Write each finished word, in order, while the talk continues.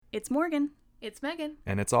It's Morgan. It's Megan.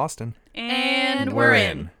 And it's Austin. And we're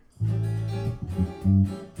in.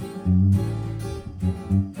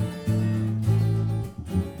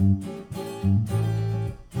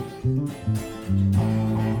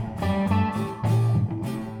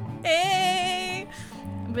 Hey!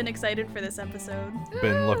 I've been excited for this episode.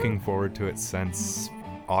 Been looking forward to it since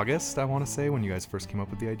August, I want to say, when you guys first came up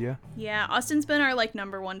with the idea. Yeah, Austin's been our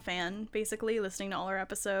number one fan, basically, listening to all our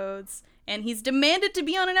episodes. And he's demanded to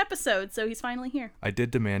be on an episode, so he's finally here. I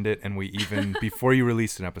did demand it, and we even, before you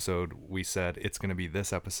released an episode, we said it's going to be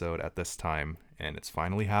this episode at this time, and it's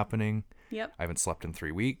finally happening. Yep. I haven't slept in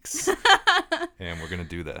 3 weeks, and we're going to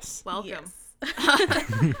do this. Welcome.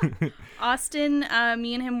 Yes. Austin,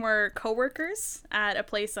 me and him were co-workers at a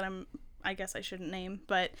place that I guess I shouldn't name,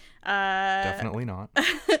 but Definitely not.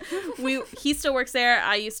 He still works there.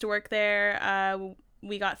 I used to work there.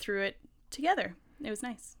 We got through it together. It was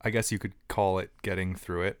nice. I guess you could call it getting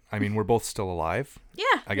through it. I mean, we're both still alive.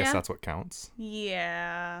 Yeah. I guess that's what counts.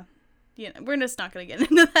 Yeah. Yeah, we're just not going to get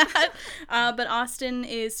into that. But Austin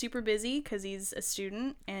is super busy because he's a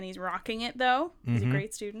student, and he's rocking it, though. He's a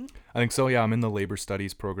great student. I think so, yeah. I'm in the labor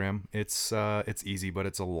studies program. It's easy, but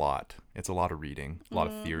it's a lot. It's a lot of reading, a lot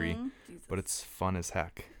of theory, but it's fun as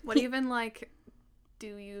heck. What even,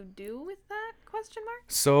 do you do with that, question mark?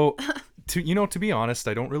 So, to be honest,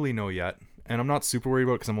 I don't really know yet. And I'm not super worried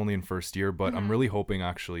about it because I'm only in first year, but I'm really hoping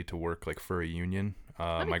actually to work for a union.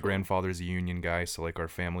 My grandfather's a union guy, so our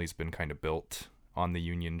family's been kind of built on the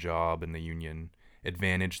union job and the union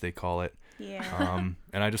advantage, they call it. Yeah.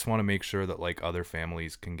 And I just want to make sure that other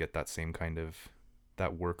families can get that same kind of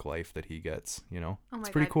that work life that he gets, Oh my it's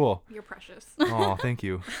pretty God, cool. You're precious. Oh, thank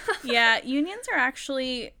you. Yeah, unions are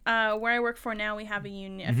actually where I work for now. We have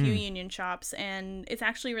a few union shops, and it's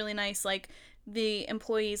actually really nice. The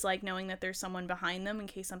employees knowing that there's someone behind them in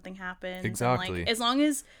case something happens. Exactly. And, as long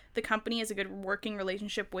as the company has a good working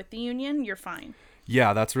relationship with the union, you're fine.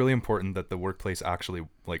 Yeah, that's really important that the workplace actually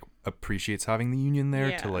appreciates having the union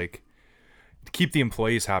there to keep the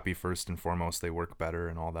employees happy first and foremost. They work better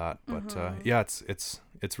and all that. But yeah, it's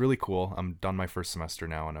really cool. I'm done my first semester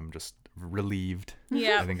now, and I'm just relieved.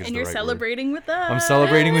 Yeah, I think is and the you're right celebrating word. with us. I'm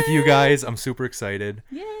celebrating with you guys. I'm super excited.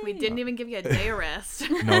 Yay. We didn't even give you a day of rest.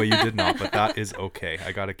 No, you did not, but that is okay.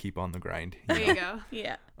 I got to keep on the grind. There you go.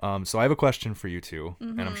 Yeah. So I have a question for you too,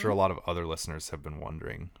 and I'm sure a lot of other listeners have been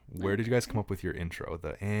wondering, where did you guys come up with your intro?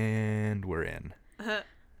 And we're in.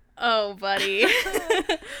 Oh, buddy.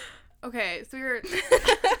 Okay, so we were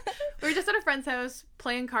just at a friend's house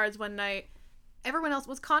playing cards one night. Everyone else,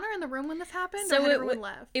 was Connor in the room when this happened, or had everyone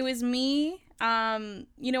left? It was me.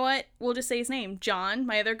 You know what? We'll just say his name. John,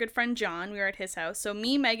 my other good friend John. We were at his house. So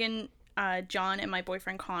me, Megan, John, and my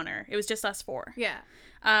boyfriend Connor. It was just us four. Yeah.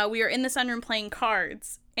 We were in the sunroom playing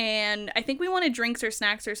cards, and I think we wanted drinks or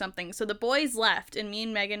snacks or something. So the boys left, and me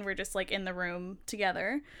and Megan were just in the room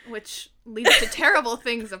together. Which leads to terrible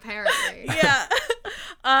things, apparently. Yeah.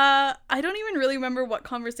 I don't even really remember what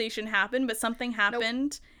conversation happened, but something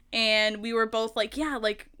happened. Nope. And we were both yeah,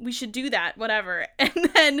 we should do that, whatever. And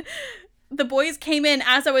then the boys came in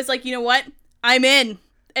as I was you know what? I'm in.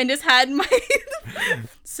 And just had my...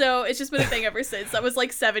 So it's just been a thing ever since. That was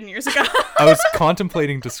 7 years ago. I was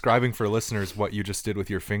contemplating describing for listeners what you just did with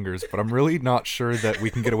your fingers, but I'm really not sure that we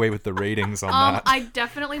can get away with the ratings on that. I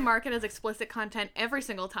definitely mark it as explicit content every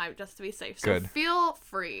single time just to be safe. So Good. Feel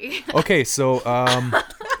free. Okay, so Excellent.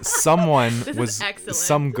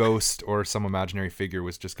 Some ghost or some imaginary figure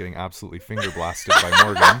was just getting absolutely finger blasted by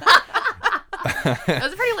Morgan. That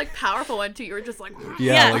was a pretty powerful one too. You were just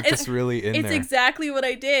just really in there. It's exactly what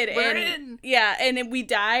I did. We're and in. Yeah, and we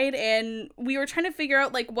died, and we were trying to figure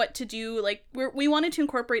out what to do. We wanted to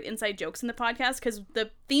incorporate inside jokes in the podcast because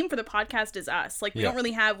the theme for the podcast is us. We don't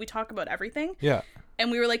really we talk about everything. Yeah.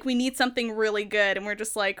 And we were we need something really good, and we're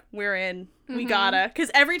just we're in. We gotta.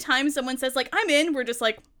 Because every time someone says I'm in, we're just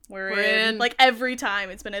we're in. Every time.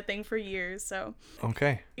 It's been a thing for years, so.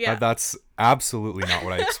 Okay. Yeah. That's absolutely not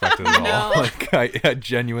what I expected at all. I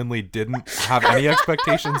genuinely didn't have any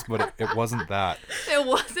expectations, but it wasn't that. It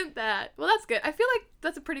wasn't that. Well, that's good. I feel like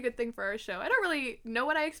that's a pretty good thing for our show. I don't really know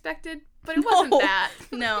what I expected, but it wasn't that.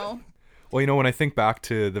 No. Well, when I think back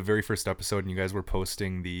to the very first episode and you guys were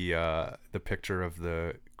posting the picture of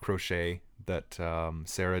the crochet that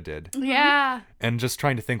Sarah did. Yeah. And just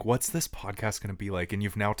trying to think, what's this podcast going to be like? And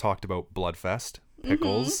you've now talked about Bloodfest,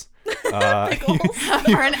 pickles, Pickles.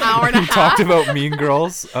 For an hour and a You half. talked about Mean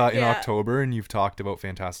Girls in Yeah. October, and you've talked about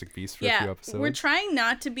Fantastic Beasts for a few episodes. We're trying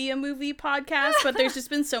not to be a movie podcast, but there's just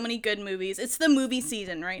been so many good movies. It's the movie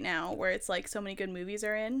season right now where it's like so many good movies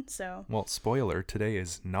are in, so. Well, spoiler, today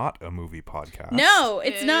is not a movie podcast. No,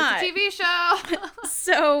 it's not. a TV show.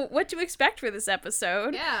 So, what to expect for this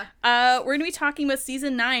episode? Yeah. We're going to be talking about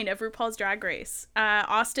season 9 of RuPaul's Drag Race.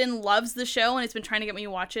 Austin loves the show and has been trying to get me to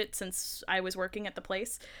watch it since I was working at the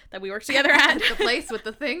place that we worked together at. The place with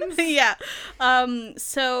the things. Yeah.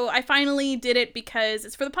 So I finally did it because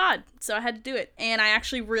it's for the pod. So I had to do it. And I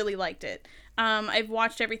actually really liked it. I've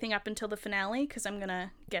watched everything up until the finale because I'm going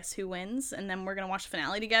to guess who wins. And then we're going to watch the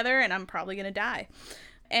finale together and I'm probably going to die.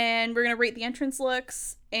 And we're going to rate the entrance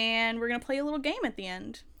looks. And we're going to play a little game at the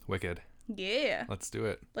end. Wicked. Yeah. Let's do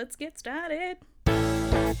it. Let's get started.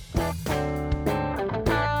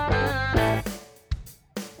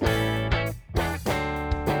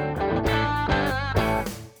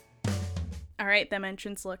 All right, them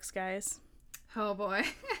entrance looks, guys. Oh boy.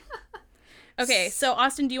 Okay, so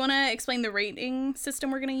Austin, do you want to explain the rating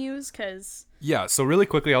system we're going to use? Because Yeah, so really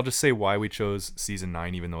quickly, I'll just say why we chose season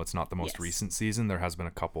 9, even though it's not the most Yes. recent season. There has been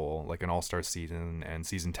a couple, like an all-star season and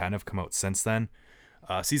season 10 have come out since then.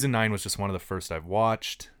 Season 9 was just one of the first I've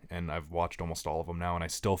watched, and I've watched almost all of them now, and I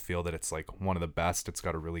still feel that it's like one of the best. It's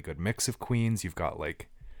got a really good mix of queens. You've got like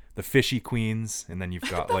the fishy queens, and then you've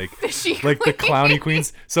got like like the clowny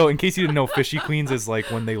queens. So in case you didn't know, fishy queens is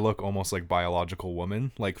like when they look almost like biological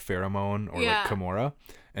women, like Pheromone or Yeah. like Kimora.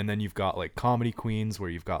 And then you've got like comedy queens where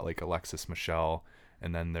you've got like Alexis Michelle,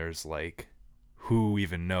 and then there's like who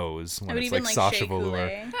even knows when I would it's even like like Sasha Shea Velour.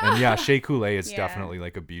 Coulee. And yeah, Shea Coulee is Yeah. definitely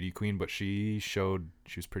like a beauty queen, but she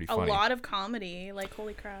was pretty a funny. lot of comedy. Like,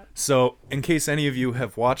 holy crap. So, in case any of you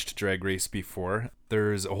have watched Drag Race before,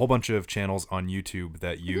 there's a whole bunch of channels on YouTube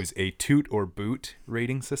that use a toot or boot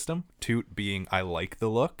rating system. Toot being I like the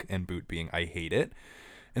look, and boot being I hate it.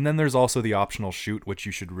 And then there's also the optional shoot, which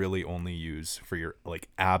you should really only use for your like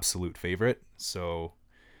absolute favorite. So,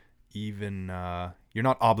 even you're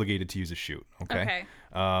not obligated to use a shoot. Okay.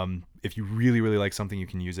 If you really, really like something, you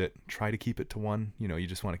can use it. Try to keep it to one. You know, you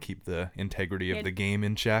just want to keep the integrity of the game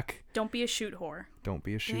in check. Don't be a shoot whore. Don't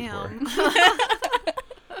be a shoot whore. Damn.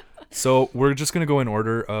 So we're just gonna go in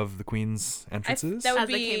order of the queen's entrances. that would As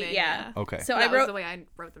they be, came in, yeah. Okay. So That I was wrote, the way I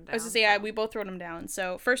wrote them down. I was to say, we both wrote them down.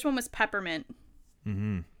 So first one was Peppermint.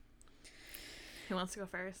 Mm-hmm. Who wants to go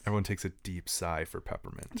first? Everyone takes a deep sigh for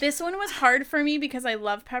Peppermint. This one was hard for me because I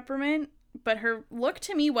love Peppermint, but her look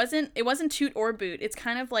to me wasn't toot or boot. It's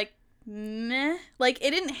kind of like meh. Like,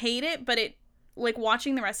 it didn't hate it, but it, like,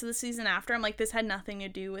 watching the rest of the season after, I'm like, this had nothing to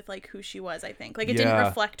do with like who she was, I think. Like, it didn't Yeah.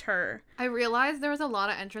 reflect her. I realized there was a lot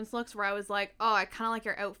of entrance looks where I was like, oh, I kind of like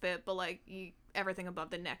your outfit, but like everything above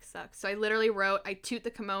the neck sucks. So I literally wrote, I toot the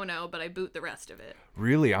kimono, but I boot the rest of it.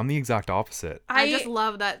 Really, I'm the exact opposite. I just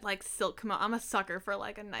love that like silk kimono. I'm a sucker for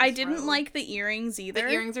like a nice I didn't robe. like the earrings either.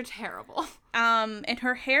 The earrings are terrible. And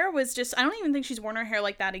her hair was just, I don't even think she's worn her hair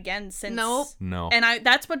like that again since. Nope. No. And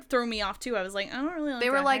that's what threw me off too. I was like, I don't really like They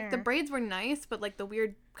were that like, hair. the braids were nice, but like the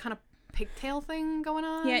weird kind of pigtail thing going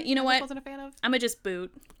on. Yeah, you know I what? just wasn't a fan of. I'ma just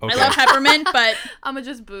boot. Okay. I love Peppermint, but I'm a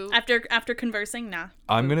just boo. after conversing, nah.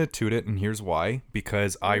 I'm gonna toot it, and here's why.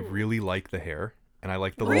 Because I really like the hair, and I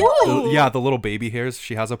like the Really? little, the little baby hairs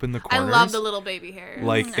she has up in the I corners. love the little baby hair.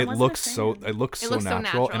 Like I it wasn't looks a so fan. it looks It so looks so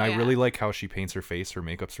natural, and natural, I yeah. really like how she paints her face. Her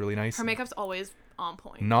makeup's really nice. Her makeup's always on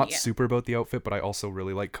point. Not Yeah. super about the outfit, but I also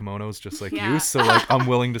really like kimonos, just like Yeah. you. So like I'm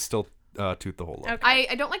willing to still toot the whole look. Okay.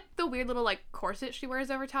 I don't like the weird little like corset she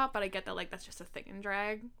wears over top, but I get that like that's just a thing in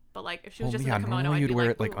drag. But like if she was Well, just yeah, in a kimono, normally I'd you'd be wear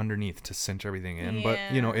like, it like ooh. underneath to cinch everything in, but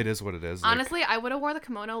you know Yeah. it is what it is. Like, Honestly, I would have wore the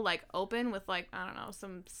kimono like open with like I don't know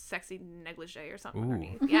some sexy negligee or something Ooh.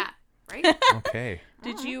 underneath. Yeah, right. okay.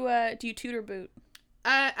 Did you do you toot or boot?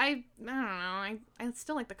 I don't know. I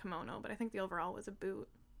still like the kimono, but I think the overall was a boot.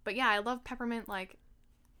 But yeah, I love Peppermint like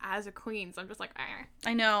as a queen, so I'm just like,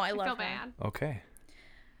 I know, I I love feel her. bad. Okay.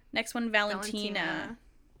 Next one, Valentina.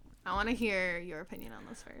 I want to hear your opinion on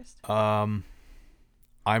this first.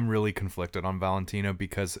 I'm really conflicted on Valentina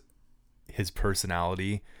because his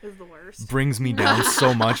personality Is the worst. brings me down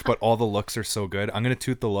so much, but all the looks are so good. I'm gonna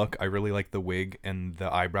toot the look. I really like the wig and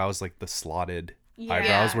the eyebrows, like the slotted Yeah.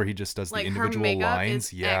 eyebrows where he just does Like the her individual makeup lines.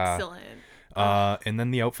 is Yeah. excellent. And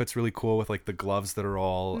then the outfit's really cool with like the gloves that are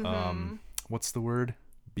all Mm-hmm. what's the word?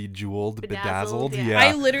 Bejeweled, Bedazzled, bedazzled. yeah. Yeah.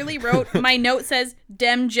 I literally wrote, my note says,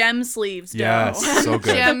 dem gem sleeves, dough." Yes, so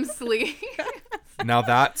good. Gem sleeve. Now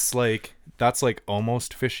that's like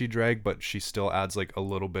almost fishy drag, but she still adds like a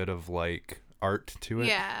little bit of like art to it.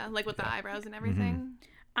 Yeah, like with the eyebrows and everything.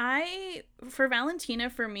 For Valentina,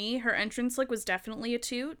 for me, her entrance look was definitely a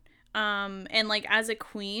toot. And like as a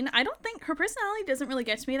queen, I don't think her personality doesn't really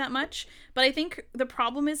get to me that much, but I think the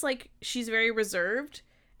problem is like she's very reserved,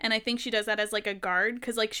 and I think she does that as like a guard,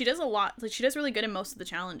 because like she does a lot, like she does really good in most of the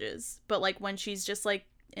challenges, but like when she's just like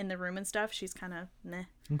in the room and stuff, she's kind of meh.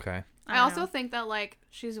 Okay. I also think that like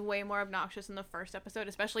she's way more obnoxious in the first episode,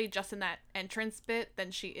 especially just in that entrance bit,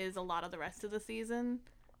 than she is a lot of the rest of the season.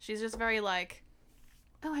 She's just very like,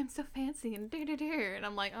 oh, I'm so fancy and and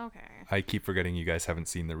I'm like, okay. I keep forgetting you guys haven't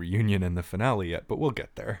seen the reunion and the finale yet, but we'll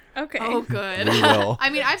get there. Okay. Oh, good. We will. I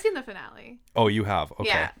mean, I've seen the finale. Oh, you have? Okay.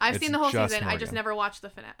 Yeah, I've It's seen the whole just season. I just Morgan. never watched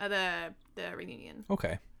the the reunion.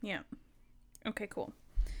 Okay. Yeah. Okay, cool.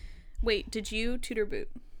 Wait, did you toot or boot?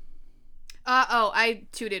 I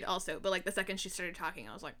tooted also, but like the second she started talking,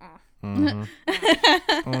 I was like, oh.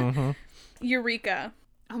 Mm-hmm. Eureka.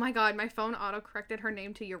 Oh my god, my phone auto-corrected her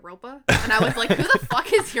name to Europa. And I was like, who the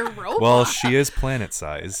fuck is Europa? Well, she is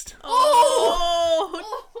planet-sized. Oh,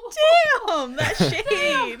 damn, that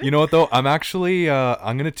shade. You know what, though? I'm actually,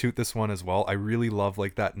 I'm going to toot this one as well. I really love,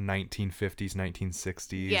 like, that 1950s,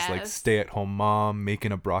 1960s, like, Yes. stay-at-home mom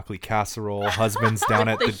making a broccoli casserole, husband's down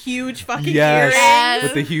at the the... huge fucking Yes, earrings.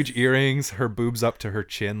 with the huge earrings, her boobs up to her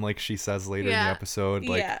chin, like she says later in the Yeah. episode.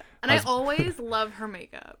 Like, Yeah. And I always love her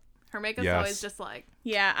makeup. Her makeup's Yes. always just like,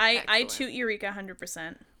 Yeah, I Excellent. toot Eureka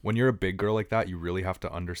 100%. when you're a big girl like that, you really have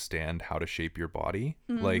to understand how to shape your body.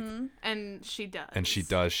 Like, and she does. and she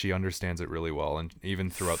does. She understands it really well, and even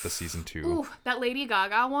throughout the season 2. Ooh, that Lady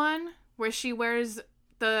Gaga one where she wears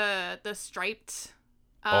the striped.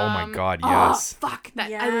 Oh my God, Oh, yes. fuck that!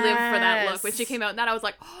 I live for that look. When Yes. she came out, and that I was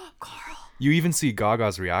like, oh, Carl. You even see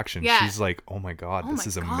Gaga's reaction. Yeah. She's like, "Oh my God, Oh this my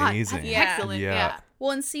is God, amazing." that's Yeah. excellent. Yeah. Yeah. Well,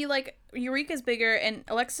 and see, like, Eureka's bigger, and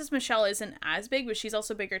Alexis Michelle isn't as big, but she's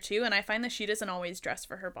also bigger too, and I find that she doesn't always dress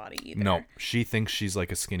for her body either. No, she thinks she's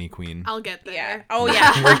like a skinny queen. I'll get there. Yeah. Oh,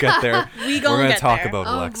 yeah. We'll get there. We We're gonna gonna get talk there. about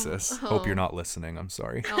Oh, Alexis. oh. Hope you're not listening. I'm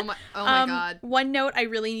sorry. Oh my god. One note I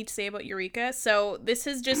really need to say about Eureka. So this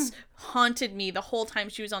has just haunted me the whole time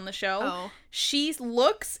she was on the show. Oh. She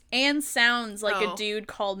looks and sounds like a Oh. dude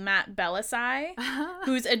called Matt Belisai,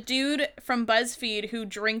 who's a dude from BuzzFeed who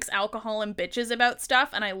drinks alcohol and bitches about stuff,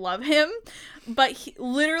 and I love him. But he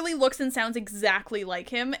literally looks and sounds exactly like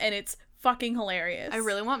him, and it's fucking hilarious. I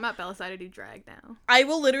really want Matt Belisai to do drag now. I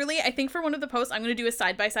will literally, I think for one of the posts, I'm going to do a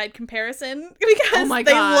side-by-side comparison because Oh my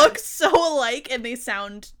they God. look so alike and they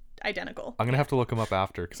sound identical. I'm gonna have to look him up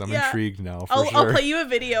after because I'm Yeah. intrigued now. For I'll sure. play you a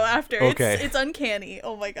video after. Okay. It's uncanny.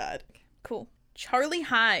 Oh my god. Cool. Charlie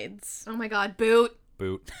Hides. Oh my god, boot.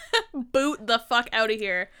 Boot. Boot the fuck out of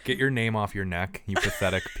here. Get your name off your neck, you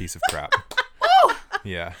pathetic piece of crap.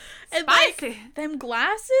 Yeah. And Spicy. like them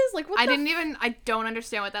glasses? Like what I the I don't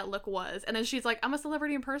understand what that look was. And then she's like, I'm a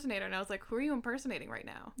celebrity impersonator. And I was like, who are you impersonating right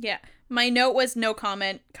now? Yeah. My note was no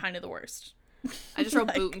comment, kind of the worst. I just wrote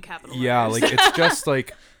Like- boot in capital Yeah, letters. like it's just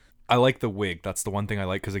like I like the wig. That's the one thing I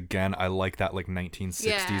like because again, I like that like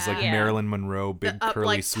 1960s, like Yeah. Marilyn Monroe, big The up, curly,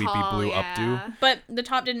 like, sweepy tall, blue yeah. updo. But the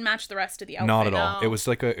top didn't match the rest of the outfit. Not at all. No. It was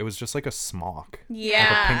just like a smock. Yeah.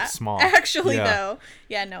 Like a pink smock. Actually Yeah. though.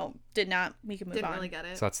 Yeah, no. Did not. We can move Didn't on. really get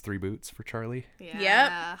it. So that's 3 boots for Charlie.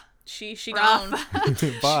 Yeah. She Rough. gone.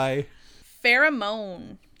 Bye.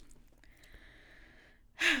 Pheromone.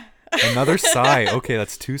 Another sigh. Okay,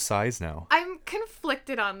 that's 2 sighs now. I'm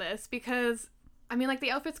conflicted on this because, I mean, like,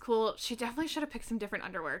 the outfit's cool. She definitely should have picked some different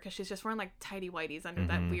underwear because she's just wearing, like, tidy whities under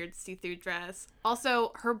that weird see-through dress.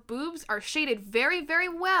 Also, her boobs are shaded very, very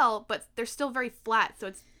well, but they're still very flat, so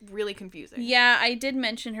it's really confusing. Yeah, I did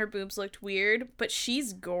mention her boobs looked weird, but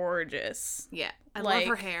she's gorgeous. Yeah. I Like-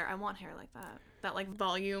 love her hair. I want hair like that. That, like,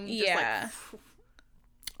 volume. Just, Yeah. Like,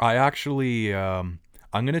 I actually I'm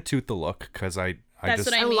going to toot the look cuz I That's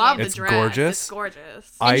just what I mean, love the it's dress. gorgeous. It's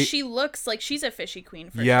gorgeous. And I- she looks like she's a fishy queen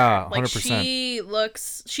for Yeah, sure. Like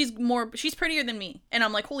 100%. she's prettier than me. And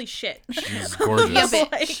I'm like, holy shit. she's gorgeous. Yeah,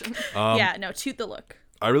 bitch. Like, yeah, no, toot the look.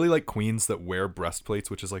 I really like queens that wear breastplates,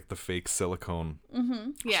 which is like the fake silicone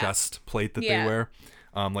Yeah. chest plate that Yeah. they wear.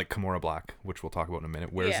 Like Kimora Black, which we'll talk about in a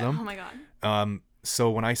minute, wears Yeah. Oh them. my god.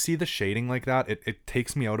 So when I see the shading like that, it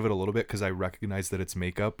takes me out of it a little bit because I recognize that it's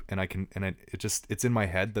makeup and it's in my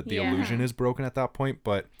head that the Yeah. illusion is broken at that point.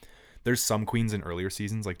 But there's some queens in earlier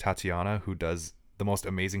seasons like Tatiana who does the most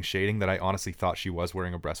amazing shading that I honestly thought she was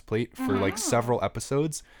wearing a breastplate for like several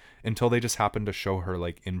episodes until they just happened to show her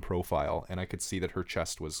like in profile and I could see that her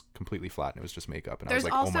chest was completely flat and it was just makeup and I was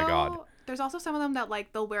like, oh my god. There's also some of them that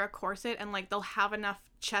like they'll wear a corset and like they'll have enough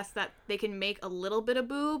chest that they can make a little bit of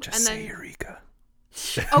boob Just and say then Eureka.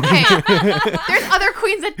 okay. There's other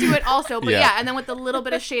queens that do it also, but Yeah. yeah, and then with the little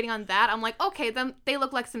bit of shading on that, I'm like, okay, then they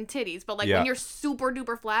look like some titties, but like Yeah. when you're super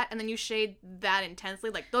duper flat and then you shade that intensely,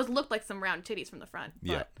 like those look like some round titties from the front.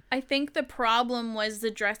 Yeah. But I think the problem was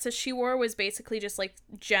the dress that she wore was basically just like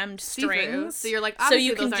gemmed strings. So you're like, so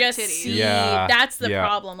you can just titties. see. Yeah, That's the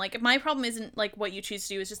problem. Like, my problem isn't like what you choose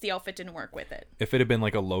to do. It's just the outfit didn't work with it. If it had been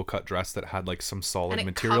like a low cut dress that had like some solid And it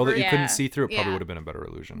material that you covered- couldn't see through, it probably Yeah. would have been a better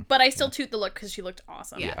illusion. But I still toot the look because she looked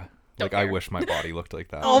awesome. Yeah. Like, care. I wish my body looked like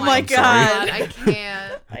that. Oh my I'm sorry. God. I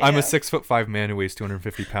can't. I'm a 6'5" man who weighs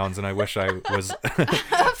 250 pounds, and I wish I was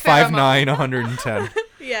 5'9", 110.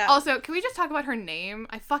 Yeah. Also, can we just talk about her name?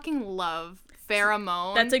 I fucking love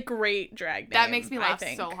Pheromone. That's a great drag name. That makes me I laugh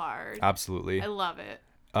think. so hard. Absolutely. I love it.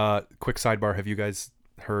 Quick sidebar: have you guys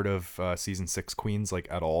heard of season 6 queens like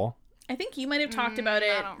at all? I think you might have talked about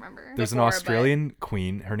it. I don't remember. There's before, an Australian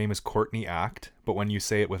queen. Her name is Courtney Act, but when you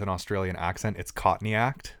say it with an Australian accent, it's Cottony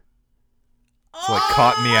Act. So like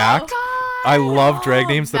Cottony Act. God. I love drag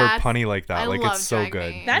names that are That's- punny like that. I like love it's so drag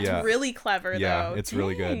good. names. That's yeah. really clever, though. Yeah, it's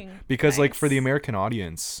really good. Dang. Because like for the Nice. American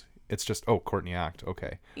audience, it's just Courtney Act,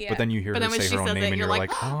 okay. Yeah. But then you hear But her then when say she her own says name it, and you're you're like,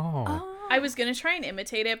 like, oh. I was gonna try and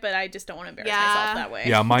imitate it, but I just don't want to embarrass Yeah. myself that way.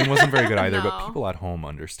 Yeah, mine wasn't very good either, No. but people at home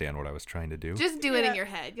understand what I was trying to do. Just do it Yeah. in your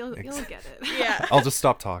head. You'll get it. Yeah. I'll just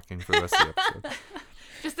stop talking for the rest of the episode.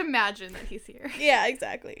 Just imagine that he's here. Yeah,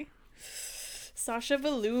 exactly. Sasha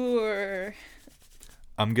Velour.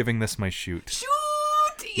 I'm giving this my shoot.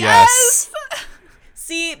 Shoot! Yes!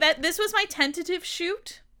 See, this was my tentative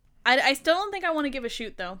shoot. I still don't think I want to give a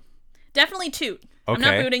shoot, though. Definitely toot. I'm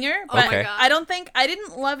not Okay. booting her, Oh but my God. I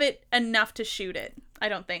didn't love it enough to shoot it. I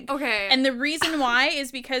don't think. Okay. And the reason why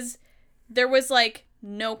is because there was like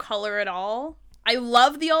no color at all. I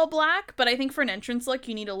love the all black, but I think for an entrance look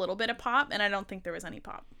you need a little bit of pop, and I don't think there was any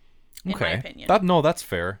pop. In my opinion. That's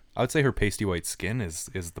fair. I would say her pasty white skin is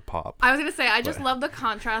the pop. I was gonna say I just But- love the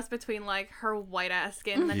contrast between like her white ass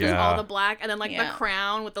skin and then just Yeah. all the black, and then like Yeah. the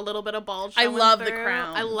crown with the little bit of bulge. I showing love the through.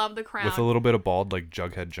 crown. I love the crown. With a little bit of bald like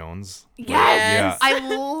Jughead Jones. Yes, Yeah. I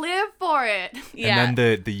live for it. Yeah. And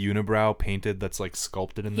then the unibrow painted that's like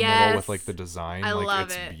sculpted in the middle Yes. with like the design. I like love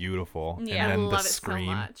it's it. beautiful. Yeah. And I then love the it scream.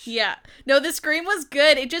 so much. Yeah. No, the scream was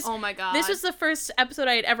good. It just Oh my God. This was the first episode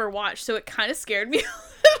I had ever watched, so it kind of scared me a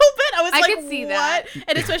little bit. I was I like, could see what? that.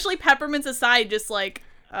 And especially Peppermint's aside, just like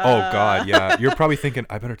Oh God, yeah. You're probably thinking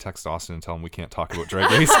I better text Austin and tell him we can't talk about Drag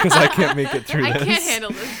Race because I can't make it through I this. can't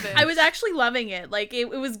handle this thing. I was actually loving it. Like it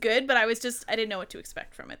was good, but I didn't know what to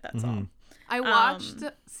expect from it. That's all. I watched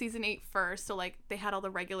season 8 first, so like they had all the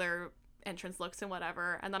regular entrance looks and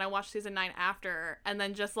whatever, and then I watched season 9 after, and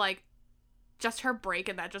then just her break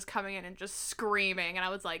and that just coming in and just screaming, and I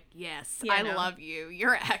was like, yes, Yeah, I no. love you.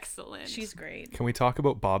 You're excellent. She's great. Can we talk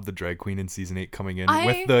about Bob the drag queen in season 8 coming in I-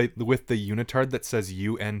 with the unitard that says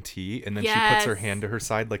UNT and then she puts her Yes. hand to her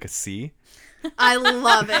side like a C? I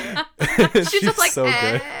love it. She's just like, so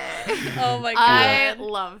good. Oh my I god.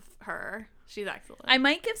 love her. She's excellent. I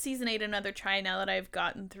might give season 8 another try now that I've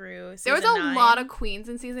gotten through season there was a 9. lot of queens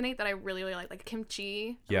in season 8 that I really, really like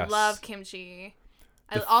Kimchi. Yes. I love Kimchi.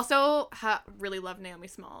 I also really love Naomi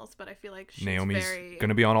Smalls, but I feel like she's Naomi's very...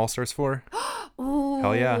 gonna be on All Stars 4. Ooh,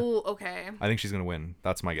 Hell yeah. Okay. I think she's gonna win.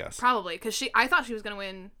 That's my guess. Probably, because I thought she was going to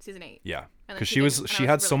win season 8. Yeah, And then because she she didn't, and she I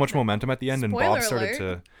had was so really much upset. momentum at the end, and Spoiler Bob started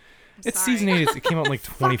alert. to. It's Sorry. season 8. It came out in like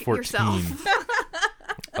Fuck 2014.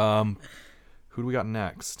 Who do we got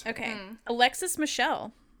next? Okay. Alexis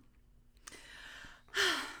Michelle.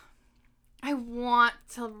 I want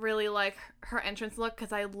to really like her entrance look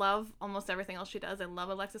because I love almost everything else she does. I love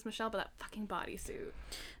Alexis Michelle, but that fucking bodysuit.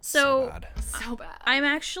 So bad. So bad. I'm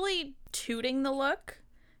actually tooting the look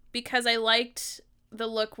because I liked the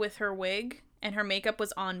look with her wig and her makeup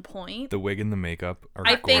was on point. The wig and the makeup are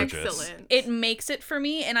I think gorgeous. Excellent. It makes it for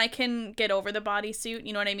me, and I can get over the bodysuit.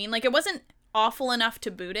 You know what I mean? Like, it wasn't awful enough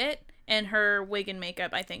to boot it, and her wig and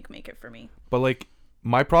makeup, I think, make it for me. But like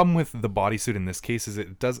my problem with the bodysuit in this case is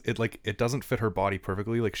it doesn't fit her body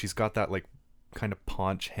perfectly. Like she's got that like kind of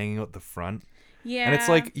paunch hanging out the front. Yeah. And it's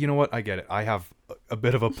like, you know what? I get it. I have a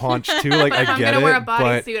bit of a paunch too. Like But if I I'm get going to it, wear a but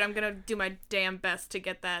bodysuit, I'm going to do my damn best to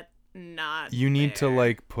get that not you need to there.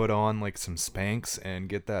 like put on like some Spanx and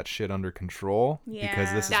get that shit under control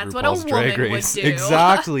because this is That's what a RuPaul's Drag woman would Race. do.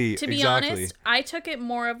 Exactly. To be exactly. honest, I took it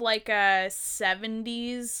more of like a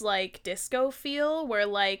 70s like disco feel where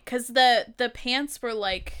like, because the pants were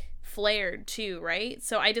like flared too, right?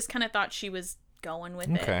 So I just kind of thought she was going with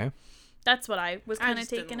it. Okay. That's what I was I kind of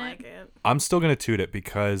just didn't taking like it. it. I'm still gonna toot it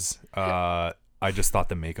because I just thought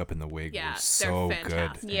the makeup and the wig Yeah, were they're so good.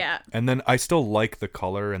 fantastic. Yeah. And then I still like the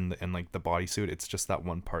color and like the bodysuit. It's just that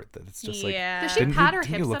one part that it's just like. Yeah. Does she Didn't pat you- her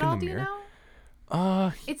didn't you hips look at in all, the do you mirror?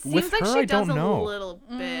 know? It seems with like her, she I don't does a know. little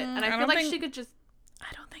bit. And I I don't feel like think- she could just...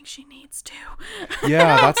 I don't think she needs to.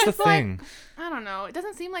 Yeah, that's the It's like- thing. I don't know. It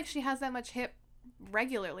doesn't seem like she has that much hip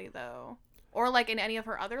regularly, though. Or like in any of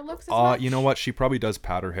her other looks as much? You know what? She probably does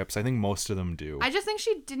pad her hips. I think most of them do. I just think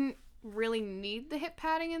she didn't really need the hip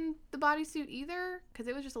padding in the bodysuit either, because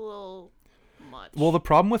it was just a little much. Well, the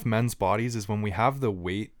problem with men's bodies is when we have the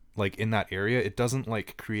weight like in that area, it doesn't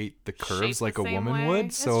like create the curves Shape like the a same woman way. would.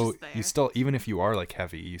 It's So just there. you still, even if you are like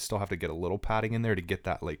heavy, you still have to get a little padding in there to get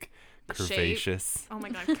that like curvaceous. Oh my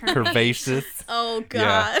god, Curvaceous. Oh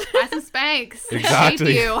Yeah. God. Buy some Spanx.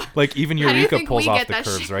 Exactly. Shape you. Like even How do you Eureka think pulls we off get the that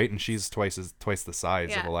curves, shape? right? And she's twice the size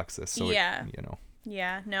of Yeah. Alexis. So Yeah. it, you know,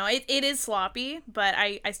 Yeah, no, it is sloppy, but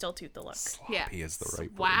I still toot the look. sloppy is the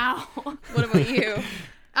right word. Wow. What about you?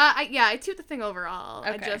 I toot the thing overall.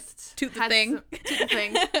 I Okay. just Toot the had thing. Toot the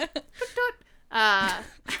thing.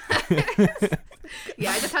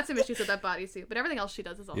 Yeah, I just had some issues with that bodysuit, but everything else she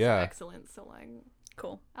does is also Yeah. excellent. So like,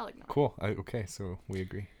 Cool. I like that. Cool. Okay, so we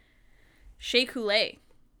agree. Shea Coulee.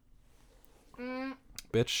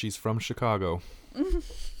 Bitch, she's from Chicago.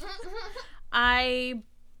 I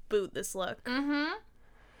boot this look. Mm-hmm.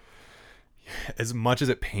 As much as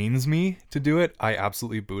it pains me to do it, I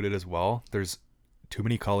absolutely boot it as well. There's too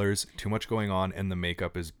many colors, too much going on, and the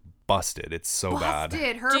makeup is busted. It's so bad.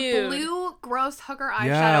 Busted. Her Dude. blue gross hooker eyeshadow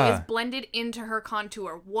Yeah. is blended into her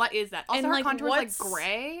contour. What is that? Also, And, her like, contour is like what's-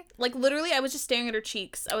 gray. Like literally, I was just staring at her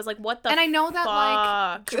cheeks. I was like, "What the?" And I know that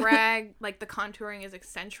like fuck? drag, like the contouring is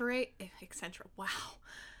accentuated.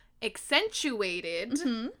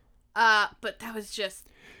 Mhm. But that was just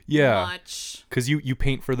Yeah. much. Because you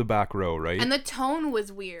paint for the back row, right? And the tone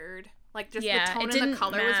was weird. Like just Yeah, the tone it and the didn't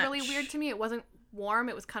color was really match. weird to me. It wasn't warm.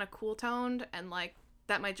 It was kind of cool toned, and like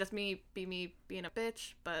that might just be me being a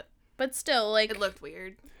bitch, but But still, like, it looked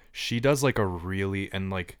weird. She does like a really, and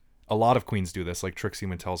like a lot of queens do this, like Trixie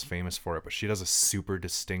Mattel's famous for it, but she does a super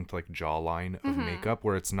distinct like jawline of makeup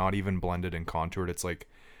where it's not even blended and contoured. It's like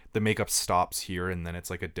the makeup stops here and then it's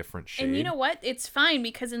like a different shade. and you know what? It's fine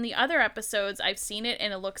because in the other episodes, I've seen it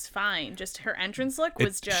and it looks fine. Just her entrance look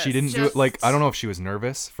was just. She didn't do it like, I don't know if she was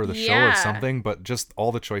nervous for the show or Yeah. something, but just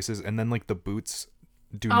all the choices, and then like the boots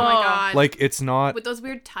do Oh not, my god! like it's not. with those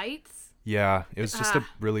weird tights. Yeah, it was just a Ah.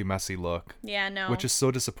 really messy look, Yeah, no. which is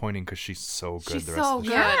so disappointing because she's so good She's the rest so of the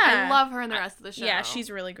good. show. Yeah. I love her in the rest of the show. Yeah,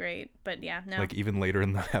 she's really great. But yeah, no. Like even later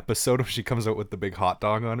in the episode when she comes out with the big hot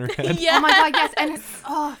dog on her head. yeah. Oh my god, yes. And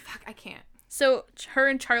oh fuck, I can't. So her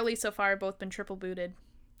and Charlie so far have both been triple booted.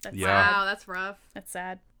 That's Yeah. sad. Wow, that's rough. That's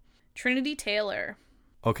sad. Trinity Taylor.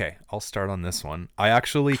 Okay, I'll start on this one. I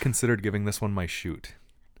actually considered giving this one my shoot.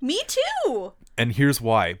 Me too. And here's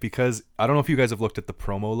why. Because I don't know if you guys have looked at the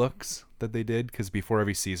promo looks that they did, because before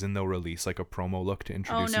every season they'll release like a promo look to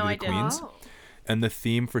introduce no, you to I the didn't. queens. Oh. And the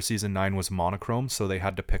theme for season 9 was monochrome, so they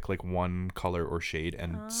had to pick like one color or shade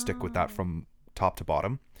and stick with that from top to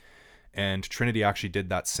bottom. And Trinity actually did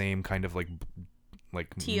that same kind of like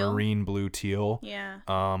Teal. marine blue teal Yeah.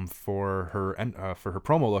 for her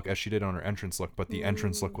promo look as she did on her entrance look, but the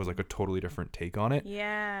entrance look was like a totally different take on it.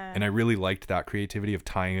 Yeah. And I really liked that creativity of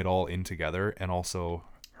tying it all in together, and also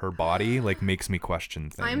her body like makes me question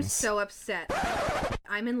things. I'm so upset.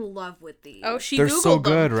 I'm in love with these. Oh, she They're Googled so them.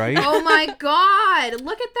 good, right? Oh my god!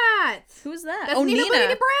 Look at that. Who's that? That's oh, Nina Nina. Boonity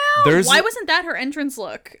Brown. There's Why wasn't that her entrance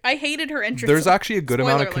look? I hated her entrance there's look. actually a good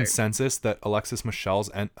Spoiler amount of alert. consensus that Alexis Michelle's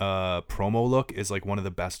promo look is like one of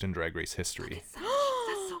the best in Drag Race history.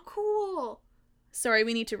 That's so cool. Sorry,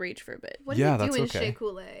 we need to reach for a bit. What Yeah, are you that's doing, okay. Shea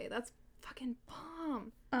Coulee? That's fucking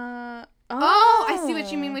bomb. Oh, I see what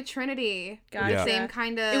you mean with Trinity. Gotcha. Yeah. Same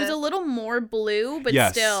kind of. It was a little more blue, but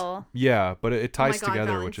Yes. still. Yeah, but it Oh my ties God,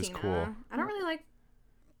 together, which is Valentina. cool. I don't really like.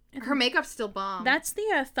 Her makeup's still bomb. That's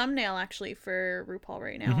the thumbnail actually for RuPaul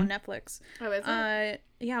right now on Netflix. Oh, is it?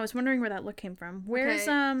 Yeah, I was wondering where that look came from. Where's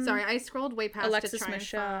Okay. Sorry, I scrolled way past Alexis to try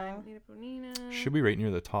Michelle? and find Nina Bonina. Should be right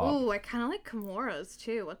near the top. Ooh, I kind of like Kimura's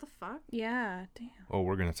too. What the fuck? Yeah, damn. Oh,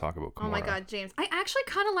 we're gonna talk about Kimura. Oh my god, James. I actually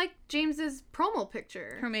kind of like James's promo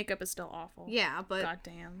picture. Her makeup is still awful. Yeah, but God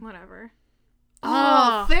damn. whatever.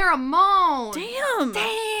 Oh. Oh, pheromone. Damn.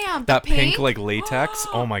 Damn. That the pink like latex.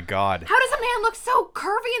 Oh my god. How does a man look so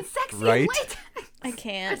curvy and sexy in Right? latex? I I'm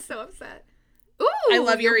can't. so upset. Ooh, I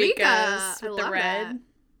love Eureka. Eureka's I with the love red. that.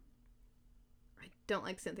 I don't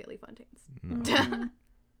like Cynthia Lee Fontaine's. No.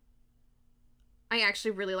 I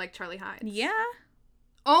actually really like Charlie Hyde's. Yeah.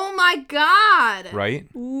 Oh my god. Right?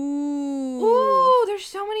 Ooh. Ooh, there's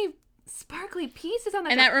so many sparkly pieces on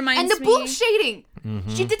that. And top. that reminds And the me- boob shading.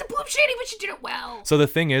 Mhm. She did the boob shading, but she did it well. So the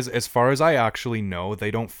thing is, as far as I actually know,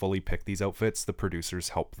 they don't fully pick these outfits. The producers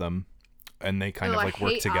help them, and they kind Oh, of I like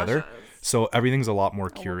work hate together. Asha's. So everything's a lot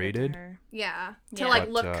more I'll we'll get to curated. her. Yeah, to Yeah. like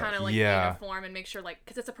But, look kind of like yeah. uniform and make sure like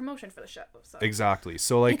because it's a promotion for the show. So. Exactly.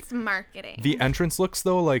 So like It's marketing. the entrance looks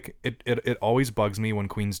though, like it always bugs me when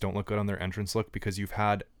queens don't look good on their entrance look, because you've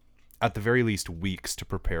had at the very least weeks to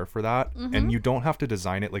prepare for that. And you don't have to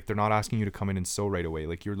design it. Like, they're not asking you to come in and sew right away.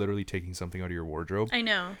 Like, you're literally taking something out of your wardrobe. I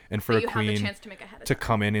know. And for But a you have the queen chance to make ahead of to time.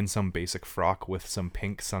 come in some basic frock with some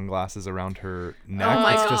pink sunglasses around her neck, Oh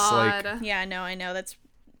my it's just like, God. Yeah, I know. That's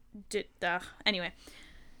anyway.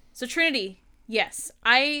 So Trinity, yes,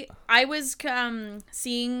 I was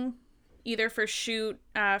seeing either for shoot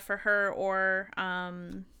for her or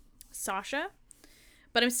Sasha,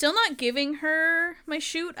 but I'm still not giving her my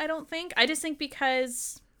shoot. I don't think. I just think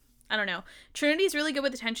because I don't know. Trinity's really good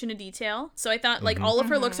with attention to detail, so I thought like all of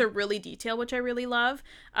her looks are really detailed, which I really love.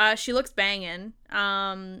 She looks banging.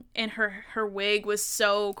 And her wig was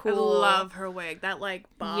so cool. I love her wig. That like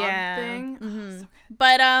bob thing. Oh, so good.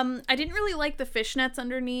 But I didn't really like the fishnets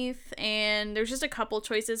underneath, and there's just a couple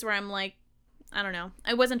choices where I'm like, I don't know.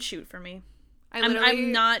 It wasn't shoot for me.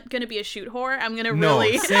 I'm not gonna be a shoot whore. I'm gonna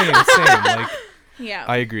really same. Like, yeah.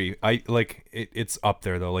 I agree. I like it's up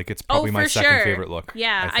there though. Like, it's probably my second favorite look.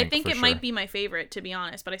 Yeah, I think for it sure. might be my favorite, to be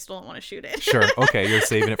honest, but I still don't want to shoot it. Sure. Okay, you're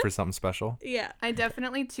saving it for something special. Yeah. I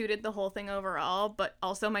definitely tooted the whole thing overall, but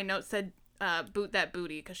also my note said boot that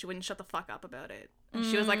booty because she wouldn't shut the fuck up about it. And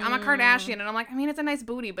she was like, I'm a Kardashian. And I'm like, I mean, it's a nice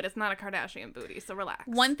booty, but it's not a Kardashian booty, so relax.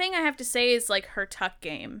 One thing I have to say is like her tuck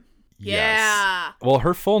game. Yes. Yeah. Well,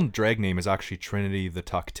 her full drag name is actually Trinity the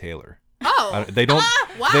Tuck Taylor. Oh. They don't.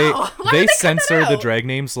 Wow. They Why did they cut censor that the out? drag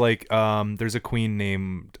names. Like, there's a queen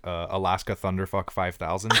named Alaska Thunderfuck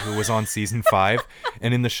 5000 who was on season 5,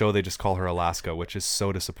 and in the show they just call her Alaska, which is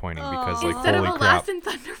so disappointing because like, Instead holy of crap. Alaskan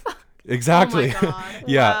Thunderfuck. Exactly. Oh my God.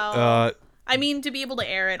 Yeah. Wow. I mean, to be able to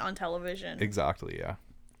air it on television. Exactly. Yeah.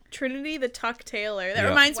 Trinity the Tuck Taylor. That Yeah.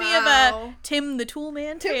 reminds me of Wow. Tim the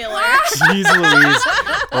Toolman Taylor. Jeez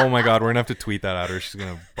Louise. Oh my God, we're gonna have to tweet that at her. She's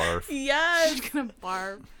gonna barf. Yes. Gonna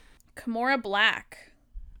barb. Kimora Black.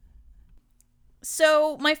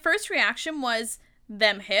 So my first reaction was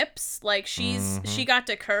them hips. Like she got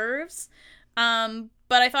to curves.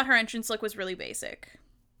 But I thought her entrance look was really basic.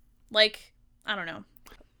 Like, I don't know.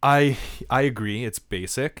 I agree. It's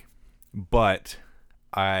basic, but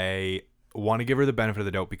I want to give her the benefit of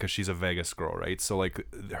the doubt because she's a Vegas girl, right? So like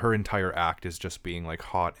her entire act is just being like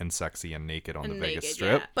hot and sexy and naked on the Vegas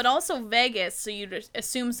Strip. Yeah. But also Vegas, so you just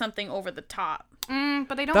assume something over the top.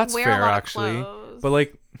 But they don't That's wear fair, a lot actually. of clothes. But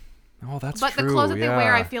like, oh, that's But true. the clothes that they wear,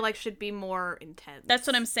 yeah. I feel like, should be more intense. That's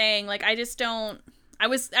what I'm saying. Like, I just don't. I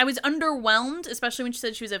was underwhelmed, especially when she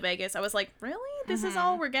said she was at Vegas. I was like, really? This is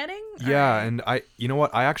all we're getting? Yeah, Alright. and you know what?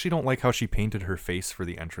 I actually don't like how she painted her face for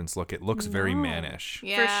the entrance look. It looks very mannish.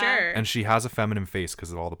 Yeah. For sure. And she has a feminine face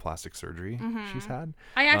because of all the plastic surgery she's had.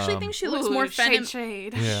 I actually think she looks Ooh, more feminine.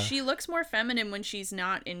 shade. Yeah. She looks more feminine when she's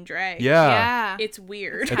not in drag. Yeah. Yeah. It's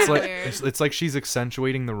weird. It's like Weird. it's like she's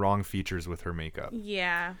accentuating the wrong features with her makeup.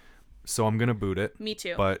 Yeah. So I'm gonna boot it. Me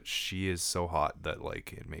too. But she is so hot that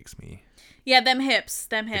like it makes me Yeah, them hips.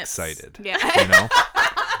 excited. Yeah. You know?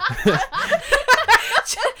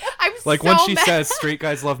 I'm Like so when she mad. says straight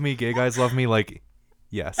guys love me, gay guys love me, like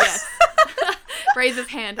yes. Yes. Raise his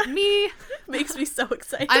hand. Me. Makes me so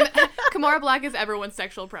excited. Kimora Black is everyone's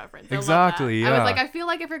sexual preference. I love Exactly, that. I yeah. was like, I feel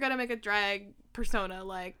like if you're gonna make a drag persona,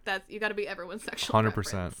 like that's you got to be everyone's sexual 100%.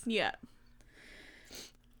 preference. Yeah.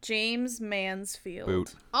 James Mansfield.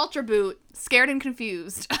 Boot. Ultra boot, scared and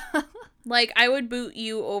confused. Like, I would boot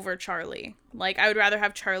you over Charlie. Like, I would rather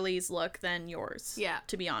have Charlie's look than yours. Yeah.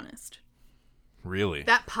 To be honest. Really?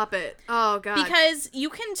 That puppet. Oh god. Because you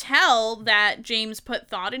can tell that James put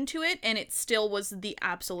thought into it, and it still was the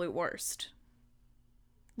absolute worst.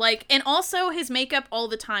 Like, and also his makeup all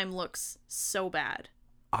the time looks so bad.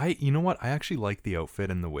 You know what? I actually like the outfit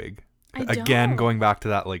and the wig. I Again, don't. going back to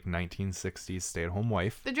that like 1960s stay-at-home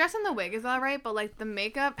wife. the dress and the wig is alright, but like the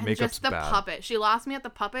makeup and Makeup's just the bad. puppet. She lost me at the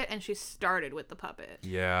puppet, and she started with the puppet.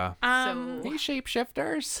 Yeah. So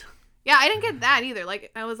Shapeshifters. yeah, I didn't get that either.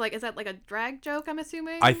 Like I was like, is that like a drag joke? I'm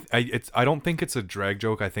assuming. I don't think it's a drag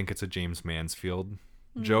joke. I think it's a James Mansfield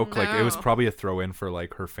joke. Like it was No. probably a throw-in for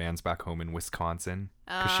like her fans back home in Wisconsin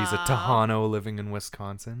because she's a Oh. Tejano living in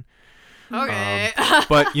Wisconsin. Okay.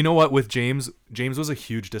 But you know what? With James was a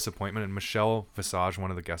huge disappointment, and Michelle Visage, one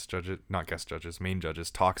of the main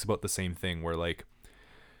judges, talks about the same thing where like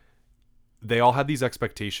they all had these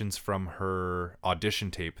expectations from her audition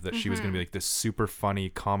tape that she was going to be like this super funny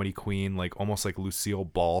comedy queen, like almost like Lucille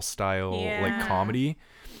Ball style like Yeah. comedy,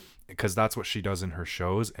 because that's what she does in her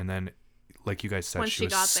shows. And then like you guys said, When she she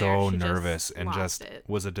was got so there, she just nervous and lost just it.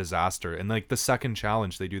 was a disaster. And like the second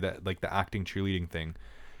challenge, they do that like the acting cheerleading thing.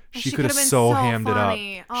 And She she could have could've been so so hammed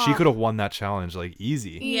funny. it up. She Ugh. could have won that challenge like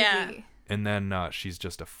easy. Yeah. Easy. And then she's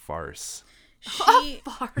just a farce.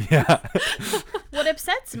 Yeah. What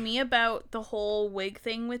upsets me about the whole wig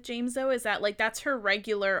thing with James, though, is that, like, that's her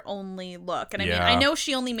regular only look. And I mean, I know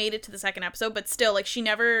she only made it to the second episode, but still, like, she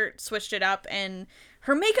never switched it up, and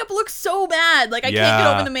her makeup looks so bad. Like, I can't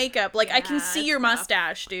get over the makeup. Like, I can see your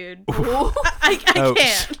mustache, dude. I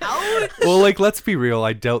can't. Well, like, let's be real.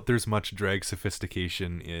 I doubt there's much drag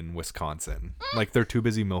sophistication in Wisconsin. Like, they're too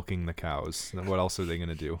busy milking the cows. What else are they going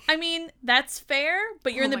to do? I mean, that's fair,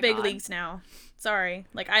 but you're in the big leagues now. Sorry.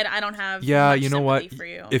 Like, I don't have much you know what? For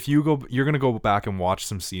you. If you're going to go back and watch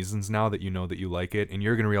some seasons now that you know that you like it, and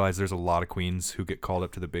you're going to realize there's a lot of queens who get called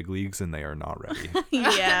up to the big leagues and they are not ready.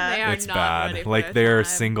 Yeah. They are it's not bad. ready for Like, this they're time.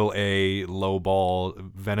 single A, low ball,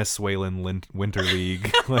 Venezuelan winter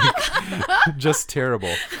league. Like, just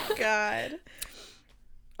terrible. God.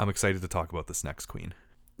 I'm excited to talk about this next queen.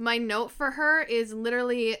 My note for her is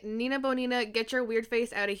literally, Nina Bonina, get your weird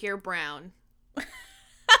face out of here, Brown.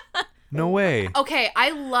 No way. Okay, I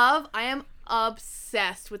am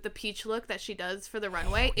obsessed with the peach look that she does for the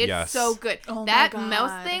runway. It's so good. Oh that my God.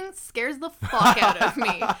 mouse thing scares the fuck out of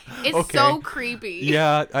me. It's so creepy.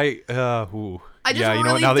 Yeah, I just really you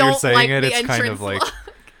know what, now that you're saying like it, the it's kind of entrance like look.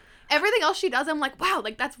 Everything else she does, I'm like, wow,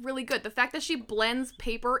 like that's really good. The fact that she blends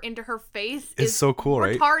paper into her face is so cool,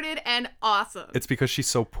 right? Retarded and awesome. It's because she's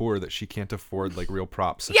so poor that she can't afford like real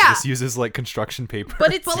props. So Yeah. she just uses like construction paper.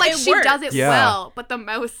 But it's like she works. does it well, but the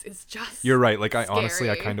mouse is just You're right. Like I honestly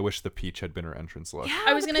scary. kind of wish the peach had been her entrance look. Yeah,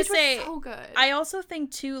 I was the gonna peach say, so good. I also think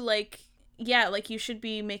too, like, yeah, like you should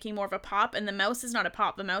be making more of a pop, and the mouse is not a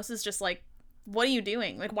pop. The mouse is just like, what are you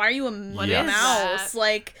doing? Like, why are you a Yes. mouse?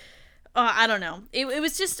 Like, I don't know. It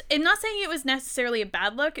was just, I'm not saying it was necessarily a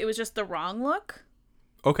bad look. It was just the wrong look.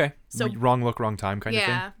 Okay. So- Wrong look, wrong time kind of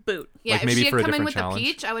thing. Boot. Yeah, Like, if maybe she for had a come in different with challenge. the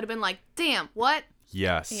peach, I would have been like, damn, what?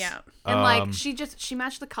 Yes. Yeah. And like she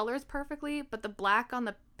matched the colors perfectly, but the black on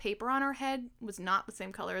the paper on her head was not the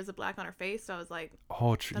same color as the black on her face. So I was like,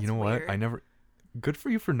 Oh, you know what? weird. I never. Good for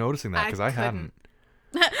you for noticing that because I hadn't.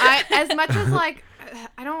 as much as like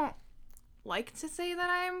I don't like to say that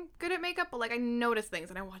I'm good at makeup, but like I notice things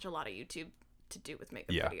and I watch a lot of YouTube to do with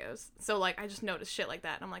makeup videos. So like I just noticed shit like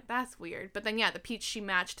that and I'm like, that's weird. But then the peach she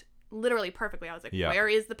matched literally perfectly. I was like, where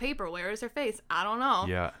is the paper? Where is her face? I don't know.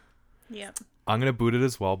 Yeah. Yep. I'm gonna boot it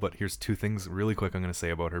as well, but here's two things really quick I'm gonna say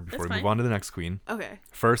about her before we move on to the next queen. Okay.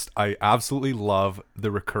 First, I absolutely love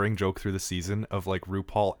the recurring joke through the season of like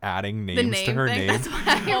RuPaul adding names to her thing. name. That's what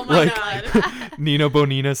I Oh my Like, God. Nina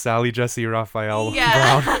Bonina, Sally, Jesse, Raphael,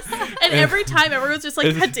 Yeah. Brown. And every time everyone's just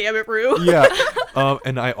like, God damn it, Rue. Yeah.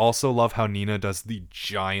 And I also love how Nina does the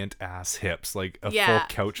giant ass hips, like a full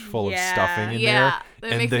couch full of stuffing in Yeah. there.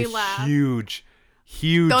 That And makes the me laugh. huge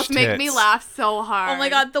Those tits. make me laugh so hard. Oh my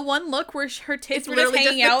God, the one look where her tits It's were just literally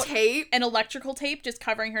hanging just out the tape. and electrical tape just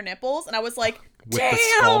covering her nipples, and I was like, With damn! the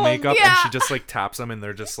skull makeup, and yeah. she just like taps them and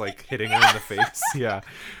they're just like hitting her in the face. Yeah.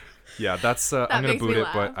 Yeah, that's I'm gonna makes boot me it,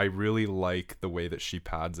 laugh. but I really like the way that she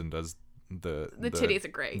pads and does the titties are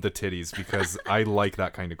great. The titties, because I like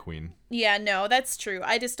that kind of queen. Yeah, no, that's true.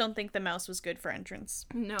 I just don't think the mouse was good for entrance.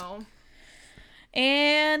 No.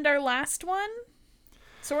 And our last one,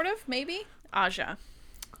 sort of, maybe, Aja.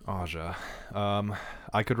 Aja.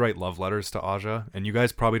 I could write love letters to Aja, and you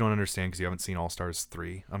guys probably don't understand because you haven't seen All Stars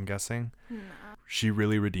 3, I'm guessing. No. She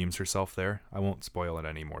really redeems herself there. I won't spoil it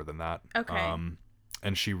any more than that. Okay.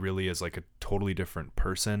 And she really is like a totally different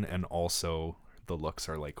person, and also the looks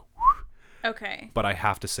are like, Okay. but I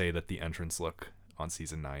have to say that the entrance look on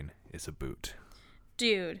season 9 is a boot.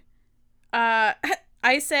 Dude.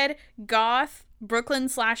 I said goth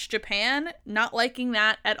Brooklyn/Japan, not liking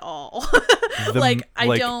that at all. I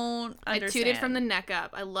don't understand. I tooted from the neck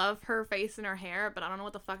up. I love her face and her hair, but I don't know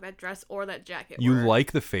what the fuck that dress or that jacket You were.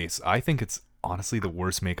 like the face. I think it's honestly the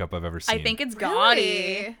worst makeup I've ever seen. I think it's gaudy.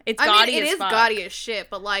 Really? It's I gaudy mean, as it is fuck. gaudy as shit,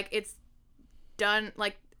 but like it's done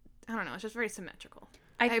like I don't know. It's just very symmetrical.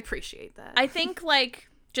 I appreciate that. I think like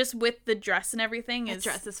just with the dress and everything that is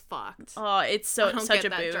dress is fucked. Oh, it's I don't such get a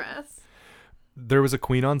that boot. dress. There was a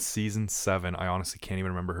queen on season 7. I honestly can't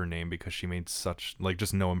even remember her name because she made such like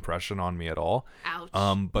just no impression on me at all. Ouch.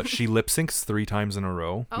 But she lip syncs 3 times in a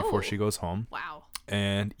row before she goes home. Wow.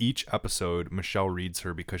 And each episode, Michelle reads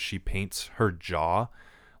her because she paints her jaw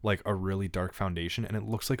like a really dark foundation, and it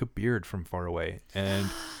looks like a beard from far away. And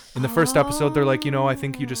in the first episode, they're like, I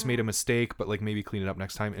think you just made a mistake, but like maybe clean it up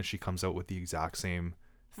next time. And she comes out with the exact same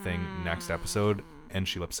thing next episode, and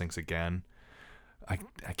she lip syncs again.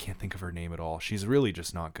 I can't think of her name at all. She's really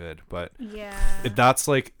just not good. But Yeah.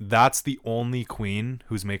 that's the only queen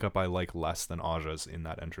whose makeup I like less than Aja's in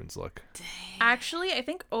that entrance look. Actually, I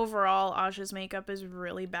think overall Aja's makeup is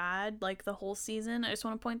really bad, like the whole season. I just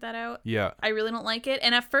want to point that out. Yeah. I really don't like it.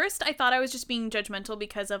 And at first I thought I was just being judgmental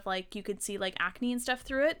because of like you could see like acne and stuff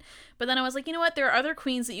through it. But then I was like, you know what? There are other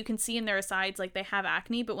queens that you can see in their asides, like they have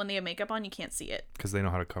acne, but when they have makeup on, you can't see it. Because they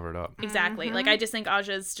know how to cover it up. Exactly. Like I just think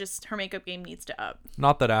Aja's just her makeup game needs to up.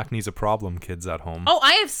 Not that acne's a problem, kids at home. Oh,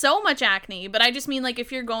 I have so much acne, but I just mean like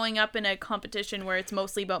if you're going up in a competition where it's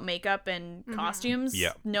mostly about makeup and costumes,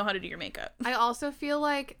 know how to do your makeup. I also feel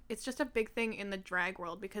like it's just a big thing in the drag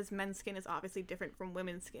world because men's skin is obviously different from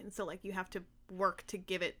women's skin. So like you have to work to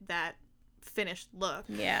give it that finished look.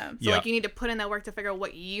 Yeah. So like you need to put in that work to figure out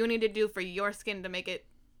what you need to do for your skin to make it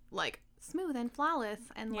like smooth and flawless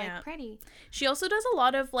and like pretty. She also does a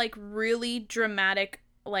lot of like really dramatic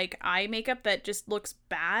like eye makeup that just looks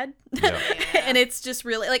bad. And it's just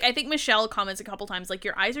really like I think Michelle comments a couple times like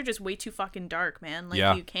your eyes are just way too fucking dark, man.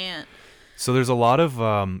 Like you can't. So there's a lot of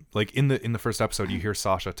like in the first episode you hear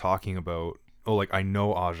Sasha talking about like I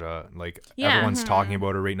know Aja, like everyone's talking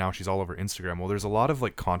about her right now, she's all over Instagram. Well, there's a lot of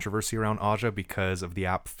like controversy around Aja because of the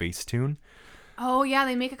app Facetune. Oh yeah,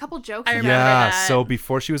 they make a couple jokes. I remember that. So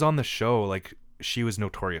before she was on the show, like she was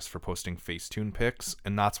notorious for posting Facetune pics,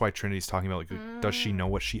 and that's why Trinity's talking about like does she know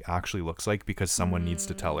what she actually looks like, because someone needs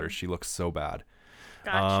to tell her. She looks so bad.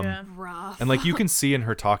 Gotcha. Rough. And like you can see in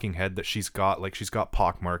her talking head that she's got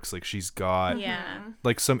pock marks, like she's got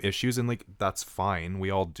like some issues, and like that's fine, we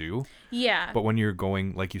all do. Yeah. But when you're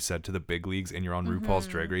going, like you said, to the big leagues and you're on RuPaul's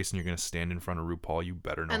Drag Race and you're gonna stand in front of RuPaul, you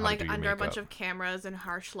better know and how like to do your under makeup. a bunch of cameras and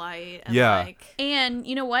harsh light. And And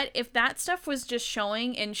you know what? If that stuff was just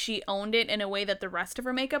showing and she owned it in a way that the rest of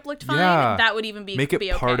her makeup looked fine, that would even be make it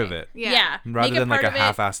part okay. of it. Yeah. Rather than like a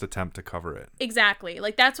half-assed attempt to cover it. Exactly.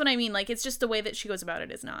 Like that's what I mean. Like it's just the way that she goes about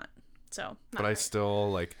it is not. So. But I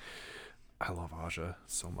still like. I love Aja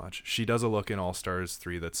so much. She does a look in All Stars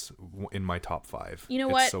 3 that's in my top 5. You know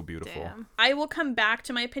it's what? So beautiful. Damn. I will come back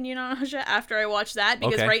to my opinion on Aja after I watch that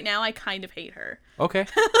because right now I kind of hate her. Okay.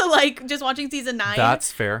 Like just watching season 9.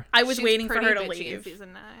 That's fair. I was waiting for her to bitchy in leave.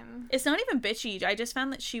 season 9. It's not even bitchy. I just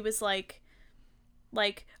found that she was like,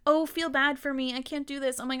 oh, feel bad for me. I can't do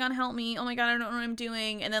this. Oh my God, help me. Oh my God, I don't know what I'm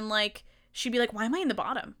doing. And then like, she'd be like, why am I in the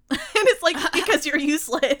bottom? And it's like, because you're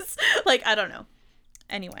useless. Like, I don't know.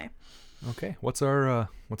 Anyway. Okay. What's our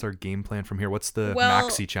game plan from here? What's the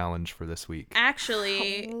maxi challenge for this week?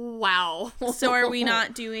 Actually. Wow. So are we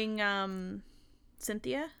not doing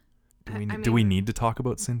Cynthia? Do we need to talk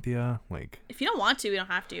about Cynthia? Like, if you don't want to, we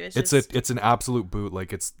don't have to. It's an absolute boot.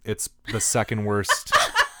 Like it's the second worst.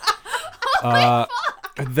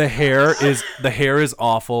 The hair is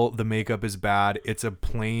awful. The makeup is bad. It's a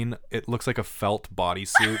plain. It looks like a felt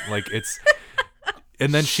bodysuit. Like it's.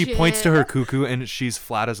 And then she points to her cuckoo, and she's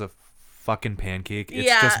flat as a fucking pancake. It's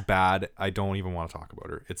just bad. I don't even want to talk about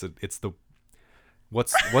her.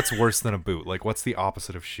 What's worse than a boot? Like what's the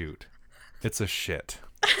opposite of shoot? It's a shit.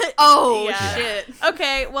 Shit.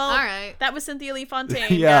 Okay, well, all right. That was Cynthia Lee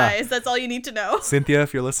Fontaine, guys. That's all you need to know. Cynthia,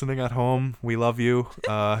 if you're listening at home, we love you.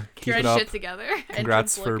 Keep it up. Shit together.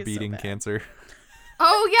 Congrats for beating cancer.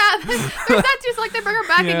 Oh yeah, there's that too. So like they bring her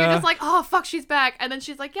back, and you're just like, oh fuck, she's back. And then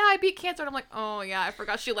she's like, yeah, I beat cancer. And I'm like, oh yeah, I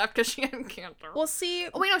forgot she left because she had cancer. Well, see.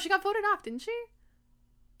 Oh wait, no, she got voted off, didn't she?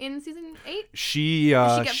 In season 8? She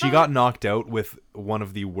got knocked out with one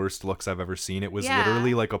of the worst looks I've ever seen. It was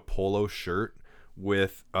literally like a polo shirt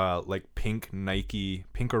with like pink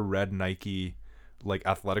or red Nike like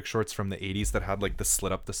athletic shorts from the 80s that had like the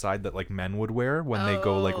slit up the side that like men would wear when they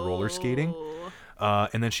go like roller skating.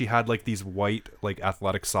 And then she had like these white like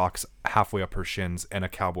athletic socks halfway up her shins and a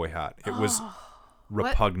cowboy hat. It was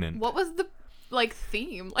repugnant. What was the like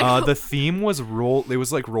theme? Like the theme was it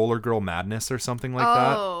was like Roller Girl Madness or something like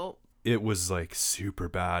that. It was like super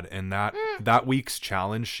bad, and that week's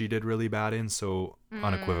challenge she did really bad in, so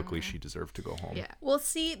unequivocally she deserved to go home. Yeah. Well,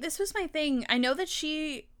 see, this was my thing. I know that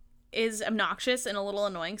she is obnoxious and a little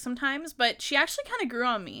annoying sometimes, but she actually kind of grew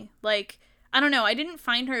on me. Like, I don't know, I didn't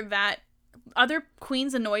find her that other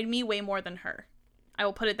queens annoyed me way more than her. I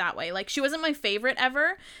will put it that way. Like, she wasn't my favorite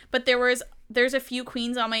ever, but there's a few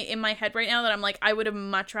queens in my head right now that I'm like, I would have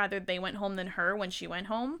much rather they went home than her when she went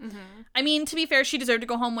home. Mm-hmm. I mean, to be fair, she deserved to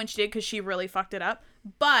go home when she did because she really fucked it up.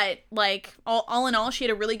 But like all in all, she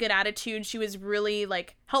had a really good attitude. She was really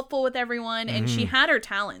like helpful with everyone, and she had her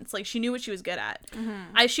talents. Like she knew what she was good at.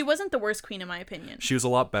 Mm-hmm. She wasn't the worst queen in my opinion. She was a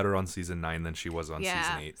lot better on season 9 than she was on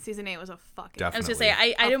season 8. Season 8 was a fucking. Definitely. I was gonna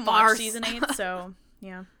say I didn't watch season 8, so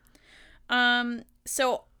yeah.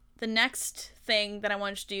 So the next thing that I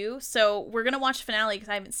wanted to do, so we're going to watch the finale because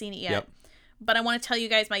I haven't seen it yet. Yep. But I want to tell you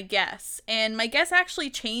guys my guess. And my guess actually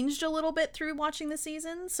changed a little bit through watching the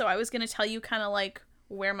season. So I was going to tell you kind of like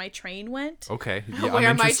where my train went. Okay. Yeah, Where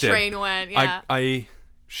I'm my interested. train went, yeah. I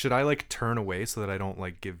should I like turn away so that I don't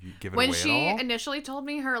like give it away When at she all? initially told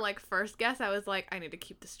me her like first guess, I was like, I need to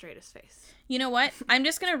keep the straightest face. You know what? I'm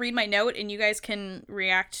just going to read my note and you guys can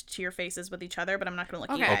react to your faces with each other, but I'm not going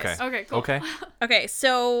to look at you guys. Okay, cool. Okay. Okay,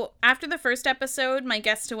 so after the first episode, my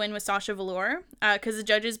guess to win was Sasha Velour, because the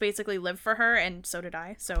judges basically lived for her, and so did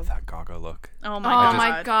I. So That Gaga look. oh my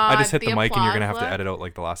god. God. I just hit the mic and you're gonna have applause to look. edit out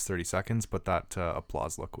like the last 30 seconds, but that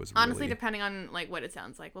applause look was really... Honestly, depending on like what it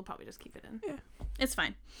sounds like, we'll probably just keep it in. Yeah. It's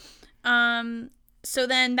fine. So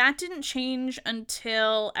then that didn't change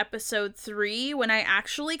until episode 3, when I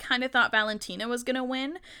actually kind of thought Valentina was gonna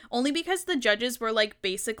win, only because the judges were like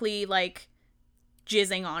basically like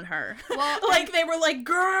jizzing on her. Well, like they were like,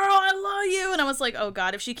 "Girl, I love you," and I was like, "Oh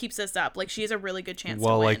God, if she keeps this up, like she has a really good chance."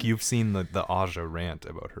 Well, to win. like you've seen the Aja rant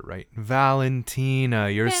about her, right? Valentina,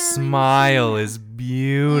 your smile is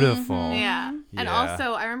beautiful. Mm-hmm. Yeah. And Yeah.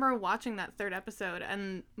 also, I remember watching that third episode,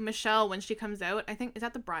 and Michelle, when she comes out, I think, is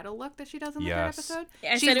that the bridal look that she does in the third Yes. episode?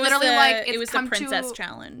 I She's said it was literally the, like, it it's was the come princess to...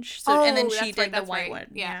 challenge. So and then that's she right, did the that's white right. one.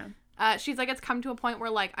 Yeah. She's like, it's come to a point where,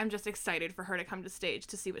 like, I'm just excited for her to come to stage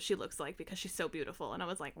to see what she looks like because she's so beautiful. And I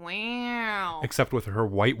was like, wow. Except with her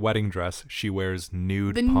white wedding dress, she wears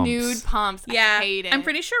nude The pumps. nude pumps. Yeah, I hate it. I'm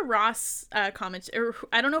pretty sure Ross commented, or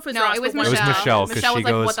I don't know if it was No, Ross. it was but Michelle. one of Michelle, 'cause Michelle she was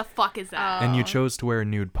like, goes, what the fuck is that? And you chose to wear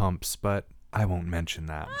nude pumps, but I won't mention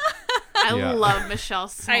that. I Yeah. love Michelle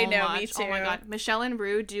so I know, much. me Oh my too. god. Michelle and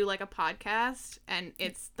Rue do like a podcast, and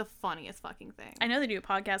it's the funniest fucking thing. I know they do a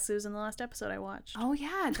podcast. It was in the last episode I watched. Oh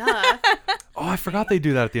yeah, duh. Oh, I forgot they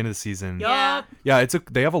do that at the end of the season. Yeah. Yeah,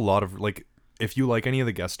 they have a lot of like, if you like any of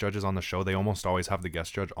the guest judges on the show, they almost always have the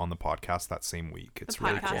guest judge on the podcast that same week. It's The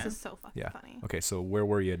really podcast cool. is so fucking Yeah. funny. Okay, so where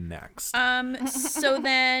were you next? So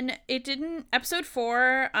then it didn't. Episode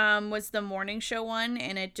 4 was the morning show one,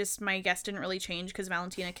 and it just my guess didn't really change because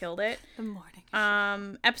Valentina killed it. The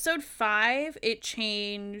morning. Episode 5 it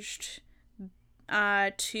changed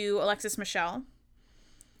to Alexis Michelle.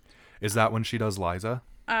 Is that when she does Liza?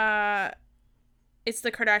 It's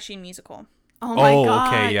the Kardashian musical. Oh my Oh,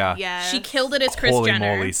 god. okay, yeah. Yes. She killed it as Kris Holy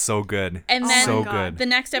Jenner. moly, so good. And then so God. good. The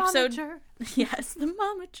next episode, Momager. yes, the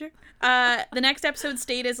momager. The next episode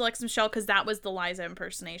stayed as Alexis Michelle because that was the Liza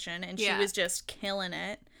impersonation, and she Yeah. was just killing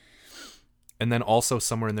it. And then also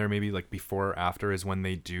somewhere in there, maybe like before or after, is when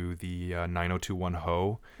they do the 9021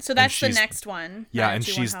 Ho. So And that's the she's- next one. Yeah, and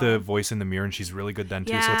 90210. she's the voice in the mirror, and she's really good then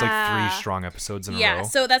too. So it's like Yeah. 3 strong episodes in a Yeah, row.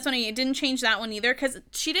 so that's when it didn't change that one either because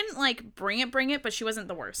she didn't like bring it, but she wasn't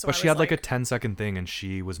the worst. So But I she was had like a 10-second thing, and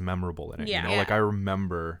she was memorable in it. Yeah. You know, like Yeah. I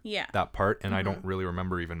remember Yeah. that part, and I don't really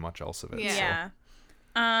remember even much else of it. Yeah. so. Yeah.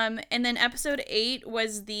 And then episode 8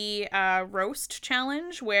 was the roast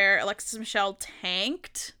challenge where Alexis Michelle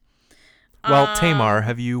tanked. Well, Tamar,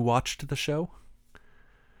 have you watched the show?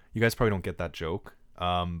 You guys probably don't get that joke.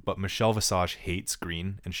 But Michelle Visage hates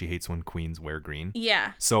green, and she hates when queens wear green.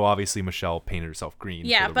 Yeah. So obviously Michelle painted herself green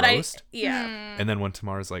Yeah, for the but roast. yeah. And then when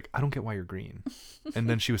Tamara's like, I don't get why you're green. And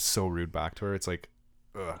then she was so rude back to her. It's like,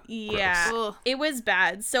 ugh. Yeah. Ugh. It was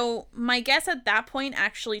bad. So my guess at that point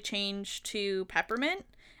actually changed to Peppermint.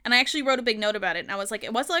 And I actually wrote a big note about it. And I was like,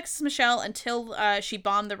 it was Alexis Michelle until she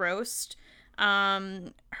bombed the roast.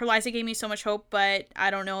 Her Liza gave me so much hope, but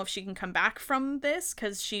I don't know if she can come back from this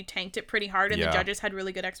because she tanked it pretty hard and Yeah. the judges had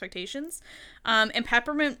really good expectations. And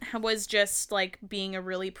Peppermint was just like being a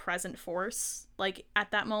really present force like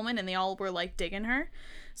at that moment, and they all were like digging her.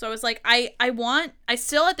 So I was like, I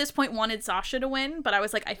still at this point wanted Sasha to win, but I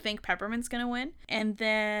was like, I think Peppermint's gonna win. And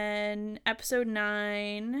then episode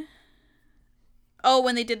 9,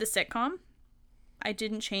 when they did the sitcom, I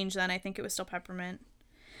didn't change then. I think it was still Peppermint.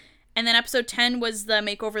 And then episode 10 was the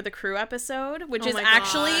Makeover the Crew episode, which is my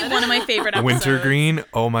actually God. one of my favorite episodes. Wintergreen,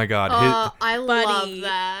 oh my god. I Buddy. love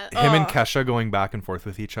that. Him and Oh. Kesha going back and forth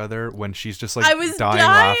with each other when she's just like I was dying dying,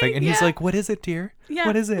 laughing. And he's yeah. like, what is it, dear? Yeah,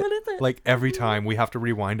 What is it? what is it? Like every time we have to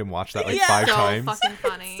rewind and watch that like Yeah. 5 So times. fucking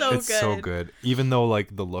funny. So It's so good. good. Even though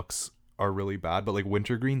like the looks are really bad, but like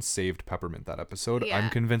Wintergreen saved Peppermint that episode. Yeah. I'm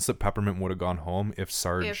convinced that Peppermint would have gone home if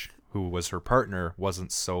Sarge, who was her partner,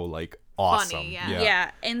 wasn't so like awesome. Funny, yeah.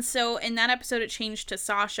 Yeah. And so in that episode, it changed to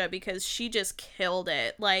Sasha because she just killed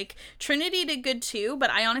it. Like, Trinity did good too,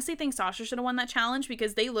 but I honestly think Sasha should have won that challenge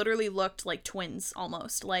because they literally looked like twins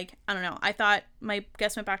almost. Like, I don't know. I thought my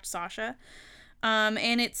guess went back to Sasha.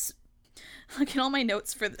 And it's Look at all my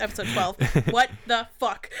notes for episode 12. What the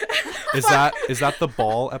fuck? Is that the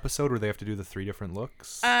ball episode where they have to do the 3 different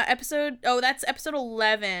looks? That's episode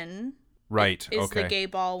 11. Right. Is okay. the gay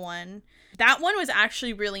ball one. That one was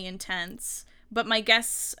actually really intense, but my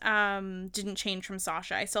guess didn't change from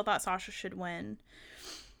Sasha. I still thought Sasha should win.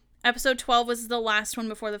 Episode 12 was the last one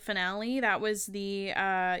before the finale. That was the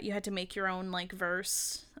you had to make your own like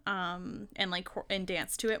verse and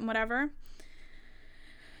dance to it and whatever.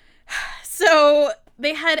 So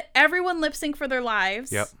they had everyone lip sync for their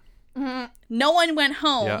lives. Yep. Mm-hmm. No one went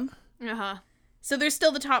home. Yeah. Uh-huh. So there's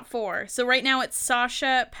still the top 4. So right now it's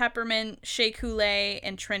Sasha, Peppermint, Shea Coulee,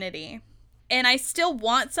 and Trinity. And I still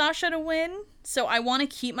want Sasha to win, so I want to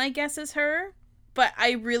keep my guess as her. But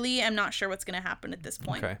I really am not sure what's going to happen at this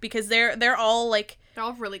point. Okay. Because they're all like... They're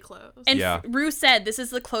all really close. And yeah. Rue said this is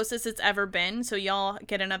the closest it's ever been, so y'all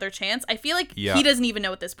get another chance. I feel like Yeah. he doesn't even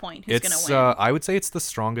know at this point who's going to win. I would say it's the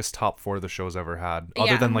strongest top 4 the show's ever had,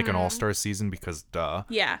 other Yeah. than like an All-Stars season, because duh.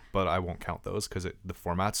 Yeah. But I won't count those because the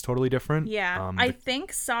format's totally different. Yeah. I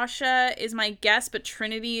think Sasha is my guess, but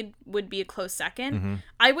Trinity would be a close second.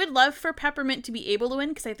 I would love for Peppermint to be able to win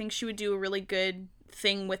because I think she would do a really good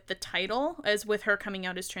thing with the title, as with her coming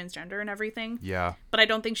out as transgender and everything. Yeah. But I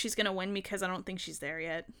don't think she's going to win because I don't think she's there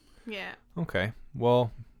yet. Yeah. Okay.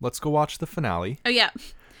 Well, let's go watch the finale. Oh, yeah.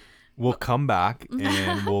 We'll come back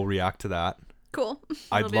and we'll react to that. Cool.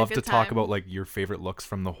 I'd be a love good to talk time. about like your favorite looks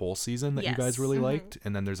from the whole season that you guys Yes. really liked,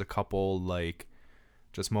 and then there's a couple like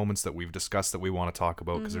just moments that we've discussed that we want to talk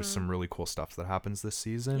about because there's some really cool stuff that happens this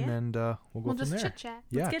season, Yeah. and we'll go We'll from just there. chit chat.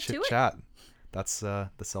 Yeah, get to chit it. chat. That's the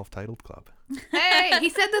self-titled club. Hey, he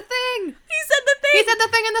said the thing. He said the thing. He said the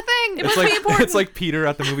thing in the thing. It must be important. It's like Peter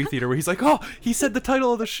at the movie theater where he's like, "Oh, he said the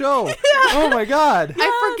title of the show." Oh my god.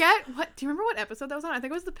 I forget what. Do you remember what episode that was on? I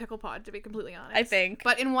think it was the Pickle Pod, to be completely honest. I think.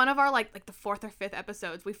 But in one of our like the 4th or 5th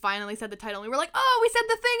episodes, we finally said the title, and we were like, "Oh, we said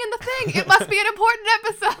the thing in the thing. It must be an important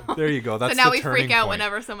episode." There you go. That's so now the we turning freak out point.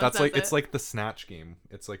 whenever someone That's says like it. it's like the Snatch game.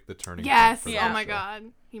 It's like the turning Yes. point. for Oh that my show. god.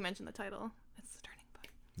 He mentioned the title. It's the turning point.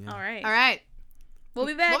 Yeah. All right. All right. We'll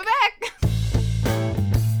be back. We'll be back.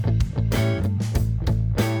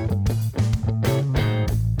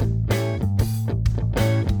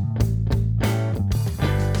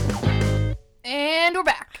 And we're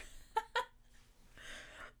back.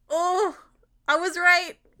 Oh, I was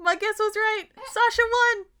right. My guess was right. Sasha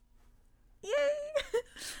won. Yay.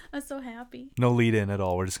 I'm so happy. No lead in at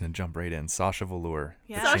all. We're just gonna jump right in. Sasha Velour.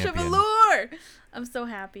 Yeah. the Sasha champion. Velour. I'm so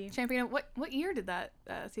happy. Champion. What year did that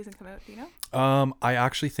season come out? Do you know? I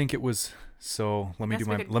actually think it was. So let me Guess do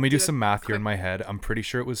we my could let me do do a some math here in quick- my head. I'm pretty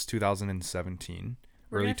sure it was 2017,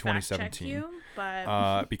 We're early gonna fact check 2017. you,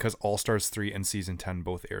 but Because All Stars 3 and season 10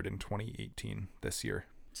 both aired in 2018 this year.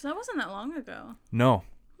 so that wasn't that long ago. No,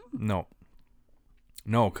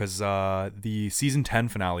 because the season 10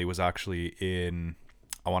 finale was actually in,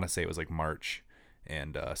 I want to say it was like March,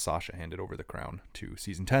 and Sasha handed over the crown to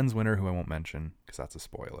season 10's winner, who I won't mention because that's a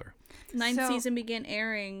spoiler. Ninth So- season began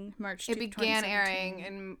airing March. It began 2017. airing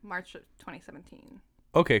in March of 2017.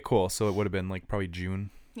 Okay, cool. So it would have been like probably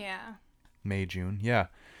Yeah. May, June. Yeah.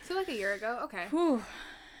 So like a year ago. Okay. Whew.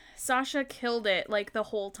 Sasha killed it like the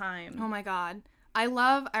whole time. Oh my god. I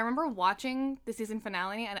remember watching the season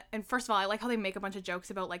finale, and first of all, I like how they make a bunch of jokes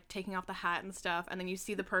about like taking off the hat and stuff, and then you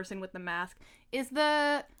see the person with the mask. Is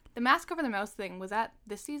the mask over the mouth thing, was that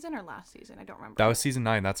this season or last season? I don't remember. That was season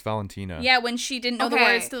 9. That's Valentina. Yeah, when she didn't know the Okay.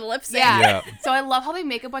 words to the lip sync. Yeah. Yeah. So I love how they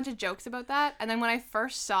make a bunch of jokes about that. And then when I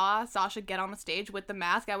first saw Sasha get on the stage with the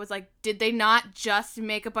mask, I was like, did they not just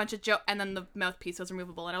make a bunch of jokes? And then the mouthpiece was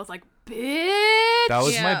removable. And I was like, bitch. That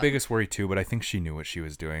was my Yeah. biggest worry too, but I think she knew what she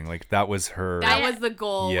was doing. Like that was her. That was the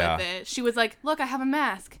goal Yeah. with it. She was like, look, I have a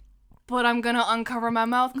mask, but I'm going to uncover my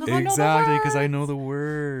mouth because Exactly, because I know the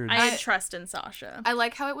words. I had trust in Sasha. I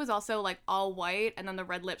like how it was also like all white, and then the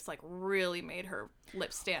red lips like really made her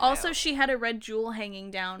lips stand Also, out. she had a red jewel hanging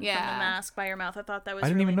down from the Yeah. mask by her mouth. I thought that was I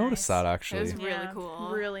didn't really even notice nice. that It actually. was really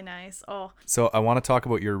cool. Really nice. Oh, So I want to talk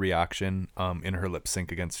about your reaction in her lip sync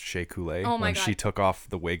against Shea Coulee Oh my when God. she took off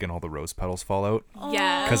the wig and all the rose petals fall out.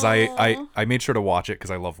 Yes. Because I made sure to watch it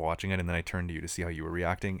because I love watching it, and then I turned to you to see how you were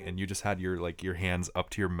reacting, and you just had your hands up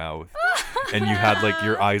to your mouth, and you had like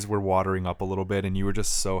your eyes were watering up a little bit, and you were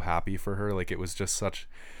just so happy for her. Like it was just such.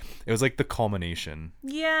 It was like the culmination.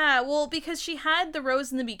 yeah. Well, because she had the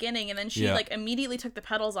rose in the beginning, and then she Yeah. like immediately took the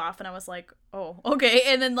petals off, and I was like, oh, okay.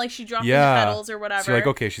 And then like she dropped Yeah. the petals or whatever. So you're like,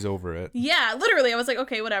 okay, she's over it. Yeah, literally, I was like,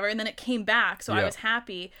 okay, whatever. And then it came back, so I Yeah. was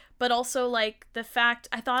happy. But also, like, the fact,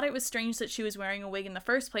 I thought it was strange that she was wearing a wig in the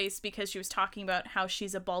first place because she was talking about how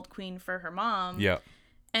she's a bald queen for her mom. Yeah.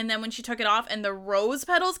 And then when she took it off and the rose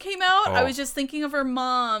petals came out, I Oh. was just thinking of her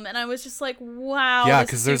mom, and I was just like, wow. Yeah, this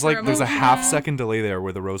because is there's super a emotional. half-second delay there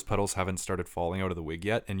where the rose petals haven't started falling out of the wig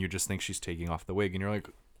yet, and you just think she's taking off the wig, and you're like,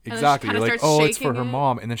 then she exactly. kinda You're like, starts oh, it's for shaking her it.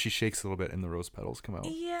 mom, and then she shakes a little bit, and the rose petals come out.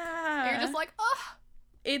 Yeah. And you're just like, oh.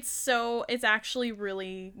 It's actually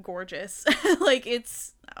really gorgeous. Like,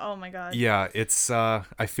 oh my god. Yeah,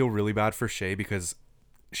 I feel really bad for Shay because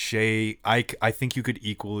Shay, I think you could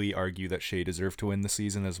equally argue that Shay deserved to win the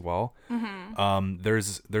season as well. Mm-hmm.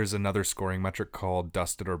 There's another scoring metric called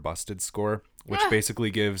Dusted or Busted score, which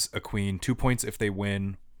basically gives a queen 2 points if they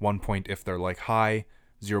win, 1 point if they're like high,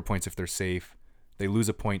 0 points if they're safe. They lose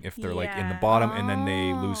a point if they're like in the bottom, and then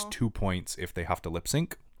they lose 2 points if they have to lip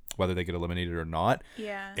sync, whether they get eliminated or not.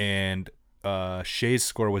 Yeah. And Shay's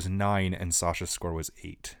score was 9 and Sasha's score was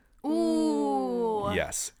 8. Ooh.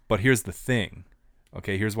 Yes. But here's the thing.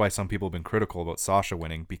 Okay, here's why some people have been critical about Sasha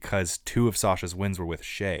winning, because 2 of Sasha's wins were with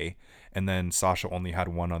Shay, and then Sasha only had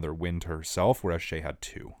 1 other win to herself, whereas Shay had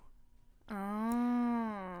 2.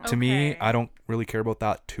 Oh. To me, Okay. I don't really care about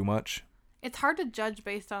that too much. It's hard to judge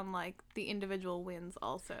based on like the individual wins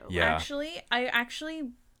also. Yeah.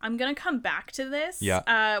 I'm gonna come back to this.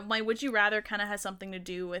 Yeah. My would you rather kind of has something to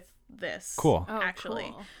do with this. Cool. Oh, actually.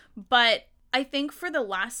 cool. But I think for the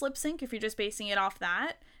last lip sync, if you're just basing it off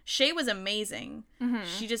that, Shay was amazing. Mm-hmm.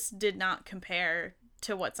 She just did not compare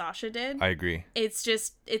to what Sasha did. I agree. It's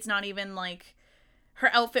not even like her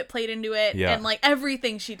outfit played into it, Yeah. and like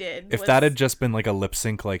everything she did. If that had just been like a lip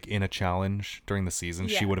sync like in a challenge during the season,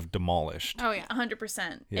 she Yeah. would have demolished. Oh yeah.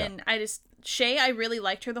 100%. Yeah. And Shay, I really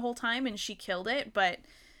liked her the whole time, and she killed it, but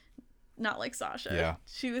not like Sasha. Yeah.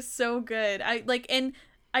 She was so good. And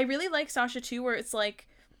I really like Sasha too, where it's like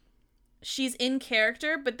she's in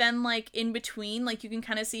character, but then like in between, like you can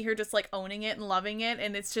kind of see her just like owning it and loving it,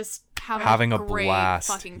 and it's just Having a great blast.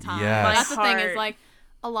 fucking time. Yes. My That's the thing heart. is like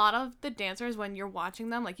a lot of the dancers when you're watching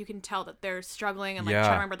them, like you can tell that they're struggling and like Yeah.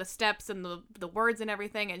 trying to remember the steps and the words and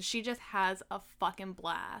everything, and she just has a fucking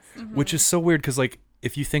blast. Which is so weird because like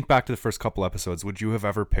if you think back to the first couple episodes, would you have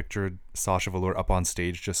ever pictured Sasha Velour up on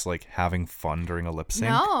stage just like having fun during a lip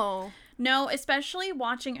sync? No, especially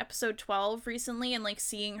watching episode 12 recently and like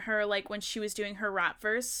seeing her like when she was doing her rap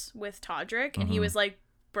verse with Todrick, and he was like,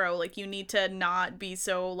 bro, like you need to not be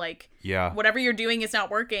so like, Yeah. whatever you're doing is not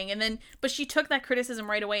working. And then but she took that criticism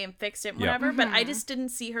right away and fixed it and Yeah. whatever. But I just didn't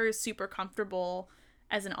see her super comfortable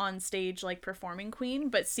as an on stage like performing queen.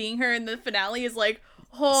 But seeing her in the finale is like,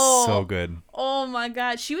 oh, So good. oh my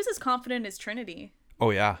god, she was as confident as Trinity.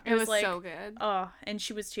 Oh yeah. It was like, so good. Oh, and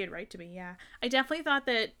she had right to be. Yeah, I definitely thought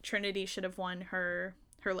that Trinity should have won her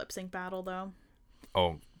lip sync battle though.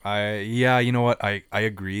 Oh, you know what? I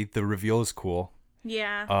agree. The reveal is cool.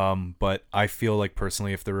 Yeah. But I feel like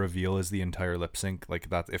personally, if the reveal is the entire lip sync, like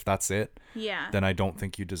that, if that's it, Yeah. then I don't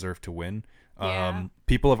think you deserve to win. Yeah.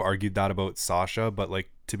 People have argued that about Sasha, but like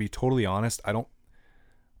to be totally honest, I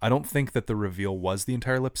don't think that the reveal was the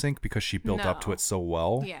entire lip sync because she built up to No. it so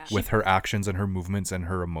well Yeah. with her actions and her movements and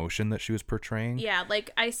her emotion that she was portraying. Yeah,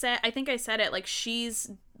 like I think I said it, like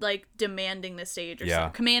she's like demanding the stage or Yeah.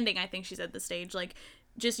 so. Commanding, I think she said the stage. Like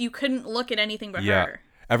just you couldn't look at anything but Yeah. her.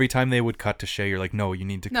 Every time they would cut to Shay, you're like, no, you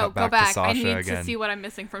need to No, cut go back back. to Sasha I need again. to see what I'm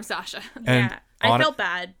missing from Sasha. And yeah. I felt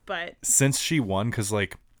bad, but since she won, because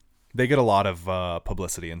like they get a lot of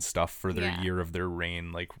publicity and stuff for their Yeah. year of their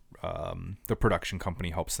reign, like the production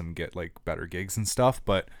company helps them get like better gigs and stuff,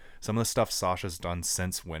 but some of the stuff Sasha's done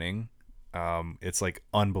since winning, it's like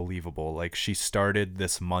unbelievable. Like she started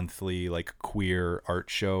this monthly like queer art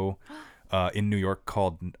show in New York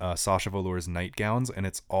called Sasha Velour's Nightgowns, and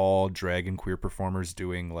it's all drag and queer performers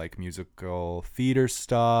doing like musical theater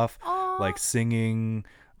stuff, like singing,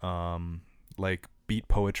 like beat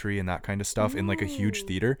poetry and that kind of stuff in like a huge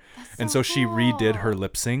theater. And so she redid her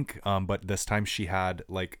lip sync, but this time she had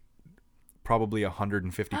like probably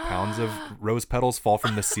 150 pounds of rose petals fall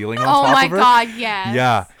from the ceiling on Oh top my of her. god, yes.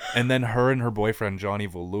 Yeah, and then her and her boyfriend Johnny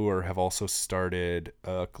Velour have also started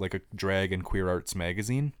like a drag and queer arts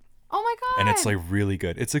magazine. Oh my god. And it's like really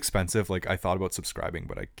good. It's expensive. Like I thought about subscribing,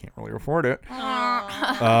 but I can't really afford it.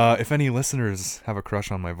 If any listeners have a crush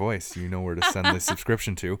on my voice, you know where to send the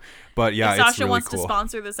subscription to. But yeah, if it's Sasha really wants cool. to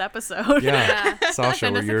sponsor this episode. Yeah, Sasha,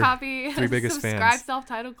 Send we're us a your copy. 3 biggest Subscribe fans.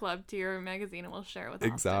 Self-Titled Club to your magazine and we'll share it with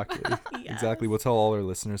Austin. Exactly. Yes. Exactly. We'll tell all our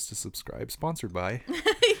listeners to subscribe. Sponsored by.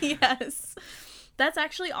 Yes. That's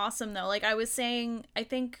actually awesome though. Like I was saying, I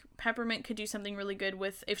think Peppermint could do something really good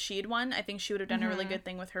with if she had won. I think she would have done a really good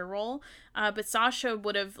thing with her role. But Sasha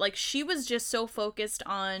would have like she was just so focused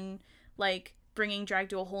on like bringing drag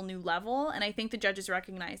to a whole new level, and I think the judges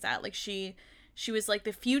recognize that. Like she she was like,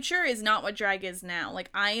 the future is not what drag is now. Like,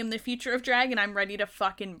 I am the future of drag, and I'm ready to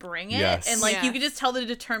fucking bring it. Yes. And, like, you could just tell the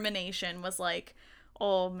determination was like,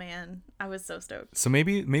 oh, man, I was so stoked. So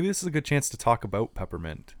maybe this is a good chance to talk about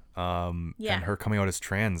Peppermint and her coming out as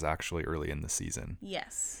trans actually early in the season.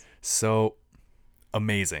 Yes. So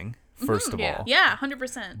amazing, first of all. Yeah,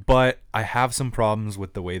 100%. But I have some problems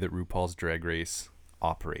with the way that RuPaul's Drag Race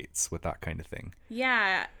operates with that kind of thing.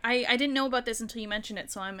 Yeah, I didn't know about this until you mentioned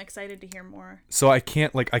it, so I'm excited to hear more. So I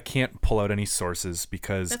can't pull out any sources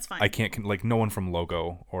because That's fine. I can't, like, no one from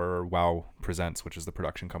Logo or Wow Presents, which is the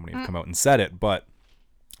production company, have come out and said it, but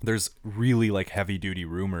there's really, like, heavy duty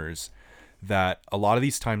rumors that a lot of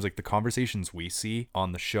these times, like, the conversations we see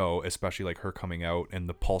on the show, especially like her coming out and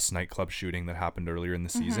the Pulse nightclub shooting that happened earlier in the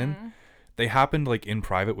season, they happened, like, in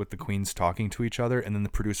private with the queens talking to each other, and then the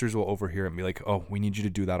producers will overhear it and be like, oh, we need you to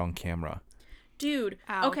do that on camera. Dude,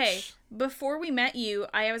 Ouch. okay, before we met you,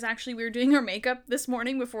 we were doing our makeup this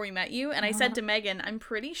morning before we met you, and I said to Megan, I'm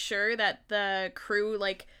pretty sure that the crew,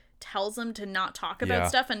 like, tells them to not talk about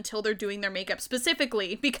stuff until they're doing their makeup,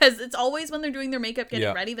 specifically, because it's always when they're doing their makeup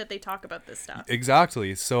getting ready that they talk about this stuff.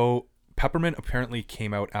 Exactly. So Peppermint apparently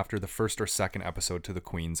came out after the first or second episode to the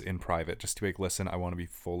queens in private, just to be like, listen, I want to be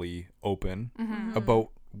fully open about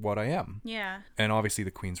what I am. Yeah. And obviously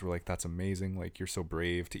the queens were like, that's amazing. Like, you're so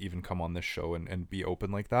brave to even come on this show and be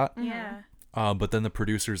open like that. Yeah. But then the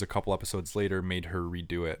producers a couple episodes later made her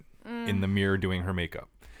redo it in the mirror doing her makeup.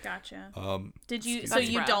 Gotcha. That's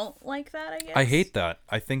you rough. don't like that, I guess? I hate that.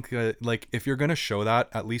 I think, like, if you're going to show that,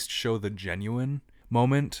 at least show the genuine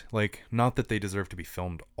moment. Like, not that they deserve to be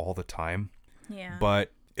filmed all the time. Yeah.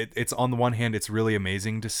 But it's on the one hand, it's really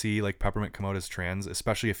amazing to see, like, Peppermint come out as trans,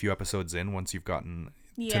 especially a few episodes in once you've gotten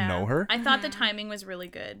to know her. I thought the timing was really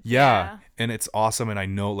good. Yeah. And it's awesome. And I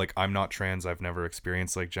know, like, I'm not trans. I've never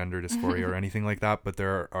experienced, like, gender dysphoria or anything like that. But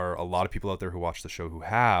there are a lot of people out there who watch the show who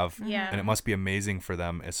have. Yeah. And it must be amazing for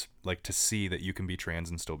them, as, like, to see that you can be trans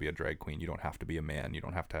and still be a drag queen. You don't have to be a man. You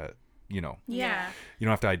don't have to, you know. Yeah. You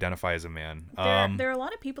don't have to identify as a man. There are a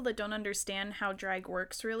lot of people that don't understand how drag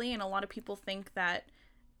works, really. And a lot of people think that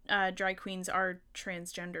drag queens are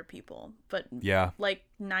transgender people, but like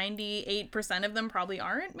 98% of them probably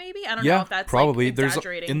aren't. Maybe I don't know if that's probably like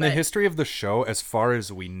exaggerating. In the history of the show, as far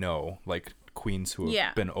as we know, like, queens who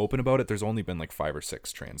have been open about it, there's only been like 5 or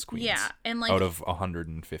 6 trans queens. Yeah, and like out of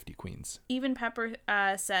 150 queens. Even Pepper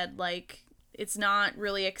said, like, it's not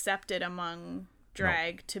really accepted among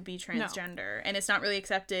drag to be transgender, and it's not really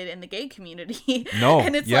accepted in the gay community.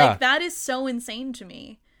 And it's like, that is so insane to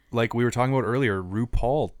me. Like we were talking about earlier,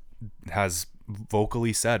 RuPaul has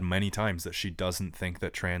vocally said many times that she doesn't think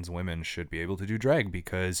that trans women should be able to do drag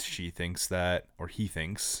because she thinks that, or he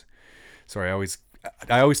thinks, sorry,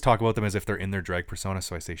 I always talk about them as if they're in their drag persona,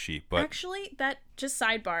 so I say she. But actually, that just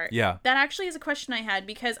sidebar. Yeah. That actually is a question I had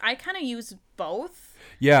because I kind of use both.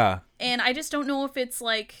 Yeah. And I just don't know if it's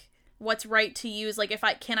like what's right to use. Like,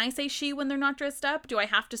 can I say she when they're not dressed up? Do I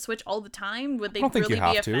have to switch all the time? Would they really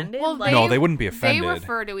be offended? Well, like, no, they wouldn't be offended. They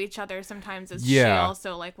refer to each other sometimes as she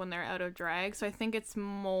also, like, when they're out of drag. So I think it's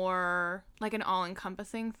more like an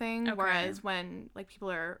all-encompassing thing. Okay. Whereas when, like, people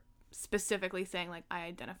are specifically saying, like, I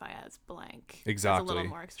identify as blank. Exactly. It's a little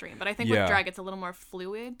more extreme. But I think with drag, it's a little more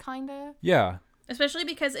fluid, kind of. Yeah. Especially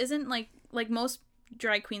because isn't, like most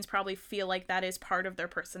drag queens probably feel like that is part of their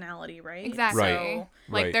personality, right? Exactly. So,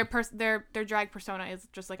 like, their drag persona is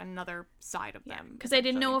just, like, another side of them. Because I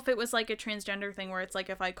didn't know if it was, like, a transgender thing where it's, like,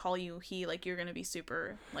 if I call you he, like, you're gonna be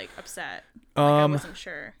super, like, upset. Like, I wasn't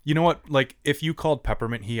sure. You know what? Like, if you called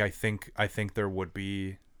Peppermint he, I think there would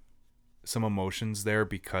be some emotions there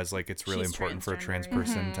because, like, it's really important for a trans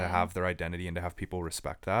person to have their identity and to have people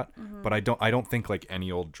respect that. But I don't think, like,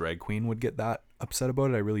 any old drag queen would get that upset about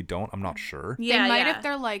it. I really don't. I'm not sure. Yeah, they might if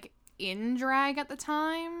they're, like, in drag at the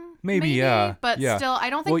time. Maybe. Yeah. But still, I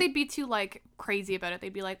don't think they'd be too, like, crazy about it.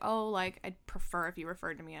 They'd be like, oh, like, I'd prefer if you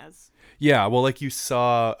referred to me as. Yeah, well, like, you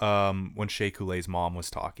saw when Shea Coulee's mom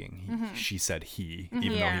was talking, she said he,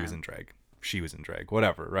 even though he was in drag. She was in drag,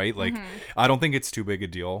 whatever, right? Like, I don't think it's too big a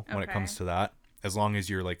deal when it comes to that. As long as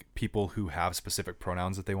you're, like, people who have specific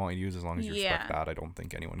pronouns that they want you to use, as long as you respect that, I don't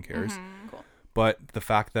think anyone cares. Cool. But the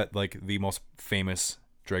fact that, like, the most famous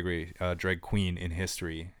drag queen in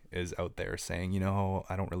history is out there saying, you know,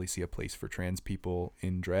 I don't really see a place for trans people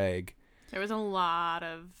in drag. There was a lot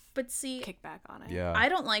of kickback on it. Yeah. I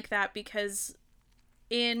don't like that because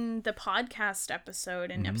in the podcast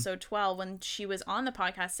episode, in episode 12, when she was on the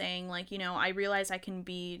podcast saying, like, you know, I realize I can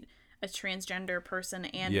be a transgender person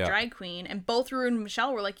and a drag queen, and both Rue and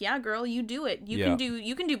Michelle were like, yeah, girl, you do it. You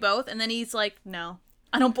can do both. And then he's like, no.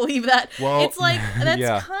 I don't believe that. Well, it's like, that's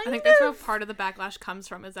yeah. kind I think that's where part of the backlash comes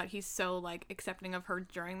from, is that he's so like accepting of her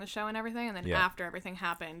during the show and everything, and then after everything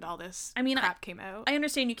happened, all this crap came out. I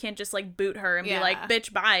understand you can't just like boot her and be Yeah. like,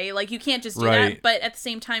 bitch, bye. Like, you can't just do Right. that. But at the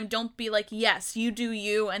same time, don't be like, yes, you do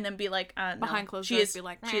you, and then be like, no, Behind closed she doors, is, be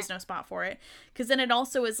like, she has no spot for it. Because then it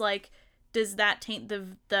also is like, does that taint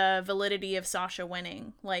the validity of Sasha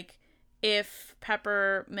winning? Like, if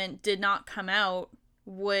Peppermint did not come out,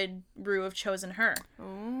 would Rue have chosen her?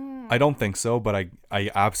 Ooh. I don't think so, but I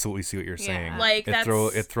absolutely see what you're saying. Like,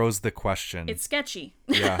 it throws the question. It's sketchy.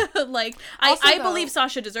 Yeah. Like, Also, I though- believe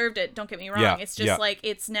Sasha deserved it. Don't get me wrong. Yeah, It's just like,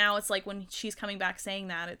 it's like when she's coming back saying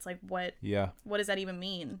that, it's like, what does that even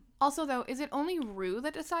mean? Also, though, is it only Rue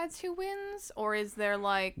that decides who wins, or is there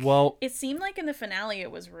like? Well, It seemed like in the finale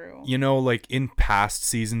it was Rue. you know, like in past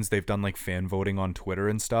seasons, they've done like fan voting on Twitter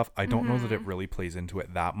and stuff. I don't know that it really plays into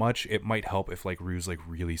it that much. It might help if like Rue's like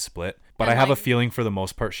really split, but And, I have a like- feeling for the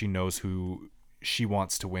most part she knows who she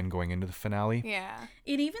wants to win going into the finale. Yeah.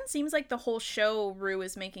 It even seems like the whole show Rue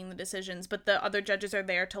is making the decisions, but the other judges are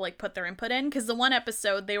there to like put their input in. Because the one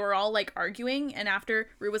episode they were all like arguing, and after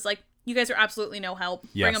Rue was like, "You guys are absolutely no help.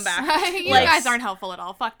 Bring them Yes. back." You Like, guys aren't helpful at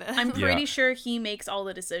all. Fuck this. I'm pretty Yeah. sure he makes all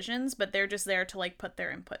the decisions, but they're just there to like put their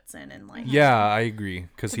inputs in and like. Yeah, I agree.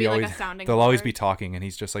 Because To he be, like, a always sounding they'll always board. be talking, and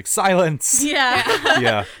he's just like silence. Yeah.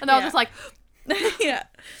 Yeah. and I was Yeah. just like, Yeah.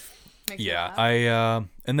 makes me Yeah, laugh.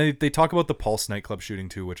 and they talk about the Pulse nightclub shooting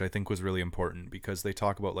too, which I think was really important because they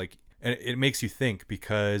talk about like, and it makes you think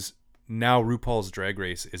because now RuPaul's Drag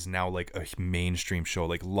Race is now like a mainstream show.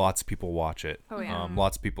 Like lots of people watch it. Oh, yeah.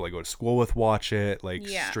 Lots of people I go to school with watch it. Like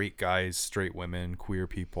Yeah. straight guys, straight women, queer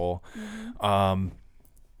people.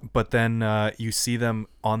 But then you see them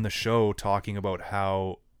on the show talking about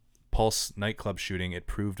how Pulse nightclub shooting, it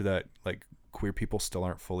proved that like queer people still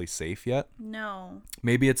aren't fully safe yet. No.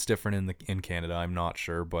 Maybe it's different in Canada. I'm not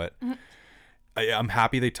sure, but I'm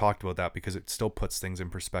happy they talked about that because it still puts things in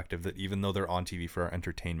perspective that even though they're on TV for our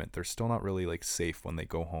entertainment, they're still not really like safe when they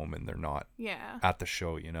go home and they're not Yeah. at the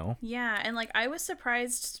show, you know? Yeah, and like I was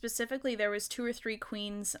surprised specifically there was 2 or 3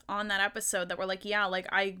 queens on that episode that were like, yeah, like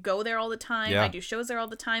I go there all the time. Yeah. I do shows there all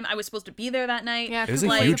the time. I was supposed to be there that night. Yeah. It is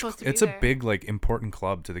Cooper a was huge, supposed to be it's a there. big, like, important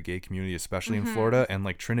club to the gay community, especially in Florida. And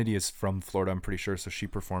like Trinity is from Florida, I'm pretty sure, so she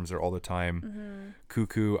performs there all the time.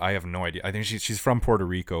 Cuckoo, I have no idea. I think she's from Puerto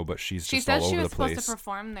Rico, but she's She just all said she over was the supposed place. to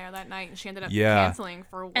perform there that night, and she ended up Yeah. canceling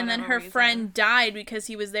for whatever And then her reason. friend died because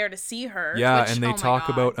he was there to see her. Yeah, which- and oh they my talk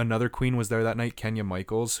God. about another queen was there that night, Kenya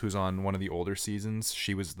Michaels, who's on one of the older seasons.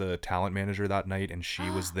 She was the talent manager that night, and she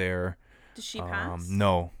was there. Did she pass?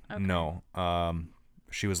 No, Okay. no.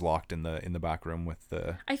 She was locked in the back room with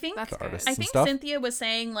the. I think That's good. artists I and think stuff. Cynthia was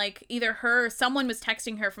saying like either her or someone was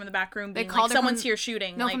texting her from the back room They being called like, her someone's from- here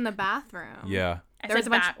shooting. No, like, from the bathroom. Yeah, I there was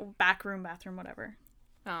said a bunch- back room, bathroom, whatever.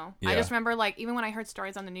 Oh, Yeah. I just remember like even when I heard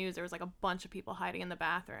stories on the news, there was like a bunch of people hiding in the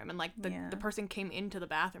bathroom, and like Yeah. the person came into the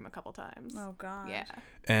bathroom a couple times. Oh god. Yeah.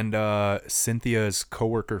 and Cynthia's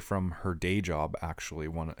coworker from her day job, actually,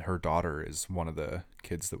 her daughter is one of the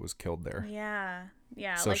kids that was killed there. Yeah.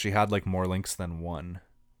 Yeah. So like, she had like more links than one.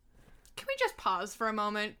 Can we just pause for a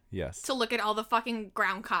moment Yes. to look at all the fucking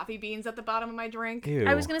ground coffee beans at the bottom of my drink? Ew.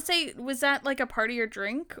 I was gonna say, was that like a part of your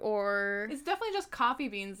drink or? It's definitely just coffee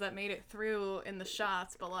beans that made it through in the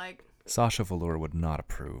shots, but like Sasha Velour would not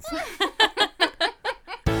approve.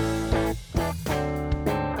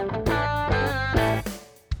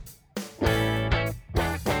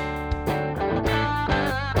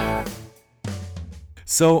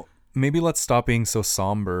 So maybe let's stop being so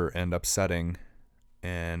somber and upsetting,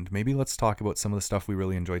 and maybe let's talk about some of the stuff we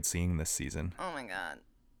really enjoyed seeing this season. oh my god.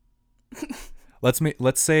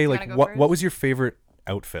 Let's say like wanna go what first? was your favorite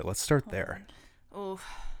outfit? Let's start there. Oof.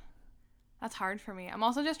 That's hard for me. I'm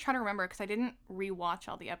also just trying to remember because I didn't rewatch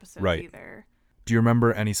all the episodes Right. either. Do you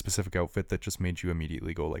remember any specific outfit that just made you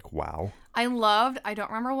immediately go like, wow? I don't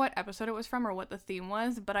remember what episode it was from or what the theme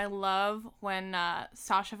was, but I love when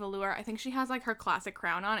Sasha Velour, I think she has like her classic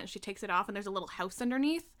crown on and she takes it off and there's a little house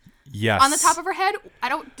underneath Yes. on the top of her head.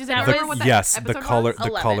 Does That anyone was- remember what that yes, episode the color was? the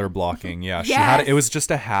 11. color blocking. Yeah, she had Yes. it was just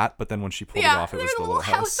a hat, but then when she pulled it off, it and was there's the a little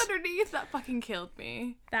house. underneath. That fucking killed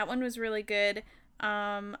me. That one was really good.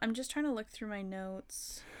 I'm just trying to look through my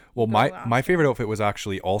notes. Well, Go my after. favorite outfit was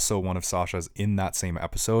actually also one of Sasha's in that same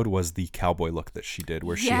episode was the cowboy look that she did,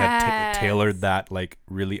 where she had Yes. tailored that like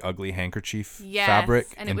really ugly handkerchief Yes, fabric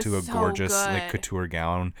and it into a was so gorgeous like good. couture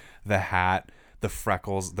gown, the hat, the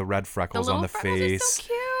freckles, the red freckles on the freckles are face. so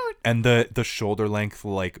cute. And the shoulder length,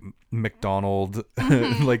 like McDonald,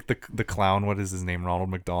 like the clown. What is his name? Ronald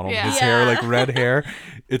McDonald. Yeah. His hair, Yeah. like red hair.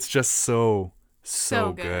 It's just so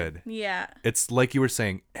so good. Yeah. It's like you were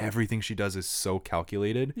saying, everything she does is so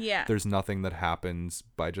calculated. Yeah. There's nothing that happens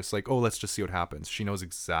by just like, oh, let's just see what happens. She knows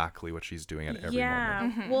exactly what she's doing at every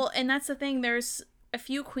moment. Yeah. Well, and that's the thing. There's a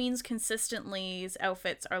few queens consistently's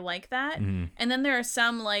outfits are like that. And then there are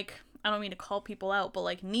some, like, I don't mean to call people out, but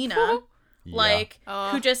like Nina, like,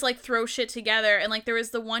 who just like throw shit together. And like there was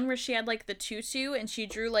the one where she had like the tutu and she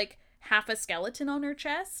drew like half a skeleton on her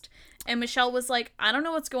chest. And Michelle was like, I don't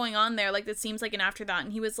know what's going on there. Like, that seems like an afterthought.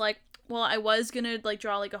 And he was like, well, I was going to, like,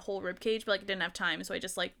 draw, like, a whole rib cage, but, like, I didn't have time. So I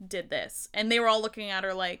just, like, did this. And they were all looking at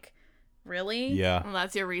her like, really? Yeah. Well,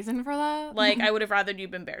 that's your reason for that? Like, I would have rather you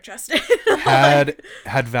been bare-chested.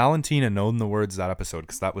 Had Valentina known the words that episode,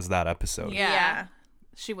 because that was that episode. Yeah.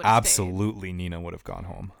 She would have absolutely Nina would have gone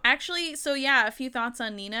home. Actually, so yeah, a few thoughts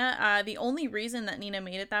on Nina. The only reason that Nina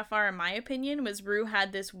made it that far, in my opinion, was Rue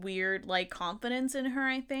had this weird, like, confidence in her,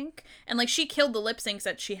 I think. And, like, she killed the lip syncs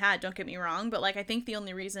that she had, don't get me wrong. But, like, I think the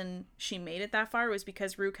only reason she made it that far was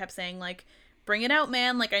because Rue kept saying, like, bring it out,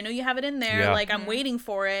 man. Like, I know you have it in there. Yeah. Like, I'm waiting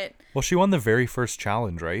for it. Well, she won the very first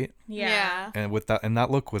challenge, right? Yeah. And with that, and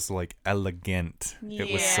that look was like elegant. Yeah.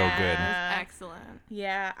 It was so good. Excellent.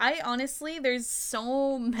 Yeah. I honestly, there's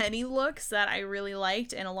so many looks that I really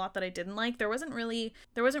liked and a lot that I didn't like. There wasn't really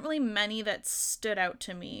many that stood out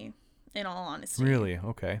to me, in all honesty. Really?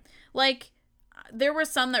 Okay. Like, there were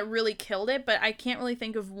some that really killed it, but I can't really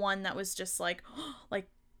think of one that was just like, like,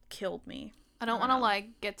 killed me. I don't want to,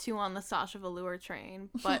 like, get too on the Sasha Velour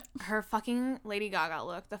train, but her fucking Lady Gaga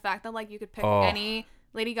look, the fact that, like, you could pick any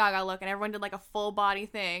Lady Gaga look and everyone did, like, a full body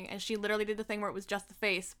thing, and she literally did the thing where it was just the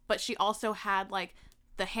face, but she also had, like,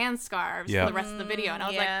 the hand scarves for the rest of the video, and I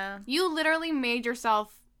was like, you literally made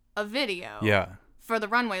yourself a video for the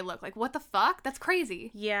runway look. Like, what the fuck? That's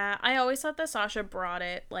crazy. Yeah, I always thought that Sasha brought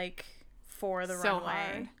it, like, for the runway.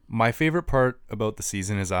 Hard. My favorite part about the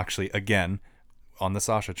season is actually, again, on the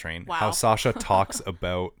Sasha train, how Sasha talks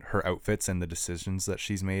about her outfits and the decisions that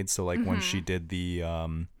she's made. So like when she did the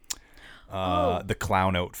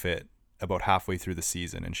clown outfit about halfway through the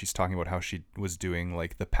season, and she's talking about how she was doing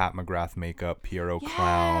like the Pat McGrath makeup, Pierrot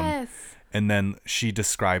clown. And then she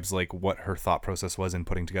describes like what her thought process was in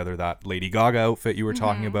putting together that Lady Gaga outfit you were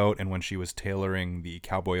talking about. And when she was tailoring the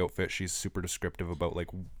cowboy outfit, she's super descriptive about like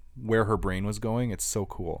where her brain was going. It's so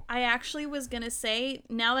cool. I actually was gonna say,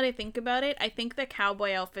 now that I think about it, I think the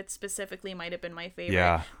cowboy outfit specifically might have been my favorite.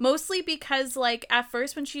 Yeah. Mostly because, like, at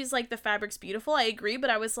first when she's like, the fabric's beautiful, I agree, but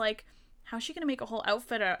I was like, how's she gonna make a whole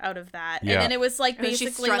outfit out of that? Yeah. And then it was like and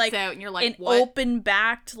basically like, out and you're like, an what? open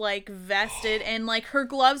backed, like, vested, and like her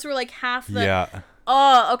gloves were like half the Yeah.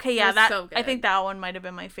 Oh, okay, yeah, That was so good. I think that one might have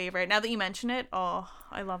been my favorite. Now that you mention it, oh,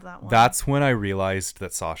 I love that one. That's when I realized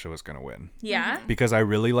that Sasha was going to win. Yeah? Because I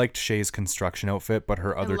really liked Shay's construction outfit, but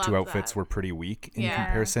her other two love outfits that. were pretty weak in Yeah.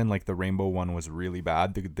 comparison. Like the rainbow one was really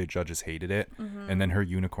bad. The judges hated it. And then her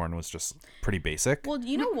unicorn was just pretty basic. Well,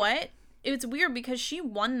 you know what? It's weird because she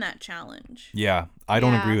won that challenge. Yeah, I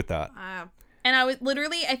don't agree with that. And I was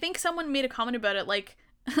literally, I think someone made a comment about it, like,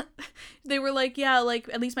 they were like, yeah, like,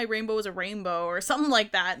 at least my rainbow was a rainbow or something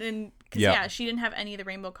like that. And, cause, yeah, she didn't have any of the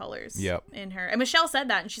rainbow colors in her. And Michelle said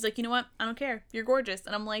that, and she's like, you know what? I don't care. You're gorgeous.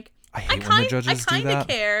 And I'm like, I hate when the judges do that. I kind of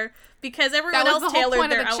care because everyone that was else the whole tailored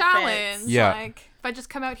point their of the outfits. challenge. Yeah. Like, if I just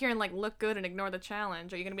come out here and, like, look good and ignore the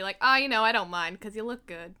challenge, are you going to be like, oh, you know, I don't mind because you look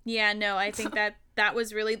good? Yeah, no, I think that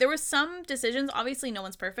was really, there were some decisions, obviously no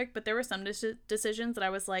one's perfect, but there were some decisions that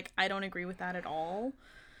I was like, I don't agree with that at all.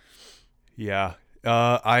 Yeah.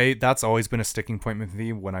 That's always been a sticking point with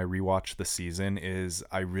me when I rewatch the season is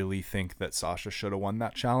I really think that Sasha should have won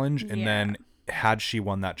that challenge. And then had she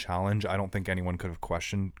won that challenge, I don't think anyone could have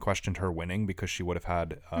questioned her winning because she would have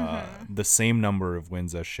had the same number of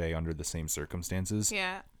wins as Shay under the same circumstances.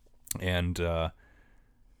 Yeah. And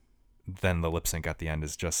then the lip sync at the end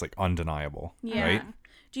is just like undeniable. Yeah. Right?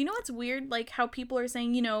 Do you know what's weird? Like how people are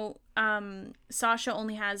saying, you know, Sasha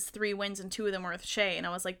only has 3 wins and 2 of them are with Shay, and I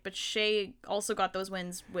was like, but Shay also got those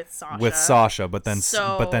wins with Sasha. But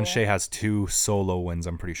then Shay has 2 solo wins,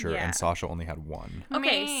 I'm pretty sure, and Sasha only had 1.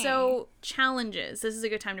 Okay, so challenges. This is a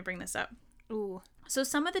good time to bring this up. Ooh. So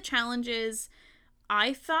some of the challenges,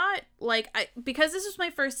 I thought, like, because this was my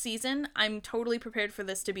first season, I'm totally prepared for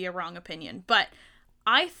this to be a wrong opinion, but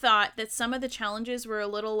I thought that some of the challenges were a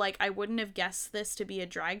little, like, I wouldn't have guessed this to be a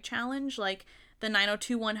drag challenge, like the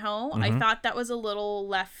 90210. I thought that was a little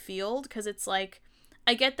left field, because it's like,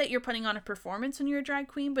 I get that you're putting on a performance when you're a drag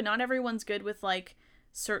queen, but not everyone's good with, like,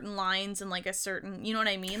 certain lines and, like, a certain, you know what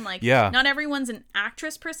I mean? Like, not everyone's an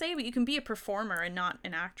actress per se, but you can be a performer and not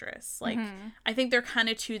an actress. Like, I think they're kind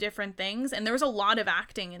of 2 different things, and there was a lot of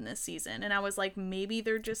acting in this season, and I was like, maybe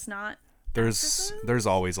they're just not there's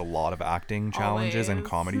always a lot of acting challenges and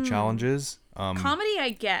comedy challenges. Comedy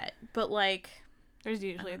I get, but like there's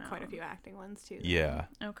usually quite a few acting ones too. Yeah.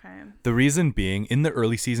 Okay. The reason being, in the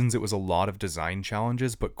early seasons, it was a lot of design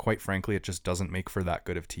challenges, but quite frankly, it just doesn't make for that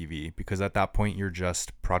good of TV because at that point, you're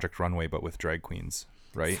just Project Runway, but with drag queens,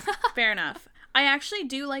 right? Fair enough. I actually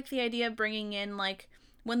do like the idea of bringing in, like,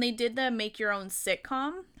 when they did the make your own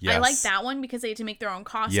sitcom. Yes. I like that one because they had to make their own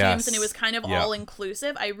costumes and it was kind of all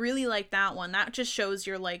inclusive. I really like that one. That just shows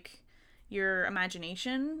your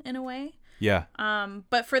imagination in a way. Yeah.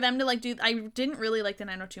 But for them to like I didn't really like the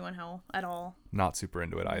 90210 at all. Not super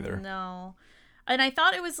into it either. No. And I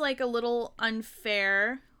thought it was like a little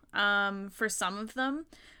unfair for some of them,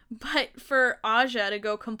 but for Aja to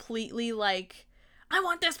go completely like, I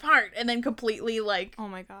want this part, and then completely like, oh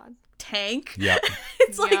my god, tank. Yeah.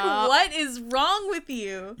 It's like, what is wrong with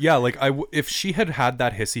you? Yeah, like if she had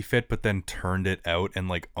that hissy fit but then turned it out and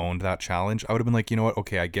like owned that challenge, I would have been like, you know what,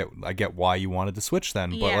 okay, I get why you wanted to switch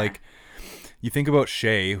then. But like, you think about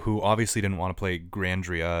Shay, who obviously didn't want to play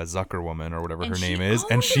Grandria Zuckerwoman or whatever her name is,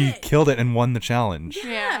 and she killed it and won the challenge.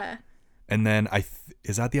 Yeah. And then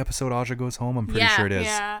is that the episode Aja goes home? I'm pretty sure it is.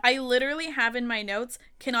 Yeah. I literally have in my notes,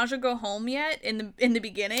 can Aja go home yet in the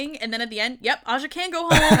beginning? And then at the end, yep, Aja can go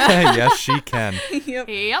home. Yes, she can.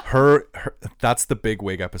 Yep. Her that's the big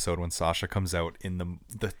wig episode when Sasha comes out in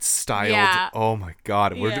the styled. Yeah. Oh my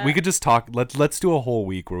god. We could just talk. Let's do a whole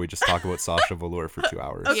week where we just talk about Sasha Velour for 2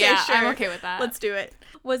 hours. Okay, yeah, sure. I'm okay with that. Let's do it.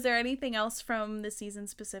 Was there anything else from the season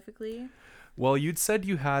specifically? Well, you'd said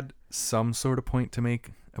you had some sort of point to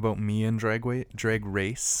make about me and drag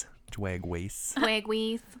race.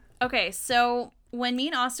 Okay, so when me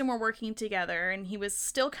and Austin were working together and he was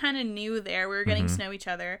still kind of new there, we were getting to know each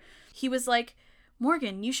other, he was like,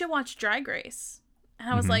 Morgan, you should watch Drag Race. And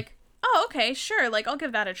I was like, oh, okay, sure, like I'll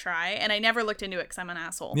give that a try. And I never looked into it because I'm an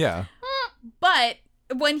asshole. Yeah. But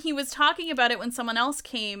when he was talking about it, when someone else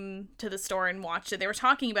came to the store and watched it, they were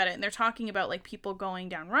talking about it, and they're talking about like people going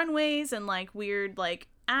down runways and like weird like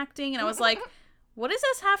acting, and I was like, what does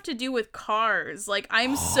this have to do with cars? Like,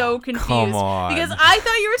 I'm so confused. Come on. Because I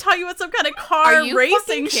thought you were talking about some kind of car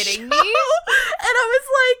racing kidding show. me? And I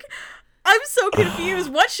was like, I'm so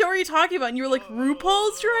confused. What show are you talking about? And you were like,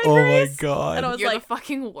 RuPaul's Drag Race? Oh my god. And I was You're like, the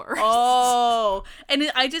fucking worst. Oh.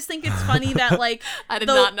 And I just think it's funny that like I did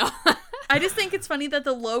not know. I just think it's funny that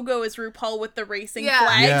the logo is RuPaul with the racing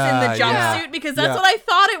flags and the jumpsuit because that's what I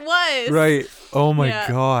thought it was. Right. Oh my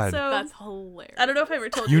god. So, that's hilarious. I don't know if I ever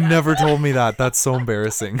told you You that. never told me that. That's so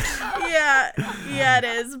embarrassing. Yeah, it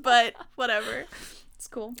is, but whatever. It's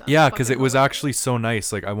cool. Yeah, because it was actually so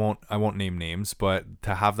nice. Like I won't name names, but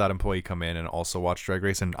to have that employee come in and also watch Drag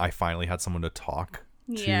Race, and I finally had someone to talk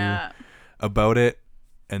to about it.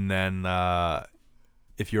 And then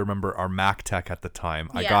if you remember our Mac tech at the time,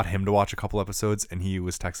 I got him to watch a couple episodes, and he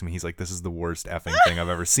was texting me. He's like, "This is the worst effing thing I've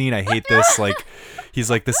ever seen. I hate this." Like,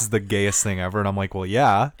 he's like, "This is the gayest thing ever," and I'm like, "Well,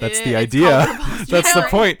 yeah, that's the idea. That's the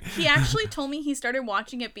point." He actually told me he started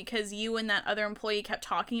watching it because you and that other employee kept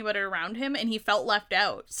talking about it around him, and he felt left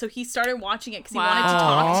out. So he started watching it because he wanted to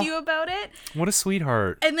talk to you about it. What a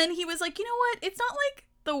sweetheart! And then he was like, "You know what? It's not like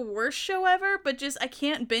the worst show ever, but just I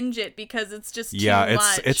can't binge it because it's just too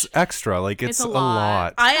much." It's extra. Like it's a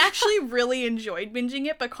lot. I actually really enjoyed binging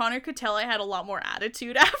it, but Connor could tell I had a lot more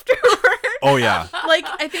attitude afterwards. Oh yeah. Like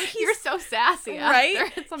I think you're so sassy, right?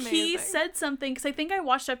 After. It's amazing. He said something because I think I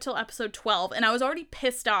watched up till episode 12, and I was already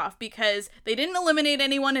pissed off because they didn't eliminate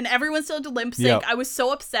anyone, and everyone still had to lip sync. Yep. I was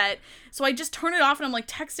so upset, so I just turned it off, and I'm like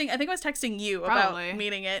texting. I think I was texting you about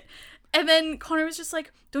meeting it. And then Connor was just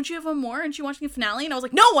like, don't you have one more? And she watching the finale? And I was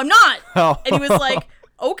like, no, I'm not. And he was like,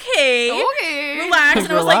 okay, relax.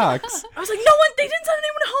 And I was like, no one, they didn't send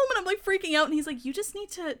anyone home. And I'm like freaking out. And he's like, you just need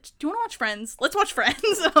to, do you want to watch Friends? Let's watch Friends.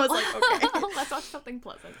 And I was like, okay. Let's watch something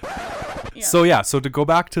pleasant. Yeah. So to go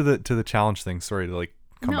back to the challenge thing, sorry to like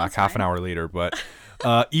come back half an hour later, but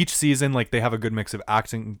each season, like they have a good mix of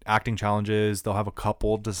acting challenges. They'll have a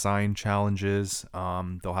couple design challenges.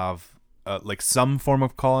 They'll have like some form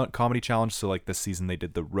of comedy challenge. So like this season they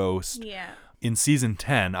did the roast. Yeah. In season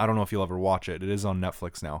 10, I don't know if you'll ever watch it. It is on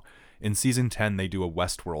Netflix now. In season 10, they do a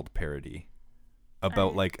Westworld parody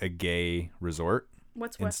about like a gay resort.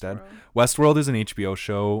 What's instead. Westworld? Westworld is an HBO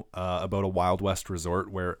show about a Wild West resort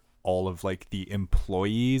where all of like the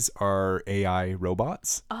employees are AI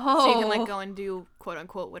robots. Oh. So you can like go and do quote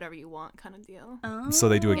unquote whatever you want kind of deal. Oh. So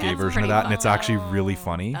they do a gay version of that, and it's actually really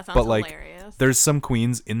funny. That sounds but like hilarious. there's some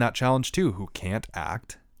queens in that challenge too who can't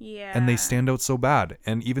act. Yeah. And they stand out so bad.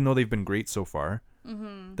 And even though they've been great so far,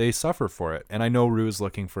 they suffer for it. And I know Rue is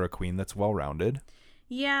looking for a queen that's well-rounded.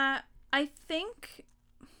 Yeah, I think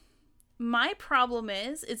My problem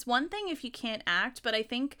is, it's one thing if you can't act, but I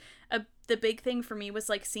think the big thing for me was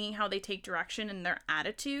like seeing how they take direction and their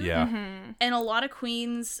attitude. Yeah. Mm-hmm. And a lot of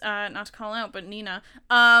queens, not to call out, but Nina,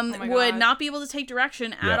 my would God. not be able to take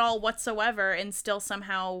direction Yeah. at all whatsoever and still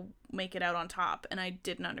somehow make it out on top. And I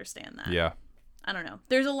didn't understand that. Yeah. I don't know.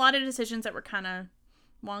 There's a lot of decisions that were kind of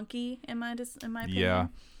wonky in my opinion. Yeah.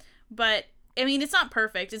 But I mean, it's not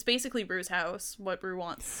perfect. It's basically Rue's house. What Rue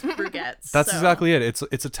wants, Rue gets. That's so. exactly it.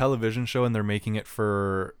 It's a television show, and they're making it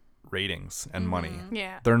for ratings and money.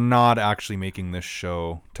 Yeah. They're not actually making this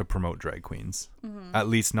show to promote drag queens. At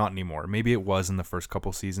least not anymore. Maybe it was in the first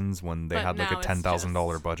couple seasons when they But had like a now it's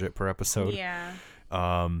 $10,000 just- budget per episode. Yeah.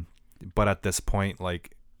 But at this point,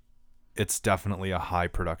 like, it's definitely a high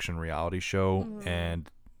production reality show, and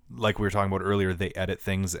like we were talking about earlier, they edit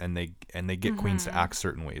things and they get queens to act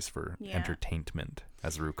certain ways for Yeah. entertainment,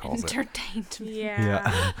 as Rue calls it. Entertainment.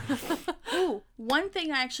 Yeah. Ooh, one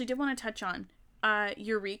thing I actually did want to touch on.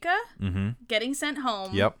 Eureka getting sent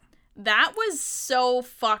home. Yep. That was so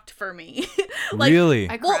fucked for me. Like, Really?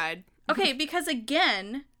 I Well, cried. okay, because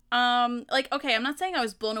again, like, okay, I'm not saying I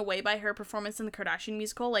was blown away by her performance in the Kardashian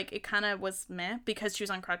musical. Like, it kind of was meh because she was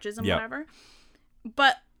on crutches and Yep. whatever.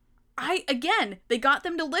 But they got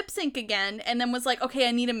them to lip sync again and then was like, okay,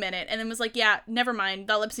 I need a minute. And then was like, yeah, never mind.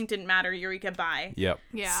 That lip sync didn't matter. Eureka, bye. Yep.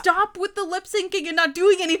 Yeah. Stop with the lip syncing and not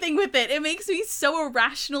doing anything with it. It makes me so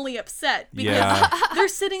irrationally upset because Yeah. they're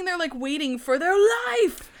sitting there like waiting for their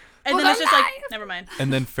life. And then it's just like, never mind.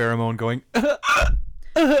 And then Pheromone going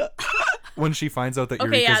when she finds out that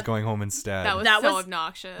Okay, Eureka's yeah. going home instead. That so was-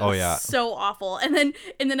 obnoxious. Oh, yeah. So awful. And then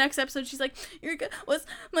in the next episode, she's like, Eureka was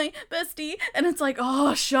my bestie. And it's like,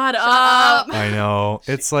 oh, shut up. I know.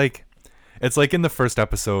 It's like in the first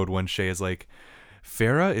episode when Shay is like,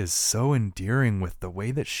 Farrah is so endearing with the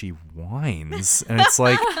way that she whines. And it's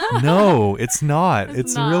like, no, it's not.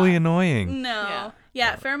 It's not. really annoying. No.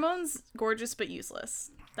 Yeah, Pheromone's gorgeous but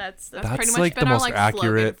useless. That's That's That's pretty much like been the our most like slogan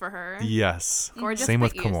accurate for her. Yes. Gorgeous Same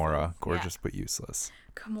with but Kimora. useless. Gorgeous but useless.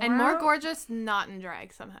 Kimora, And more gorgeous, not in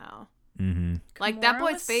drag somehow. Mm-hmm. Like that Kimora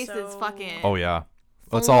boy's was face so- is fucking. Oh yeah.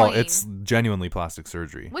 It's Annoying. genuinely plastic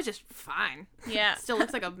surgery. Which is fine. Yeah. Still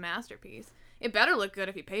looks like a masterpiece. It better look good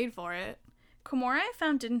if you paid for it. Kimora, I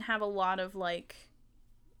found, didn't have a lot of, like,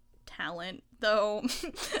 talent, though.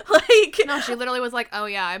 Like, No, she literally was like, "Oh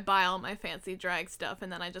yeah, I buy all my fancy drag stuff,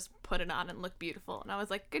 and then I just put it on and look beautiful." And I was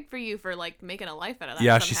like, "Good for you for like making a life out of that."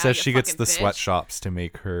 Yeah, she somehow, says you she gets fucking the bitch." sweatshops to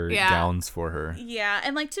make her Yeah. gowns for her. yeah,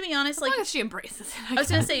 and, like, to be honest, As like, long as she embraces it. I was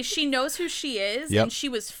gonna say, she knows who she is, Yep. and she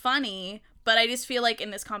was funny, but I just feel like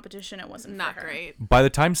in this competition, it wasn't not for her. great. By the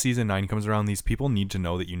time season 9 comes around, these people need to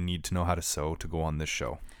know that you need to know how to sew to go on this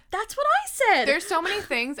show. That's what I said! There's so many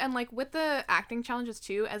things, and like with the acting challenges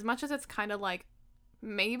too, as much as it's kind of like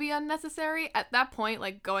maybe unnecessary at that point,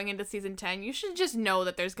 like going into season 10, you should just know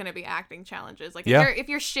that there's going to be acting challenges. Like Yeah. if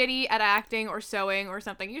you're shitty at acting or sewing or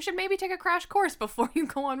something, you should maybe take a crash course before you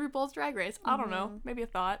go on RuPaul's Drag Race. I don't know, maybe a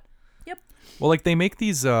thought. Yep. Well, like they make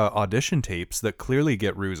these audition tapes that clearly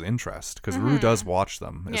get Rue's interest because Rue does watch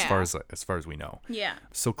them as Yeah. far as we know. Yeah.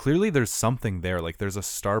 So clearly there's something there. Like there's a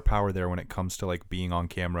star power there when it comes to like being on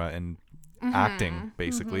camera and acting.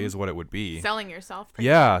 Basically, is what it would be. Selling yourself. pretty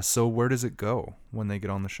Yeah. So where does it go when they get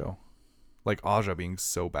on the show? Like Aja being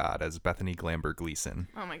so bad as Bethany Glamber Gleason.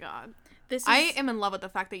 Oh my god. This is... I am in love with the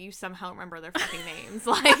fact that you somehow remember their fucking names.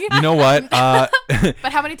 Like, You know what? but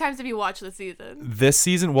how many times have you watched this season? This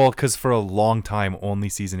season, well, because for a long time only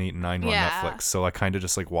season 8 and 9 were Yeah. on Netflix, so I kind of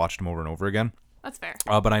just like watched them over and over again. That's fair.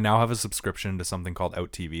 But I now have a subscription to something called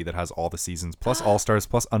Out TV that has all the seasons plus All Stars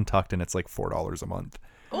plus Untucked, and it's like $4 a month.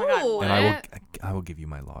 Oh my God, Ooh. what? And I will give you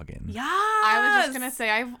my login. Yeah. I was just gonna say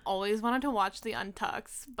I've always wanted to watch the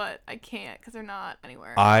Untucks, but I can't because they're not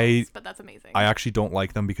anywhere. I- else, but that's amazing. I actually don't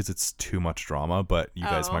like them because it's too much drama, but you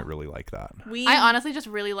guys Oh. might really like that. I honestly just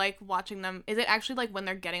really like watching them. Is it actually like when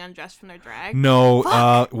they're getting undressed from their drag?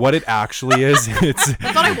 No, what it actually is, it's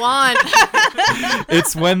That's what I want.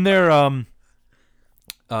 it's when they're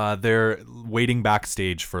waiting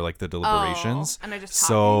backstage for like the deliberations. and they're just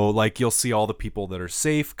so like you'll see all the people that are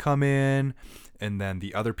safe come in, and then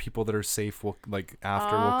the other people that are safe will like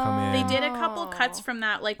after will come in. They did a couple cuts from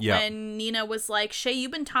that, like Yeah. when Nina was like, Shay,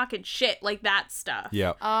 you've been talking shit, like that stuff.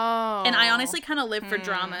 Yeah. Oh. And I honestly kind of live for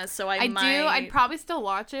drama, so I do. I'd probably still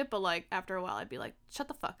watch it, but like after a while, I'd be like, shut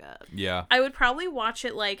the fuck up. Yeah. I would probably watch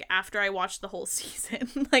it like after I watched the whole season.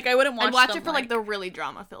 Like I wouldn't watch. I'd watch them, it for like the really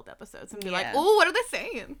drama-filled episodes and be like, Yeah. oh, what are they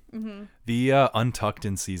saying? The Untucked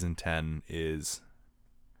in season 10 is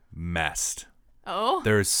messed. Oh.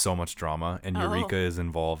 There is so much drama, and Oh. Eureka is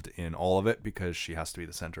involved in all of it because she has to be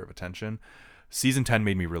the center of attention. Season 10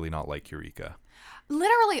 made me really not like Eureka.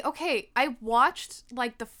 Literally, okay, I watched,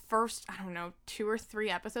 like, the first, I don't know, 2 or 3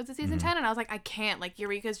 episodes of season 10, and I was like, I can't. Like,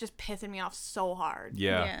 Eureka's just pissing me off so hard.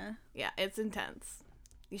 Yeah. Yeah, it's intense.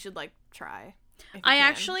 You should, like, try. I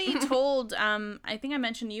actually told, I think I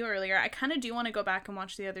mentioned to you earlier, I kind of do want to go back and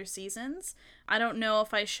watch the other seasons. I don't know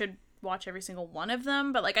if I should watch every single one of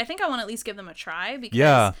them, but, like, I think I want to at least give them a try,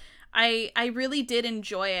 because I really did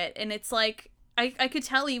enjoy it, and it's, like, I could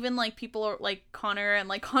tell even, like, people are, like, Connor and,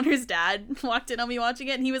 like, Connor's dad walked in on me watching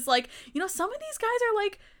it, and he was like, you know, some of these guys are,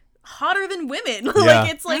 like, hotter than women. Like,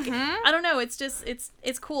 it's, like, I don't know, it's just,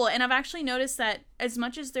 it's cool. And I've actually noticed that as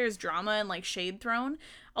much as there's drama and, like, shade thrown,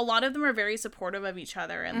 a lot of them are very supportive of each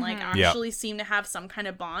other and, like, actually seem to have some kind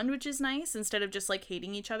of bond, which is nice, instead of just, like,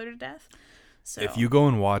 hating each other to death. So if you go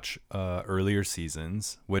and watch earlier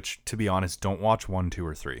seasons, which, to be honest, don't watch 1, 2,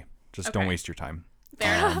 or 3. Just don't waste your time.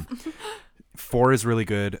 Fair enough. 4 is really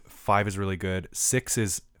good. 5 is really good. 6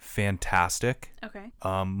 is fantastic. Okay.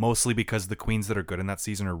 Mostly because the queens that are good in that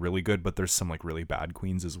season are really good, but there's some, like, really bad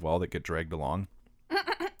queens as well that get dragged along.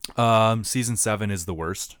 Season 7 is the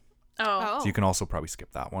worst. So you can also probably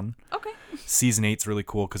skip that one. Okay. Season 8's really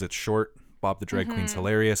cool because it's short. Bob the Drag Queen's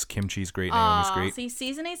hilarious. Kimchi's great. Naomi's great. See,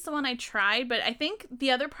 season 8's the one I tried, but I think the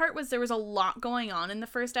other part was there was a lot going on in the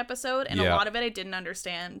first episode, and a lot of it I didn't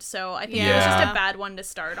understand. So I think it was just a bad one to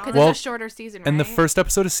start on. Because it's a shorter season, right? In the first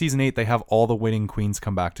episode of season 8, they have all the winning queens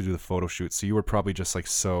come back to do the photo shoot. So you were probably just, like,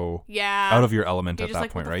 so out of your element at that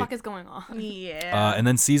point, right? What the fuck is going on? Yeah. And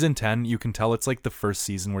then season 10, you can tell it's, like, the first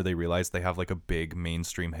season where they realize they have, like, a big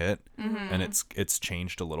mainstream hit, and it's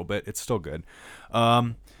changed a little bit. It's still good.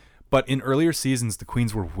 But in earlier seasons, the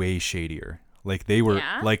queens were way shadier. Like, they were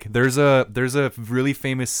like, there's a really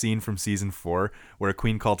famous scene from season 4 where a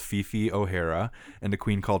queen called Fifi O'Hara and a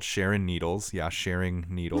queen called Sharon Needles, sharing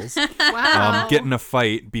needles, get in a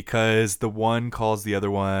fight because the one calls the other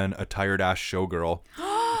one a tired ass showgirl.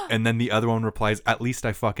 And then the other one replies, "At least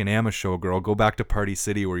I fucking am a showgirl. Go back to Party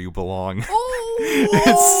City where you belong."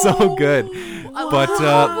 It's so good.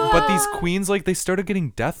 But these queens, like, they started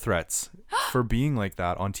getting death threats for being like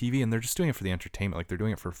that on TV, and they're just doing it for the entertainment. Like, they're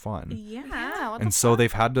doing it for fun. Yeah. And so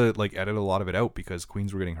they've had to, like, edit a lot of it out because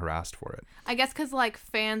queens were getting harassed for it. I guess because, like,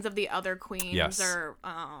 fans of the other queens are,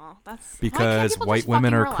 that's... Because white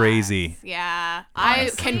women are crazy. Yeah.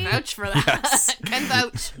 Honestly. I can vouch for that. Yes. Can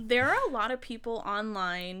vouch. There are a lot of people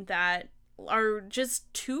online that are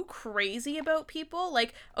just too crazy about people.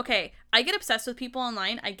 Like, okay, I get obsessed with people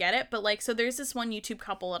online, I get it, but, like, so there's this one YouTube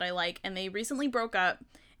couple that I like, and they recently broke up,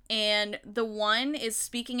 and the one is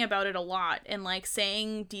speaking about it a lot and, like,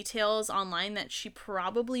 saying details online that she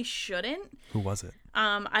probably shouldn't. Who was it?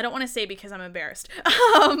 I don't want to say because I'm embarrassed.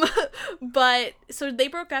 But so they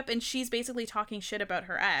broke up, and she's basically talking shit about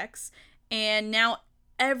her ex, and now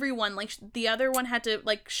everyone, like, the other one had to,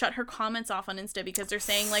 like, shut her comments off on Insta because they're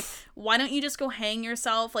saying, like, why don't you just go hang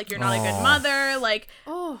yourself? Like, you're not a good mother. Like,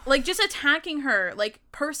 like, just attacking her, like,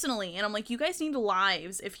 personally. And I'm like, you guys need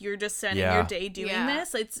lives if you're just spending your day doing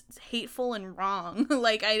this. It's hateful and wrong.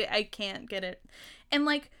 Like, I can't get it. And,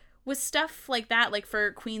 like, with stuff like that, like,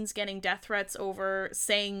 for queens getting death threats over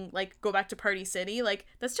saying, like, go back to Party City, like,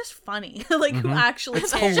 that's just funny. Like, who actually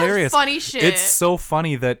It's cares? hilarious. Just funny shit. It's so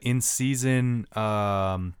funny that in season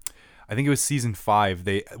I think it was season 5,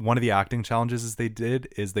 one of the acting challenges they did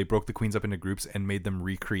is they broke the queens up into groups and made them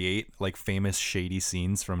recreate, like, famous shady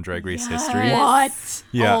scenes from Drag Race history. What?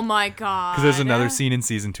 Yeah. Oh my god. Because there's another scene in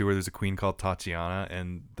season 2 where there's a queen called Tatiana,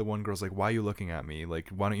 and the one girl's like, "Why are you looking at me? Like,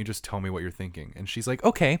 why don't you just tell me what you're thinking?" And she's like,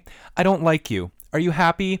 "Okay, I don't like you. Are you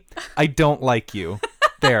happy? I don't like you."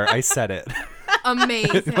 There, I said it.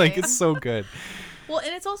 Amazing. Like, it's so good. Well,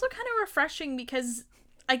 and it's also kind of refreshing because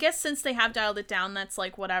I guess since they have dialed it down, that's,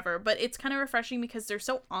 like, whatever. But it's kind of refreshing because they're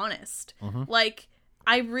so honest. Like,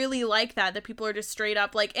 I really like that people are just straight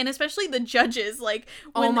up, like, and especially the judges, like,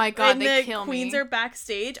 when, oh my god, when they the kill queens me. are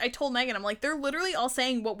backstage, I told Megan, I'm like, they're literally all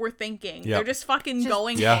saying what we're thinking. Yep. They're just fucking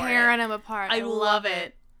going for tearing it. them apart. I love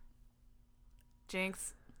it.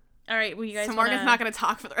 Jinx. All right, well, you guys. So Morgan's not going to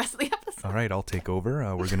talk for the rest of the episode. All right, I'll take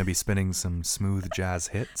over. We're going to be spinning some smooth jazz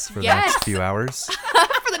hits for the next few hours.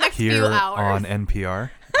 For the next here few hours. on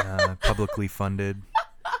NPR, publicly funded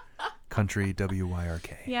country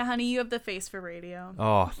WYRK. Yeah, honey, you have the face for radio.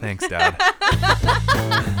 Oh, thanks, Dad.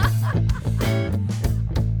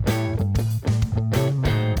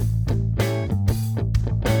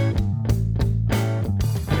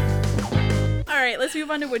 All right, let's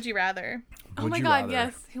move on to Would You Rather. Oh my god,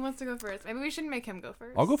 yes. Who wants to go first? Maybe we shouldn't make him go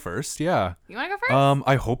first. I'll go first, yeah. You want to go first?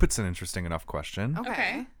 I hope it's an interesting enough question.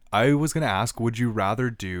 Okay. I was going to ask, would you rather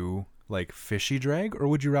do, like, fishy drag or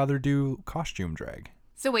would you rather do costume drag?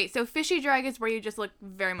 So wait, so fishy drag is where you just look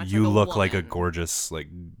very much You like a look woman. like a gorgeous, like,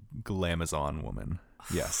 glamazon woman.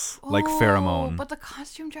 Yes. Like pheromone. But the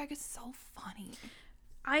costume drag is so funny.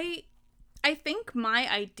 I think my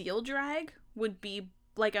ideal drag would be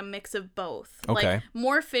like a mix of both. Okay. Like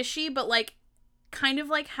more fishy, but like kind of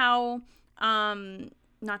like how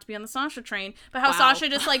not to be on the Sasha train, but how Sasha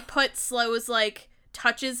just like puts those like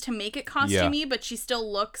touches to make it costumey, but she still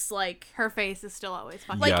looks like her face is still always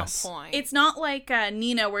fucking like on point. It's not like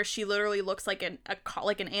Nina where she literally looks like an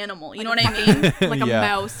animal. You know what I mean? Like a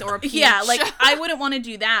mouse or a peach. Yeah, like I wouldn't want to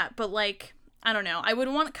do that, but like I don't know. I would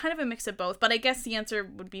want kind of a mix of both, but I guess the answer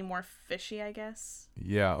would be more fishy, I guess.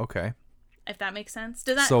 Yeah, okay. If that makes sense.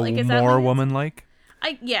 Does that so like is more that woman-like?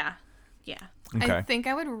 Yeah. Okay. I think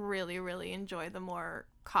I would really, really enjoy the more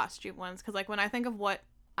costume ones because like when I think of what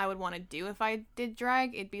I would want to do if I did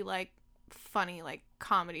drag, it'd be like funny like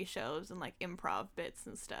comedy shows and like improv bits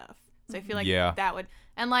and stuff. So I feel like that would,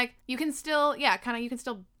 and like you can still you can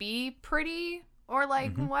still be pretty or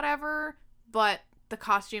like whatever, but the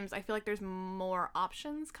costumes, I feel like there's more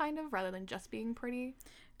options kind of rather than just being pretty,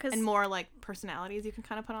 and more like personalities you can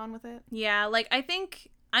kind of put on with it. Yeah, like I think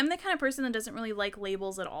I'm the kind of person that doesn't really like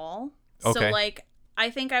labels at all. Okay. So like I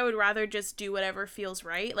think I would rather just do whatever feels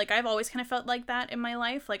right. Like I've always kind of felt like that in my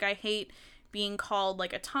life. Like I hate being called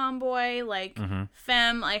like a tomboy, like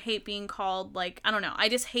femme. I hate being called like, I don't know. I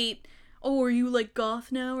just hate, oh, are you like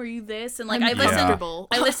goth now? Are you this? And like I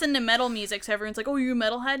listen to metal music, so everyone's like, oh, you're a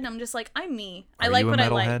metalhead? And I'm just like, I'm me. I like what I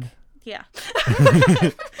like. Yeah.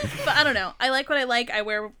 But I don't know. I like what I like. I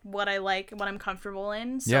wear what I like, what I'm comfortable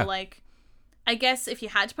in. So like I guess if you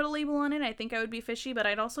had to put a label on it, I think I would be fishy, but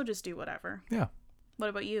I'd also just do whatever. Yeah. What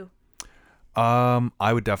about you?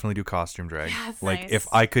 I would definitely do costume drag. Yes, like nice. if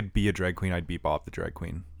I could be a drag queen, I'd be Bob the drag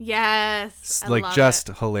queen. Yes. Like just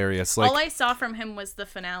hilarious. Like all I saw from him was the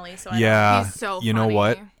finale, so he's so funny. You know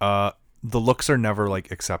what? The looks are never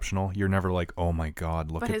like exceptional. You're never like, oh my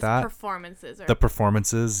god, look at that. The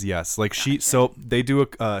performances, yes. Like so they do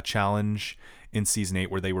a challenge in season 8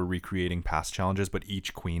 where they were recreating past challenges, but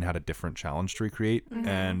each queen had a different challenge to recreate.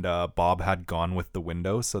 And Bob had Gone with the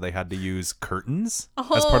Window, so they had to use curtains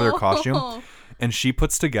as part of their costume. And she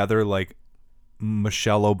puts together like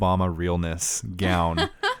Michelle Obama realness gown.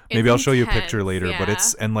 Maybe I'll show you a picture later, but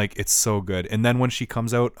it's so good. And then when she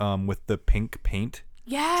comes out with the pink paint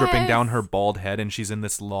dripping down her bald head, and she's in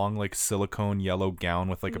this long like silicone yellow gown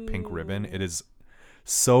with like a pink ribbon, it is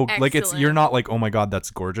so like you're not like, oh my god, that's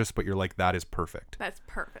gorgeous, but you're like, that is perfect. That's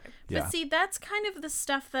perfect. But see, that's kind of the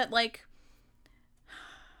stuff that like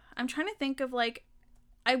I'm trying to think of. Like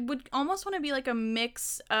I would almost want to be like a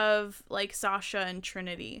mix of like Sasha and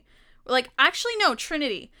Trinity. Like actually no,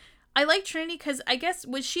 Trinity. I like Trinity because I guess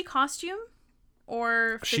was she costume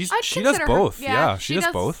or she does both. Yeah, she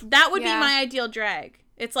does both. That would be my ideal drag.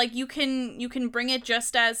 It's like you can bring it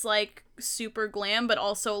just as like super glam, but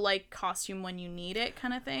also like costume when you need it,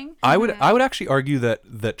 kind of thing. I would actually argue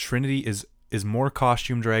that Trinity is more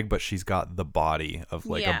costume drag, but she's got the body of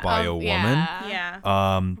like a bio woman. Yeah.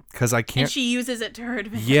 Because I can't. And she uses it to her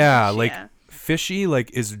advantage. Yeah, like Fishy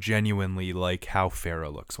like is genuinely like how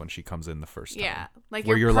Farrah looks when she comes in the first time. Yeah, like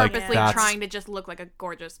where you're purposely trying to just look like a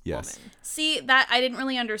gorgeous woman. See, that I didn't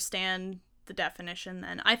really understand the definition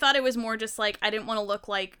then. I thought it was more just like I didn't want to look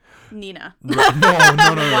like Nina. No.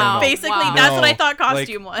 Basically, that's what I thought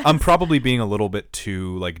costume was. I'm probably being a little bit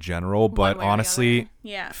too like general, but honestly,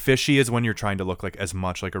 Fishy is when you're trying to look like as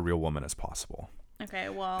much like a real woman as possible. Okay,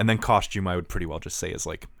 well. And then costume, I would pretty well just say is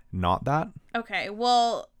like not that. Okay,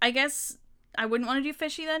 well, I guess I wouldn't want to do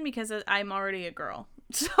Fishy then because I'm already a girl,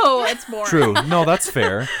 so it's boring. True. No, that's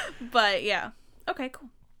fair. But yeah. Okay, cool.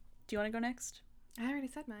 Do you want to go next? I already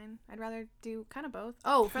said mine. I'd rather do kind of both.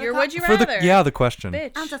 Oh, for your would you rather? The question.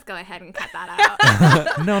 Bitch. I'll just go ahead and cut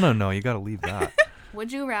that out. No. You got to leave that.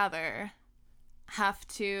 Would you rather have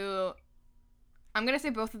to... I'm going to say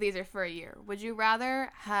both of these are for a year. Would you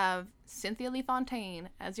rather have Cynthia Lee Fontaine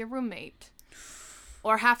as your roommate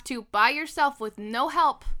or have to, by yourself with no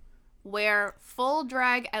help, wear full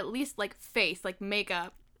drag, at least like face, like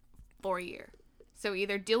makeup, for a year? So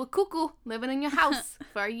either deal with cuckoo living in your house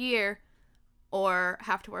for a year or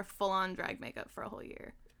have to wear full-on drag makeup for a whole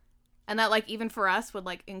year. And that, like, even for us would,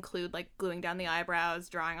 like, include, like, gluing down the eyebrows,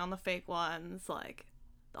 drawing on the fake ones, like,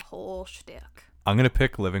 the whole shtick. I'm going to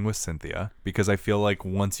pick living with Cynthia because I feel like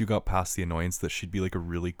once you got past the annoyance that she'd be, like, a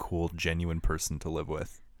really cool, genuine person to live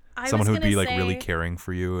with. Someone who would be, like, really caring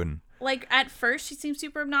for you and... Like, at first, she seems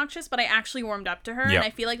super obnoxious, but I actually warmed up to her, and I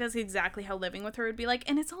feel like that's exactly how living with her would be like,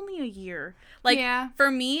 and it's only a year. Like, for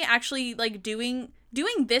me, actually, like,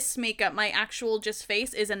 doing this makeup, my actual just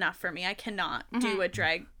face is enough for me. I cannot do a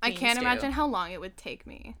drag I can't do. imagine how long it would take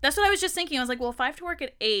me. That's what I was just thinking. I was like, well, if I have to work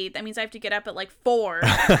at 8, that means I have to get up at like 4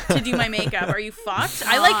 to do my makeup. Are you fucked?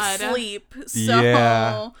 I like sleep, so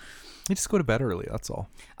Yeah. You just go to bed early. That's all.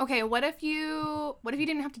 Okay, what if you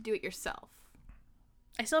didn't have to do it yourself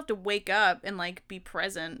I still have to wake up and like be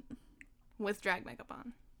present. with drag makeup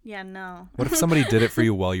on? Yeah, no. What if somebody did it for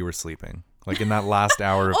you while you were sleeping? Like in that last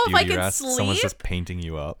hour of Oh, if I beauty could rest, someone's sleep? just painting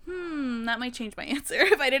you up. That might change my answer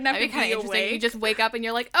if I didn't have That'd to be kind be of interesting. awake. You just wake up and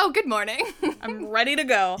you're like, oh, good morning. I'm ready to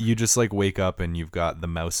go. You just like wake up and you've got the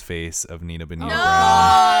mouse face of Nina Benita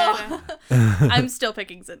Brown. God. I'm still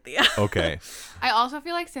picking Cynthia. Okay. I also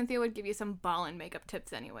feel like Cynthia would give you some ballin' makeup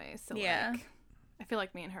tips anyway. So Yeah. like, I feel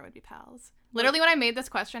like me and her would be pals. Literally, when I made this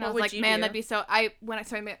question, I What was would like, you man, do? that'd be so.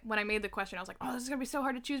 When I made the question, I was like, oh, this is gonna be so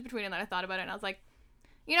hard to choose between. And then I thought about it, and I was like,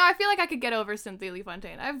 you know, I feel like I could get over Cynthia Lee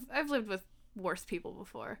Fontaine. I've lived with worse people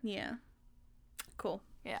before. Yeah. Cool.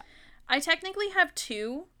 Yeah. I technically have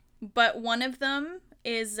 2, but one of them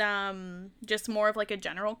is just more of like a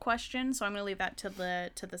general question, so I'm gonna leave that to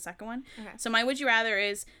the second one. Okay. So my would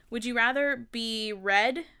you rather be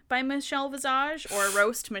read by Michelle Visage or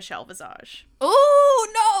roast Michelle Visage? Oh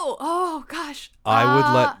no! Oh gosh. I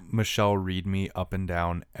would let Michelle read me up and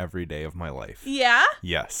down every day of my life. Yeah?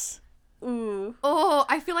 Yes. Ooh. Oh,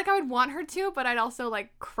 I feel like I would want her to, but I'd also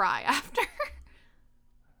like cry after.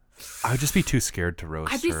 I would just be too scared to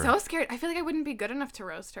roast I'd be her. so scared. I feel like I wouldn't be good enough to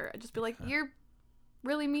roast her. I'd just be like, you're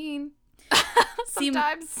really mean.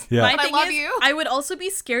 Sometimes. Yeah. My But I thing love is, you. I would also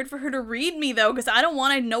be scared for her to read me though, because I don't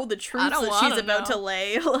want to know the truth don't that she's wanna about know. to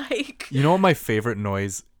lay. Like, You know what my favorite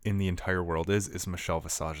noise in the entire world is Michelle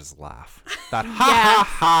Visage's laugh. That ha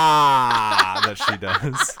ha ha that she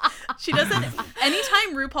does. she doesn't.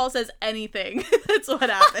 Anytime RuPaul says anything, that's what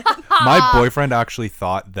happens. My boyfriend actually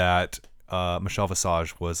thought that Michelle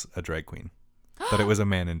Visage was a drag queen. That it was a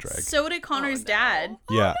man in drag. So did Connor's dad.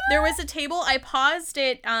 Yeah. There was a table. I paused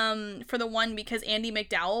it for the one because Andy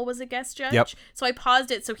McDowell was a guest judge. Yep. So I paused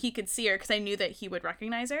it so he could see her because I knew that he would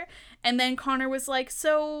recognize her. And then Connor was like,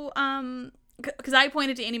 so, because I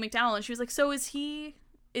pointed to Andy McDowell and she was like, so is he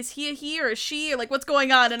a he or a she, or like what's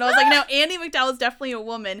going on? And I was like, no, Andy McDowell is definitely a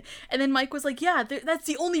woman. And then Mike was like, yeah, that's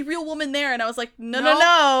the only real woman there. And I was like, no.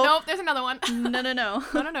 Nope, there's another one. No.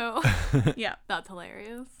 No. Yeah. That's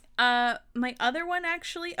hilarious. My other one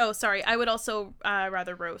actually. Oh, sorry. I would also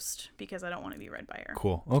rather roast because I don't want to be read by her.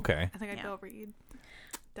 Cool. Okay. I think I'd Yeah. go read.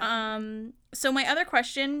 So my other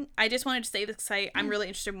question, I just wanted to say this because I'm really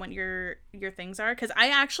interested in what your things are, because I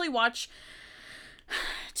actually watch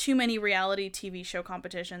too many reality TV show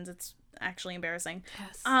competitions. It's actually embarrassing.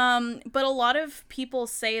 Yes. But a lot of people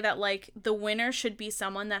say that like the winner should be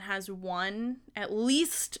someone that has won at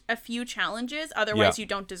least a few challenges, otherwise you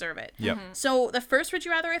don't deserve it. Yep. So the first would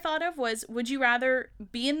you rather I thought of was, would you rather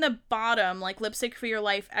be in the bottom, like lip sync for your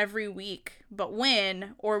life every week but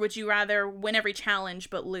win, or would you rather win every challenge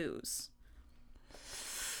but lose?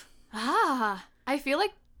 I feel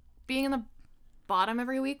like being in the bottom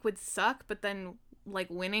every week would suck, but then like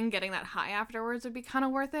winning, getting that high afterwards would be kind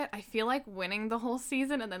of worth it. I feel like winning the whole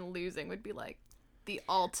season and then losing would be like the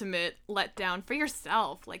ultimate letdown for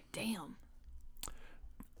yourself. Like, damn.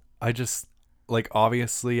 I just, like,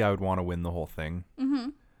 obviously I would want to win the whole thing. Mm-hmm.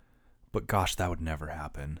 But gosh, that would never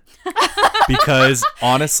happen. Because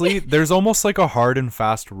honestly, there's almost like a hard and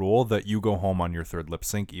fast rule that you go home on your third lip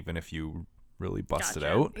sync, even if you really bust it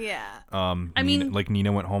Gotcha. out. Yeah. I mean, like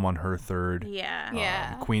Nina went home on her third. yeah.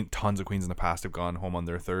 Yeah. Tons of queens in the past have gone home on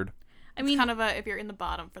their third. I mean, Kind of if you're in the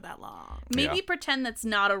bottom for that long. maybe Yeah. pretend that's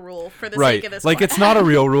not a rule for the Right. sake of this Like one. it's not a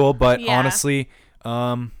real rule, but Yeah. honestly,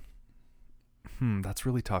 that's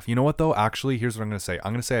really tough. You know what though? Actually, here's what I'm going to say.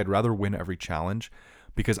 I'm going to say I'd rather win every challenge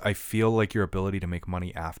because I feel like your ability to make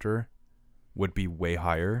money after would be way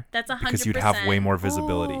higher. That's 100%. Because you'd have way more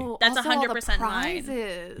visibility. Oh, That's also all the 100% mine.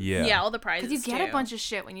 prizes. Yeah. Yeah, all the prizes. Because you get too. a bunch of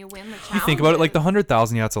shit when you win the challenge. You think about it, like the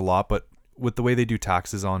 100,000, yeah, it's a lot, but with the way they do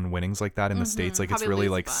taxes on winnings like that in the States, like it's Probably really lose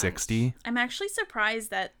a like bunch. 60. I'm actually surprised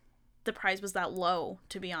that the prize was that low,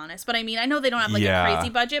 to be honest. But I mean, I know they don't have like Yeah. a crazy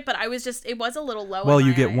budget, but it was a little low. Well, in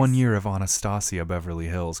you my get 1 eyes. year of Anastasia Beverly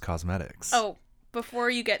Hills Cosmetics. Oh, before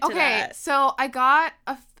you get to Okay, that. so I got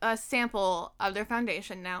a sample of their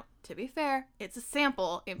foundation. Now, to be fair, it's a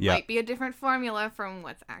sample. It Yeah. might be a different formula from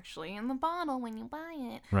what's actually in the bottle when you buy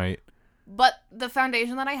it. Right. But the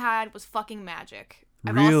foundation that I had was fucking magic.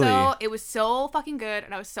 Really? It was so fucking good,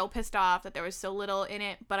 and I was so pissed off that there was so little in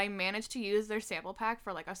it, but I managed to use their sample pack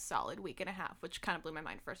for like a solid week and a half, which kind of blew my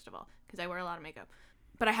mind, first of all, because I wear a lot of makeup.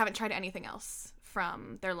 but I haven't tried anything else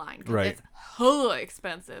from their line. Right. It's hella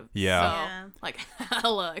expensive. Yeah. So, like,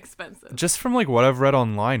 hella expensive. Just from like what I've read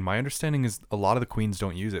online, my understanding is a lot of the queens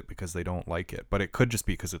don't use it because they don't like it, but it could just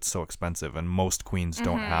be because it's so expensive, and most queens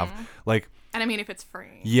don't have like. And I mean, if it's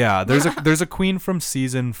free. Yeah, there's a queen from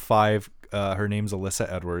season 5. Her name's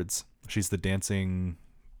Alyssa Edwards. She's the dancing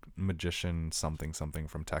magician something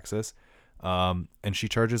from Texas, and she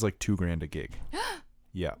charges like $2,000 a gig.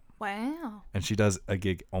 Yeah. Wow. And she does a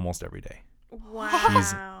gig almost every day. Wow.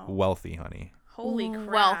 She's wealthy, honey. Holy crap.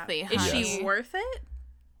 Wealthy, Is honey. she worth it?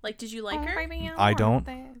 Like, did you like her? I don't,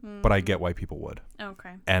 but I get why people would.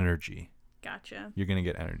 Okay. Energy. Gotcha. You're going to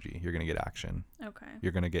get energy. You're going to get action. Okay.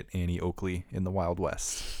 You're going to get Annie Oakley in the Wild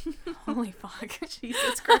West. Holy fuck.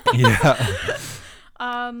 Jesus Christ. Yeah.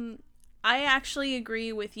 I actually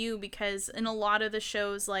agree with you because in a lot of the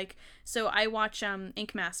shows, like, so I watch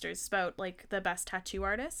Ink Masters. It's about, like, the best tattoo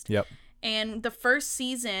artist. Yep. And the first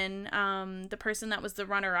season, the person that was the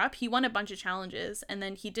runner-up, he won a bunch of challenges, and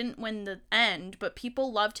then he didn't win the end, but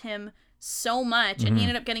people loved him so much, and he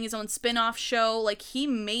ended up getting his own spin-off show. Like, he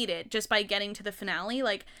made it just by getting to the finale.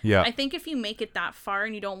 Like, Yeah. I think if you make it that far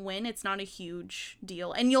and you don't win, it's not a huge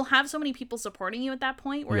deal. And you'll have so many people supporting you at that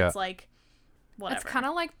point where it's like, whatever. It's kind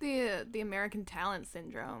of like the American Talent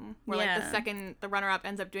syndrome, where like the runner-up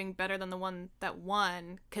ends up doing better than the one that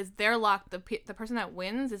won, because they're locked. The person that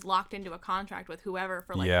wins is locked into a contract with whoever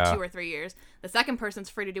for like 2 or 3 years. The second person's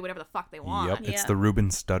free to do whatever the fuck they want. Yep. It's the Ruben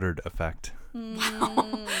Studdard effect.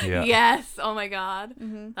 Wow. Yeah. Yes. Oh my god.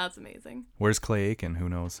 That's amazing. Where's Clay Aiken? Who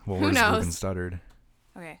knows? Well, Who where's knows? Ruben Studdard?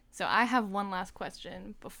 Okay, so I have one last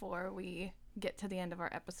question before we get to the end of our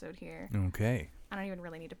episode here. Okay. I don't even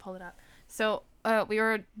really need to pull it up. So we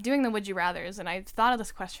were doing the Would You Rathers, and I thought of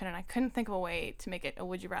this question, and I couldn't think of a way to make it a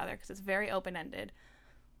Would You Rather because it's very open-ended.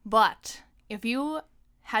 But if you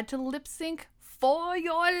had to lip sync for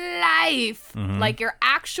your life, like your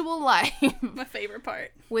actual life, my favorite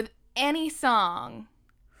part, with any song,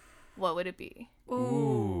 what would it be?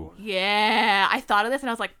 Ooh. Yeah, I thought of this, and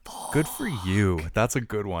I was like, fuck. Good for you. That's a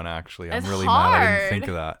good one, actually. I'm It's really mad I didn't hard. think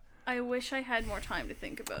of that. I wish I had more time to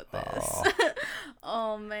think about this.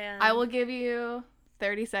 Oh man. I will give you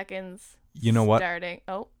 30 seconds. You know what? Starting.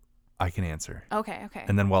 Oh, I can answer. okay.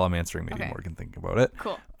 And then while I'm answering, maybe Okay. Morgan think about it.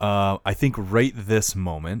 Cool. I think right this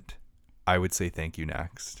moment, I would say thank you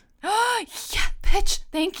next. Yeah, bitch.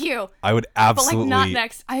 Thank you. I would But absolutely like not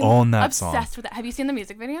next. I'm own that obsessed song. with it. Have you seen the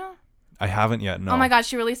music video? I haven't yet, no. Oh my god,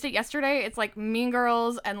 she released it yesterday. It's like Mean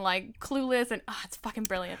Girls and like Clueless, and it's fucking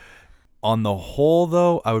brilliant. On the whole,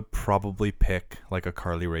 though, I would probably pick like a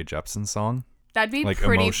Carly Rae Jepsen song. That'd be Like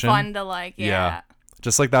pretty Emotion? fun to like. Yeah.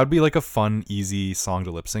 Just like that would be like a fun, easy song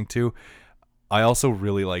to lip sync to. I also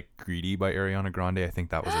really like Greedy by Ariana Grande. I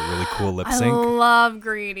think that was a really cool lip sync. I love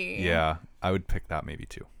Greedy. Yeah, I would pick that maybe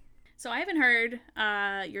too. So I haven't heard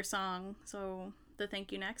your song, so the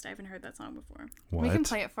Thank You Next, I haven't heard that song before. What? We can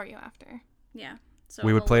play it for you after. Yeah. So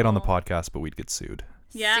We would a play it on the little- podcast, but we'd get sued.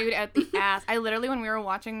 Yeah. Sued at the ass. I literally, when we were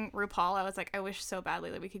watching RuPaul, I was like, I wish so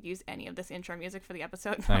badly that we could use any of this intro music for the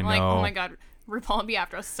episode. I I'm like, know. oh my god, RuPaul would be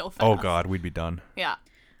after us so fast. Oh God, we'd be done. Yeah.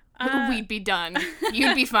 We'd be done.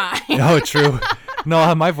 You'd be fine. Oh, true.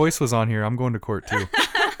 No, my voice was on here. I'm going to court too.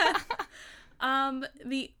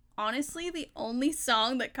 Honestly, the only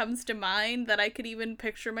song that comes to mind that I could even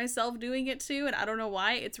picture myself doing it to, and I don't know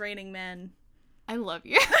why, it's Raining Men. I love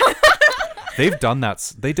you. They've done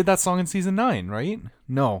that. They did that song in season 9, right?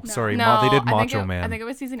 No, sorry. No, They did I think Macho it- Man. I think it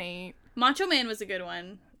was season 8. Macho Man was a good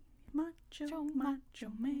one.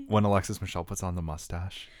 Macho Man. When Alexis Michelle puts on the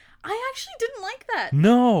mustache. I actually didn't like that.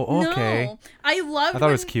 No, okay. No. I loved I thought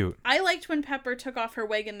it was cute. I liked when Pepper took off her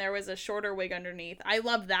wig and there was a shorter wig underneath. I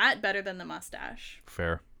love that better than the mustache.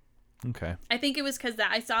 Fair. Okay. I think it was because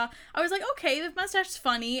that I was like, okay, the mustache's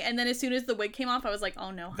funny, and then as soon as the wig came off, I was like, oh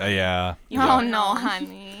no. Yeah. Oh no,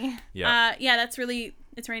 honey. Yeah. Yeah, that's really,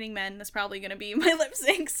 it's Raining Men. That's probably gonna be my lip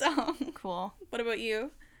sync song. Cool. What about you?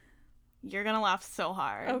 You're gonna laugh so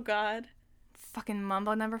hard. Oh God. Fucking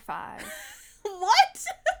Mambo number 5. What?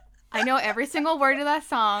 I know every single word of that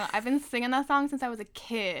song. I've been singing that song since I was a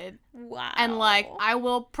kid. Wow. And like I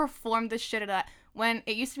will perform the shit out of that. When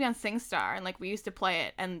it used to be on SingStar and like we used to play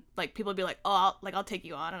it and like people would be like, oh, I'll take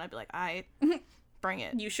you on, and I'd be like, bring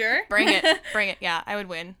it. You sure? Bring it. Bring it. Yeah, I would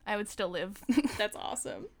win. I would still live. That's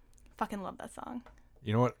awesome. Fucking love that song.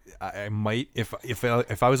 You know what? I might, if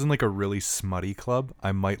I was in like a really smutty club,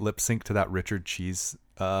 I might lip sync to that Richard Cheese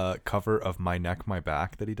cover of My Neck, My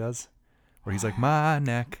Back that he does, where he's like, my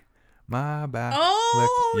neck, my back.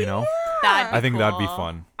 Oh, you know? yeah. I think that'd be cool.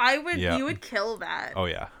 fun. I would. Yeah. You would kill that. Oh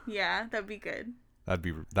yeah. Yeah, that'd be good.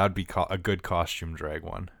 That'd be a good costume drag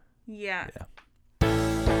one. Yeah.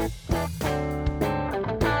 Yeah.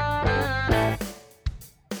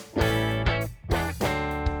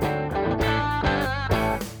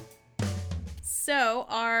 So,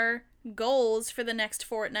 our goals for the next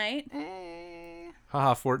fortnight.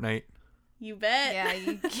 Haha, Fortnite. You bet.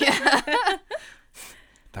 Yeah.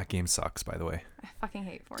 That game sucks, by the way. I fucking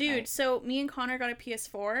hate Fortnite. Dude, so me and Connor got a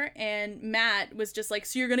PS4, and Matt was just like,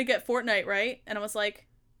 so you're gonna get Fortnite, right? And I was like,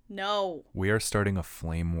 no. We are starting a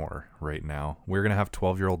flame war right now. We're going to have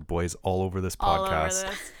 12-year-old boys all over this all podcast.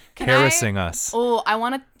 over this. Harassing us. Oh, I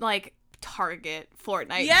want to, like, target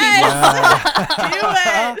Fortnite Yes! people.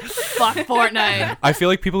 Do it! Fuck Fortnite. I feel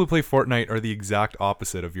like people who play Fortnite are the exact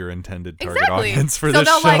opposite of your intended target Exactly. audience for so this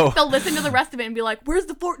they'll show. like they'll listen to the rest of it and be like, "Where's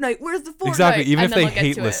the Fortnite? Where's the Fortnite?" Exactly. Even and if then they they'll get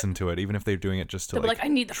hate to listen to it, even if they're doing it just to They'll be like, "I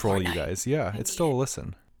need the troll Fortnite. you guys." Yeah, it's still a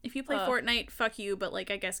listen. If you play Fortnite, fuck you, but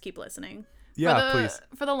like I guess keep listening. Yeah, please.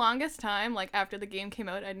 For the longest time, like after the game came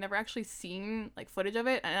out, I'd never actually seen like footage of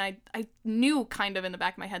it, and I knew kind of in the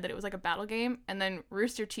back of my head that it was like a battle game. And then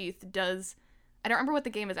Rooster Teeth does, I don't remember what the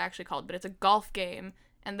game is actually called, but it's a golf game,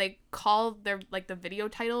 and they call their like the video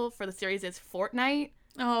title for the series is Fortnite.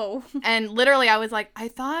 Oh. And literally, I was like, I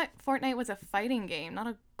thought Fortnite was a fighting game, not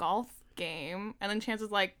a golf game. And then Chance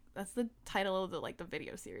was like, that's the title of the like the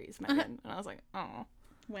video series, Megan. And I was like, oh,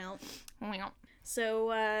 Well. well.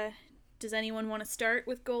 So, does anyone want to start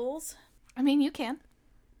with goals? I mean, you can.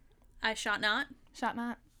 I shot not. Shot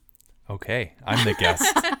not. Okay, I'm the guest.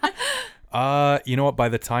 You know what? By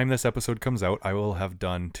the time this episode comes out, I will have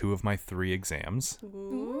done 2 of my 3 exams.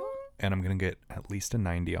 Ooh. And I'm going to get at least a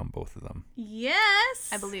 90 on both of them. Yes.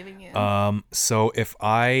 I believe in you. So if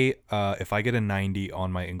I get a 90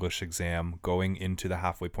 on my English exam going into the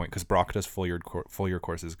halfway point, because Brock does full year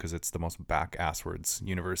courses because it's the most back-asswards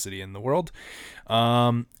university in the world,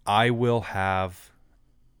 I will have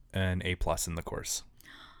an A+ in the course.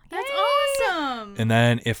 That's awesome. And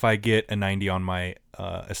then if I get a 90 on my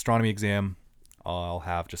astronomy exam, I'll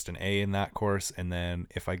have just an A in that course. And then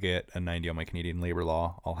if I get a 90 on my Canadian labor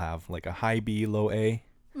law, I'll have like a high B, low A.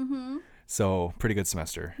 Mm-hmm. So pretty good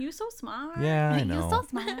semester. You so smart. Yeah, I know. You're so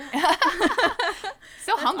smart.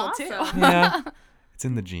 So humble, awesome. too. Yeah, it's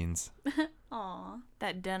in the genes. Aw.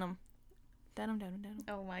 That denim. Denim.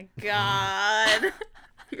 Oh my god.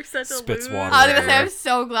 You're such a Spits loser. water. I was going to say, I'm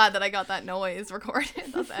so glad that I got that noise recorded.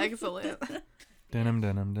 That's excellent. Denim.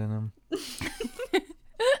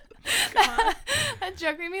 That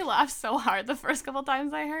joke made me laugh so hard the first couple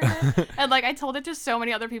times I heard it. And, like, I told it to so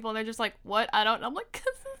many other people, and they're just like, what? I don't know. I'm like,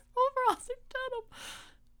 because it's overall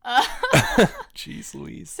denim. Jeez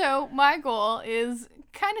Louise. So, my goal is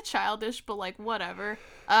kind of childish, but, like, whatever.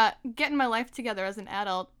 Getting my life together as an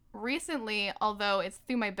adult. Recently, although it's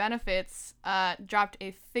through my benefits, dropped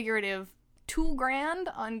a figurative $2,000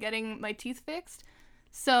 on getting my teeth fixed.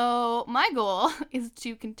 So my goal is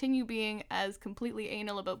to continue being as completely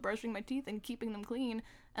anal about brushing my teeth and keeping them clean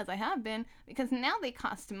as I have been, because now they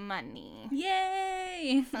cost money.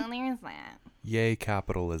 Yay. So there's that. Yay,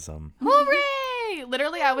 capitalism. Hooray!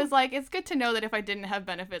 Literally, I was like, it's good to know that if I didn't have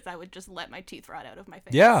benefits, I would just let my teeth rot out of my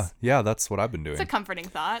face. Yeah, that's what I've been doing. It's a comforting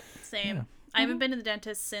thought. Same. Yeah. I haven't been to the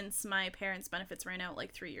dentist since my parents' benefits ran out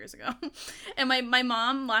like 3 years ago. And my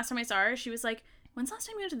mom, last time I saw her, she was like, when's the last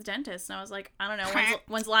time you went to the dentist? And I was like, I don't know.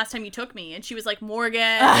 When's the last time you took me? And she was like, Morgan.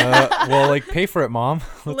 Well, like, pay for it, Mom.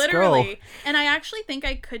 Let's Literally. go. And I actually think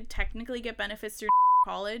I could technically get benefits through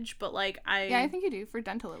college, but like Yeah, I think you do for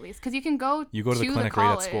dental at least, because you can go. You go to the clinic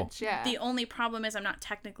college. right at school. Yeah. The only problem is I'm not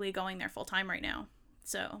technically going there full time right now.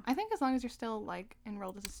 So I think as long as you're still like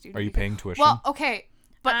enrolled as a student. Are you paying tuition? Well, okay,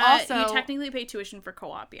 but also you technically pay tuition for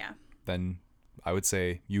co-op, yeah. Then I would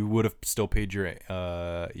say you would have still paid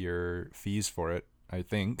your fees for it, I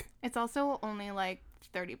think. it's also only like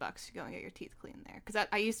 $30 to go and get your teeth cleaned there, because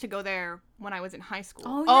I used to go there when I was in high school.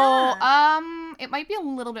 Oh, It might be a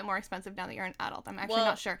little bit more expensive now that you're an adult. I'm actually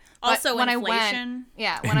not sure. But Also, when inflation.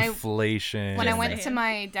 Inflation. When I Yes, went they to am.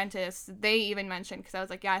 my dentist, they even mentioned, because I was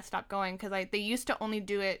like, yeah, I stopped going, because they used to only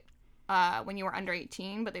do it when you were under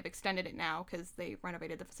 18, but they've extended it now because they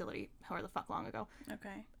renovated the facility however the fuck long ago.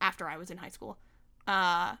 Okay. After I was in high school.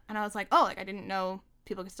 And I was like, oh, like I didn't know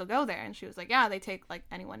people could still go there. And she was like, yeah, they take like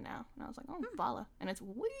anyone now. And I was like, oh, Vala. And it's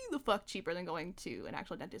way the fuck cheaper than going to an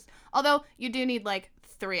actual dentist. Although you do need like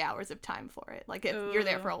 3 hours of time for it. Like if you're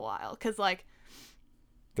there for a while. Because like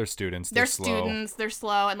They're students. they're slow. students, they're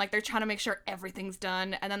slow, and like they're trying to make sure everything's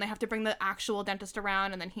done, and then they have to bring the actual dentist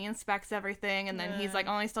around, and then he inspects everything, and then he's like,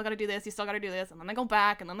 oh, you still gotta do this, you still gotta do this, and then they go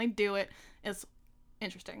back, and then they do it. It's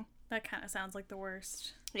interesting. That kind of sounds like the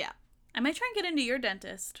worst. Yeah. I might try and get into your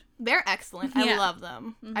dentist. They're excellent. I Yeah. love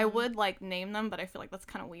them. I Mhm. would like name them, but I feel like that's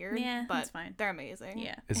kind of weird. Yeah, but that's fine. they're amazing.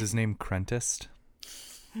 Yeah. Is his name Crentist?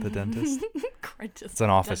 the dentist. Crunches It's an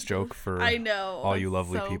the office dentist. joke for I know. all you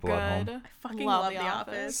lovely So people good. at home. I fucking love The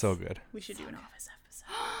Office. So good. We should do an Office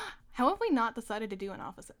episode. How have we not decided to do an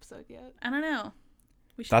Office episode yet? I don't know.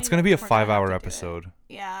 We should That's do going to that. be a We're gonna have 5-hour to do it. episode.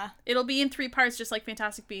 Yeah. It'll be in 3 parts, just like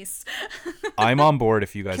Fantastic Beasts. I'm on board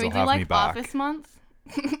if you guys Can we will do have like me back. Office month?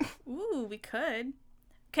 Ooh, we could.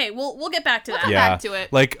 Okay, we'll get back to that. Come back to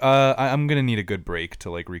it. Like I'm going to need a good break to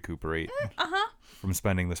like recuperate Uh-huh. from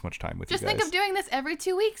spending this much time with Just you guys. think of doing this every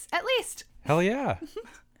 2 weeks at least. Hell yeah.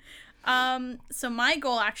 So my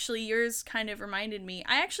goal, actually, yours kind of reminded me.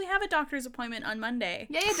 I actually have a doctor's appointment on Monday.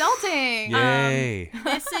 Yay, adulting. Yay.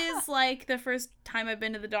 This is like the first time I've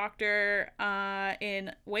been to the doctor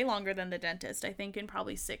in way longer than the dentist. I think in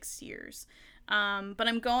probably 6 years. But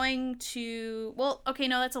I'm going to, well, okay,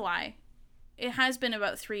 no, that's a lie. It has been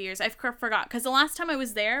about 3 years. I forgot because the last time I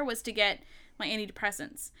was there was to get my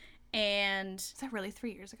antidepressants. And Is that really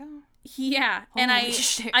 3 years ago? yeah, and Holy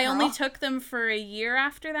shit, I only girl. took them for a year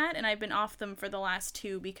after that, and I've been off them for the last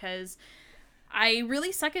 2 because I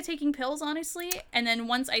really suck at taking pills, honestly. And then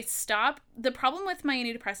once I stop, the problem with my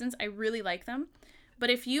antidepressants, I really like them, but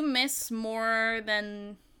if you miss more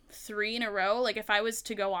than 3 in a row, like if I was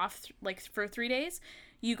to go off like for 3 days,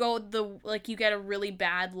 you get a really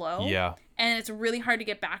bad low. Yeah. And it's really hard to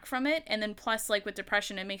get back from it. And then plus, like with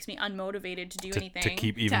depression, it makes me unmotivated to do anything. To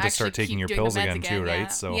keep even To to actually start taking keep your doing the pills meds again too, again, yeah.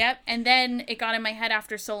 right? So Yep. And then it got in my head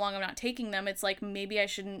after so long I'm not taking them. It's like maybe I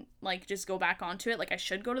shouldn't like just go back onto it. Like I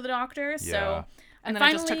should go to the doctor. Yeah. So And then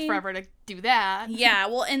finally, it just took forever to do that. Yeah.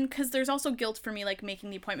 Well, and because there's also guilt for me like making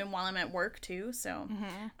the appointment while I'm at work too. So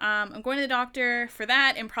I'm going to the doctor for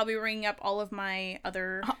that and probably ringing up all of my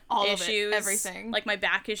other All of it, issues, everything. like my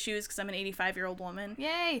back issues because I'm an 85-year-old woman.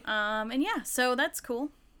 Yay. And yeah, so that's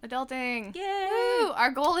cool. Adulting. Yay. Woo.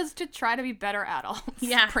 Our goal is to try to be better adults.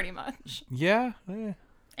 Yeah. Pretty much. yeah.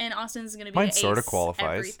 And Austin's gonna be Mine ace sorta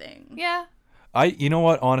qualifies. everything. Yeah. You know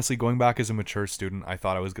what? Honestly, going back as a mature student, I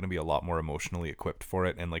thought I was going to be a lot more emotionally equipped for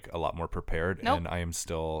it and like a lot more prepared. Nope. And I am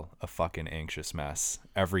still a fucking anxious mess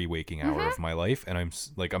every waking hour of my life. And I'm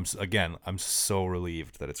so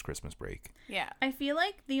relieved that it's Christmas break. Yeah. I feel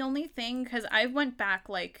like the only thing, because I went back,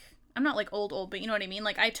 like, I'm not, like, old, but you know what I mean?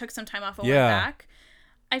 Like, I took some time off and went back.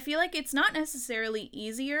 I feel like it's not necessarily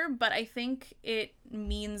easier, but I think it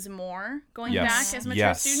means more going Yes. back as a mature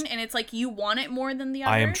Yes. student, and it's like you want it more than the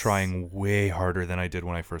others. I am trying way harder than I did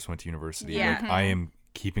when I first went to university. Yeah. Like, I am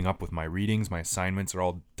keeping up with my readings. My assignments are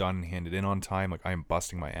all done and handed in on time. Like, I am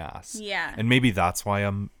busting my ass. Yeah. And maybe that's why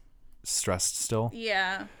I'm stressed still.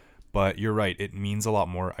 Yeah. But you're right. It means a lot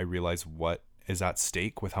more. I realize what is at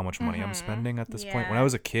stake with how much money I'm spending at this point. When I Yeah.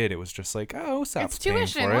 was a kid, it was just like, oh, SAP's It's paying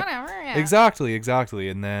tuition, for it. whatever. Yeah. Exactly.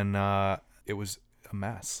 And then it was a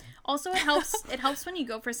mess. Also, it helps when you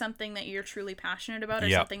go for something that you're truly passionate about or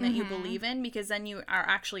Yeah. something that you believe in, because then you are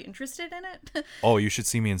actually interested in it. Oh, you should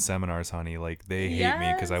see me in seminars, honey. Like, they hate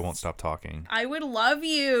me because I won't Yes. stop talking. I would love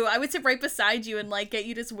you. I would sit right beside you and like get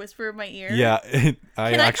you to just whisper in my ear. Yeah, Can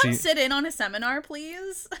I come sit in on a seminar,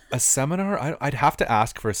 please? a seminar. I'd have to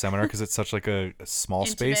ask for a seminar because it's such like a small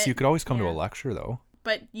space. Intimate, You could always come to yeah. a lecture though.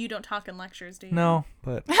 But you don't talk in lectures, do you? No,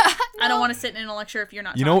 but I don't want to sit in a lecture if you're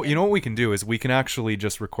not you talking. know what we can do is we can actually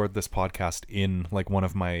just record this podcast in like one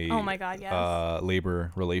of my Oh my God, yes.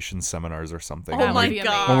 labor relations seminars or something. Oh And, my like,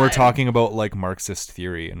 God. when we're talking about like Marxist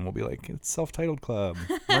theory, and we'll be like, it's self-titled club,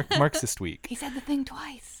 Marxist week. He said the thing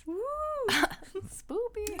twice. Woo.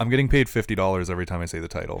 Spoopy. I'm getting paid $50 every time I say the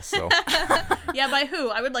title, so Yeah, by who?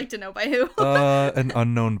 I would like to know by who. an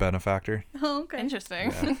unknown benefactor. Oh, okay.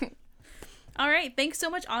 Interesting. All right. Thanks so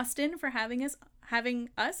much, Austin, for having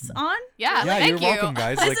us on. Yeah, Yeah, thank you're you. welcome,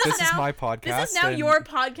 guys. Like, this is now- my podcast. This is now and, your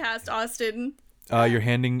podcast, Austin. You're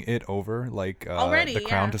handing it over, like Already, the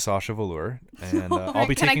crown yeah. to Sasha Velour, and I'll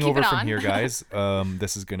be Can I taking keep over it from on? here, guys.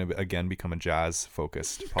 This is gonna again become a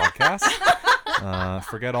jazz-focused podcast.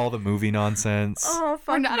 Forget all the movie nonsense. Oh,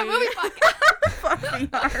 fuck We're not a me. movie podcast. Fuck me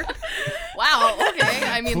hard. Wow, okay.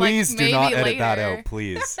 I mean, Please like, do maybe not edit later. that out,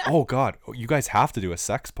 please. Oh God, you guys have to do a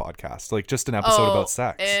sex podcast, like just an episode about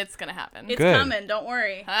sex. It's gonna happen. It's Good. coming. Don't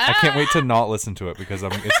worry. I can't wait to not listen to it because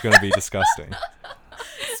it's gonna be disgusting.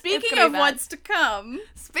 Speaking gonna be of bad. what's to come,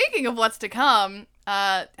 Speaking of what's to come,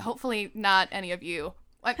 hopefully not any of you.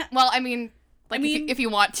 Well, I mean, like if you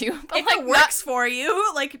want to, but if like it works for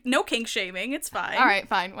you, like no kink shaming, it's fine. All right,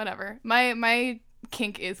 fine, whatever. My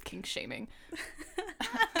kink is kink shaming.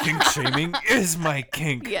 Kink shaming is my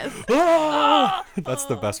kink. Yes. Ah! That's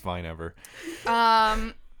the best vine ever.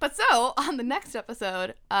 But so on the next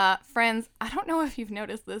episode, friends, I don't know if you've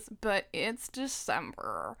noticed this, but it's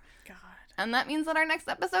December. God. And that means that our next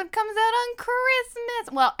episode comes out on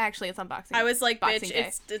Christmas. Well, actually, it's unboxing. I was like, Boxing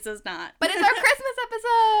bitch, Day. it does not. But it's our Christmas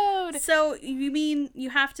episode. So you mean you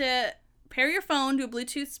have to pair your phone to a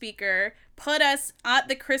Bluetooth speaker, put us at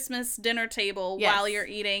the Christmas dinner table while you're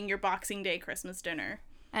eating your Boxing Day Christmas dinner.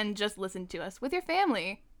 And just listen to us with your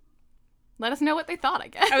family. Let us know what they thought, I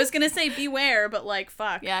guess. I was going to say beware, but like,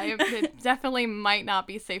 fuck. Yeah, it definitely might not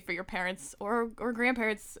be safe for your parents or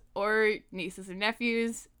grandparents or nieces and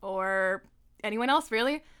nephews or anyone else,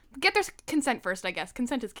 really. Get their consent first, I guess.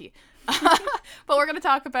 Consent is key. But we're going to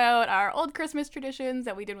talk about our old Christmas traditions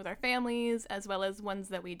that we did with our families, as well as ones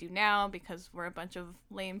that we do now, because we're a bunch of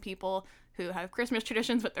lame people who have Christmas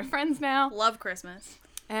traditions with their friends now. Love Christmas.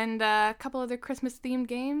 And a couple other Christmas-themed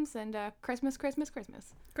games, and Christmas. Christmas.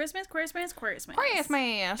 Christmas.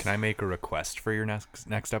 Can I make a request for your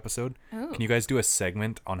next episode? Ooh. Can you guys do a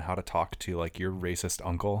segment on how to talk to like your racist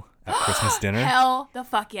uncle at Christmas dinner? Hell the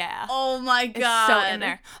fuck yeah. Oh my god. It's so in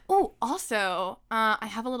there. Oh, also, I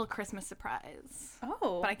have a little Christmas surprise.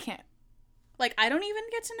 Oh. But I can't. Like, I don't even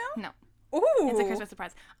get to know? No. Ooh. It's a Christmas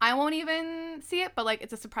surprise. I won't even see it, but like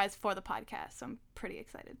it's a surprise for the podcast, so I'm pretty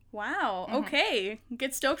excited. Wow. Okay.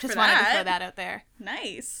 Get stoked Just for that. wanted to throw that out there.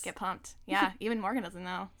 Nice. Get pumped. Yeah, even Morgan doesn't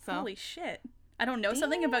know. So Holy shit. I don't know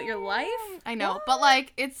something about your life? I know, What? but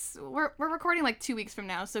like we're recording like 2 weeks from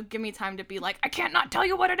now, so give me time to be like, I can't not tell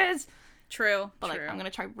you what it is. True. But true. like I'm gonna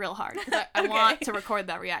try real hard because I Okay. want to record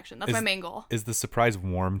that reaction. That's my main goal. Is the surprise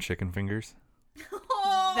warm chicken fingers?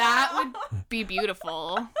 That would be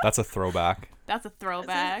beautiful. That's a throwback. That's a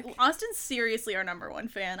throwback. Austin's seriously our number one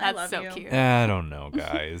fan. I That's love so you. cute. I don't know,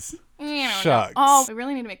 guys. You don't know. Shucks. Oh, we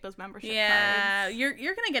really need to make those membership Yeah, cards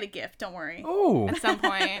you're gonna get a gift. Don't worry. Oh. at some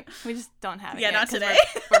point. We just don't have it Yeah, yet, not 'cause today.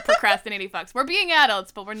 We're procrastinating fucks. We're being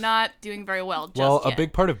adults, but we're not doing very well just Well, yet. a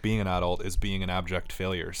big part of being an adult is being an abject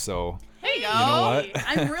failure. So There you go. You know what?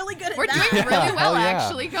 I'm really good at We're that. doing really well, Hell yeah.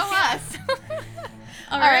 actually. Go us.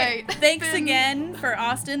 All All right. right. Thanks again for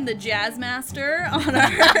Austin, the jazz master, on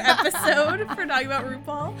our episode for talking about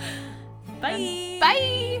RuPaul. Bye.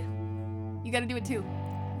 Bye. You gotta do it too.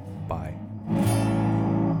 bye.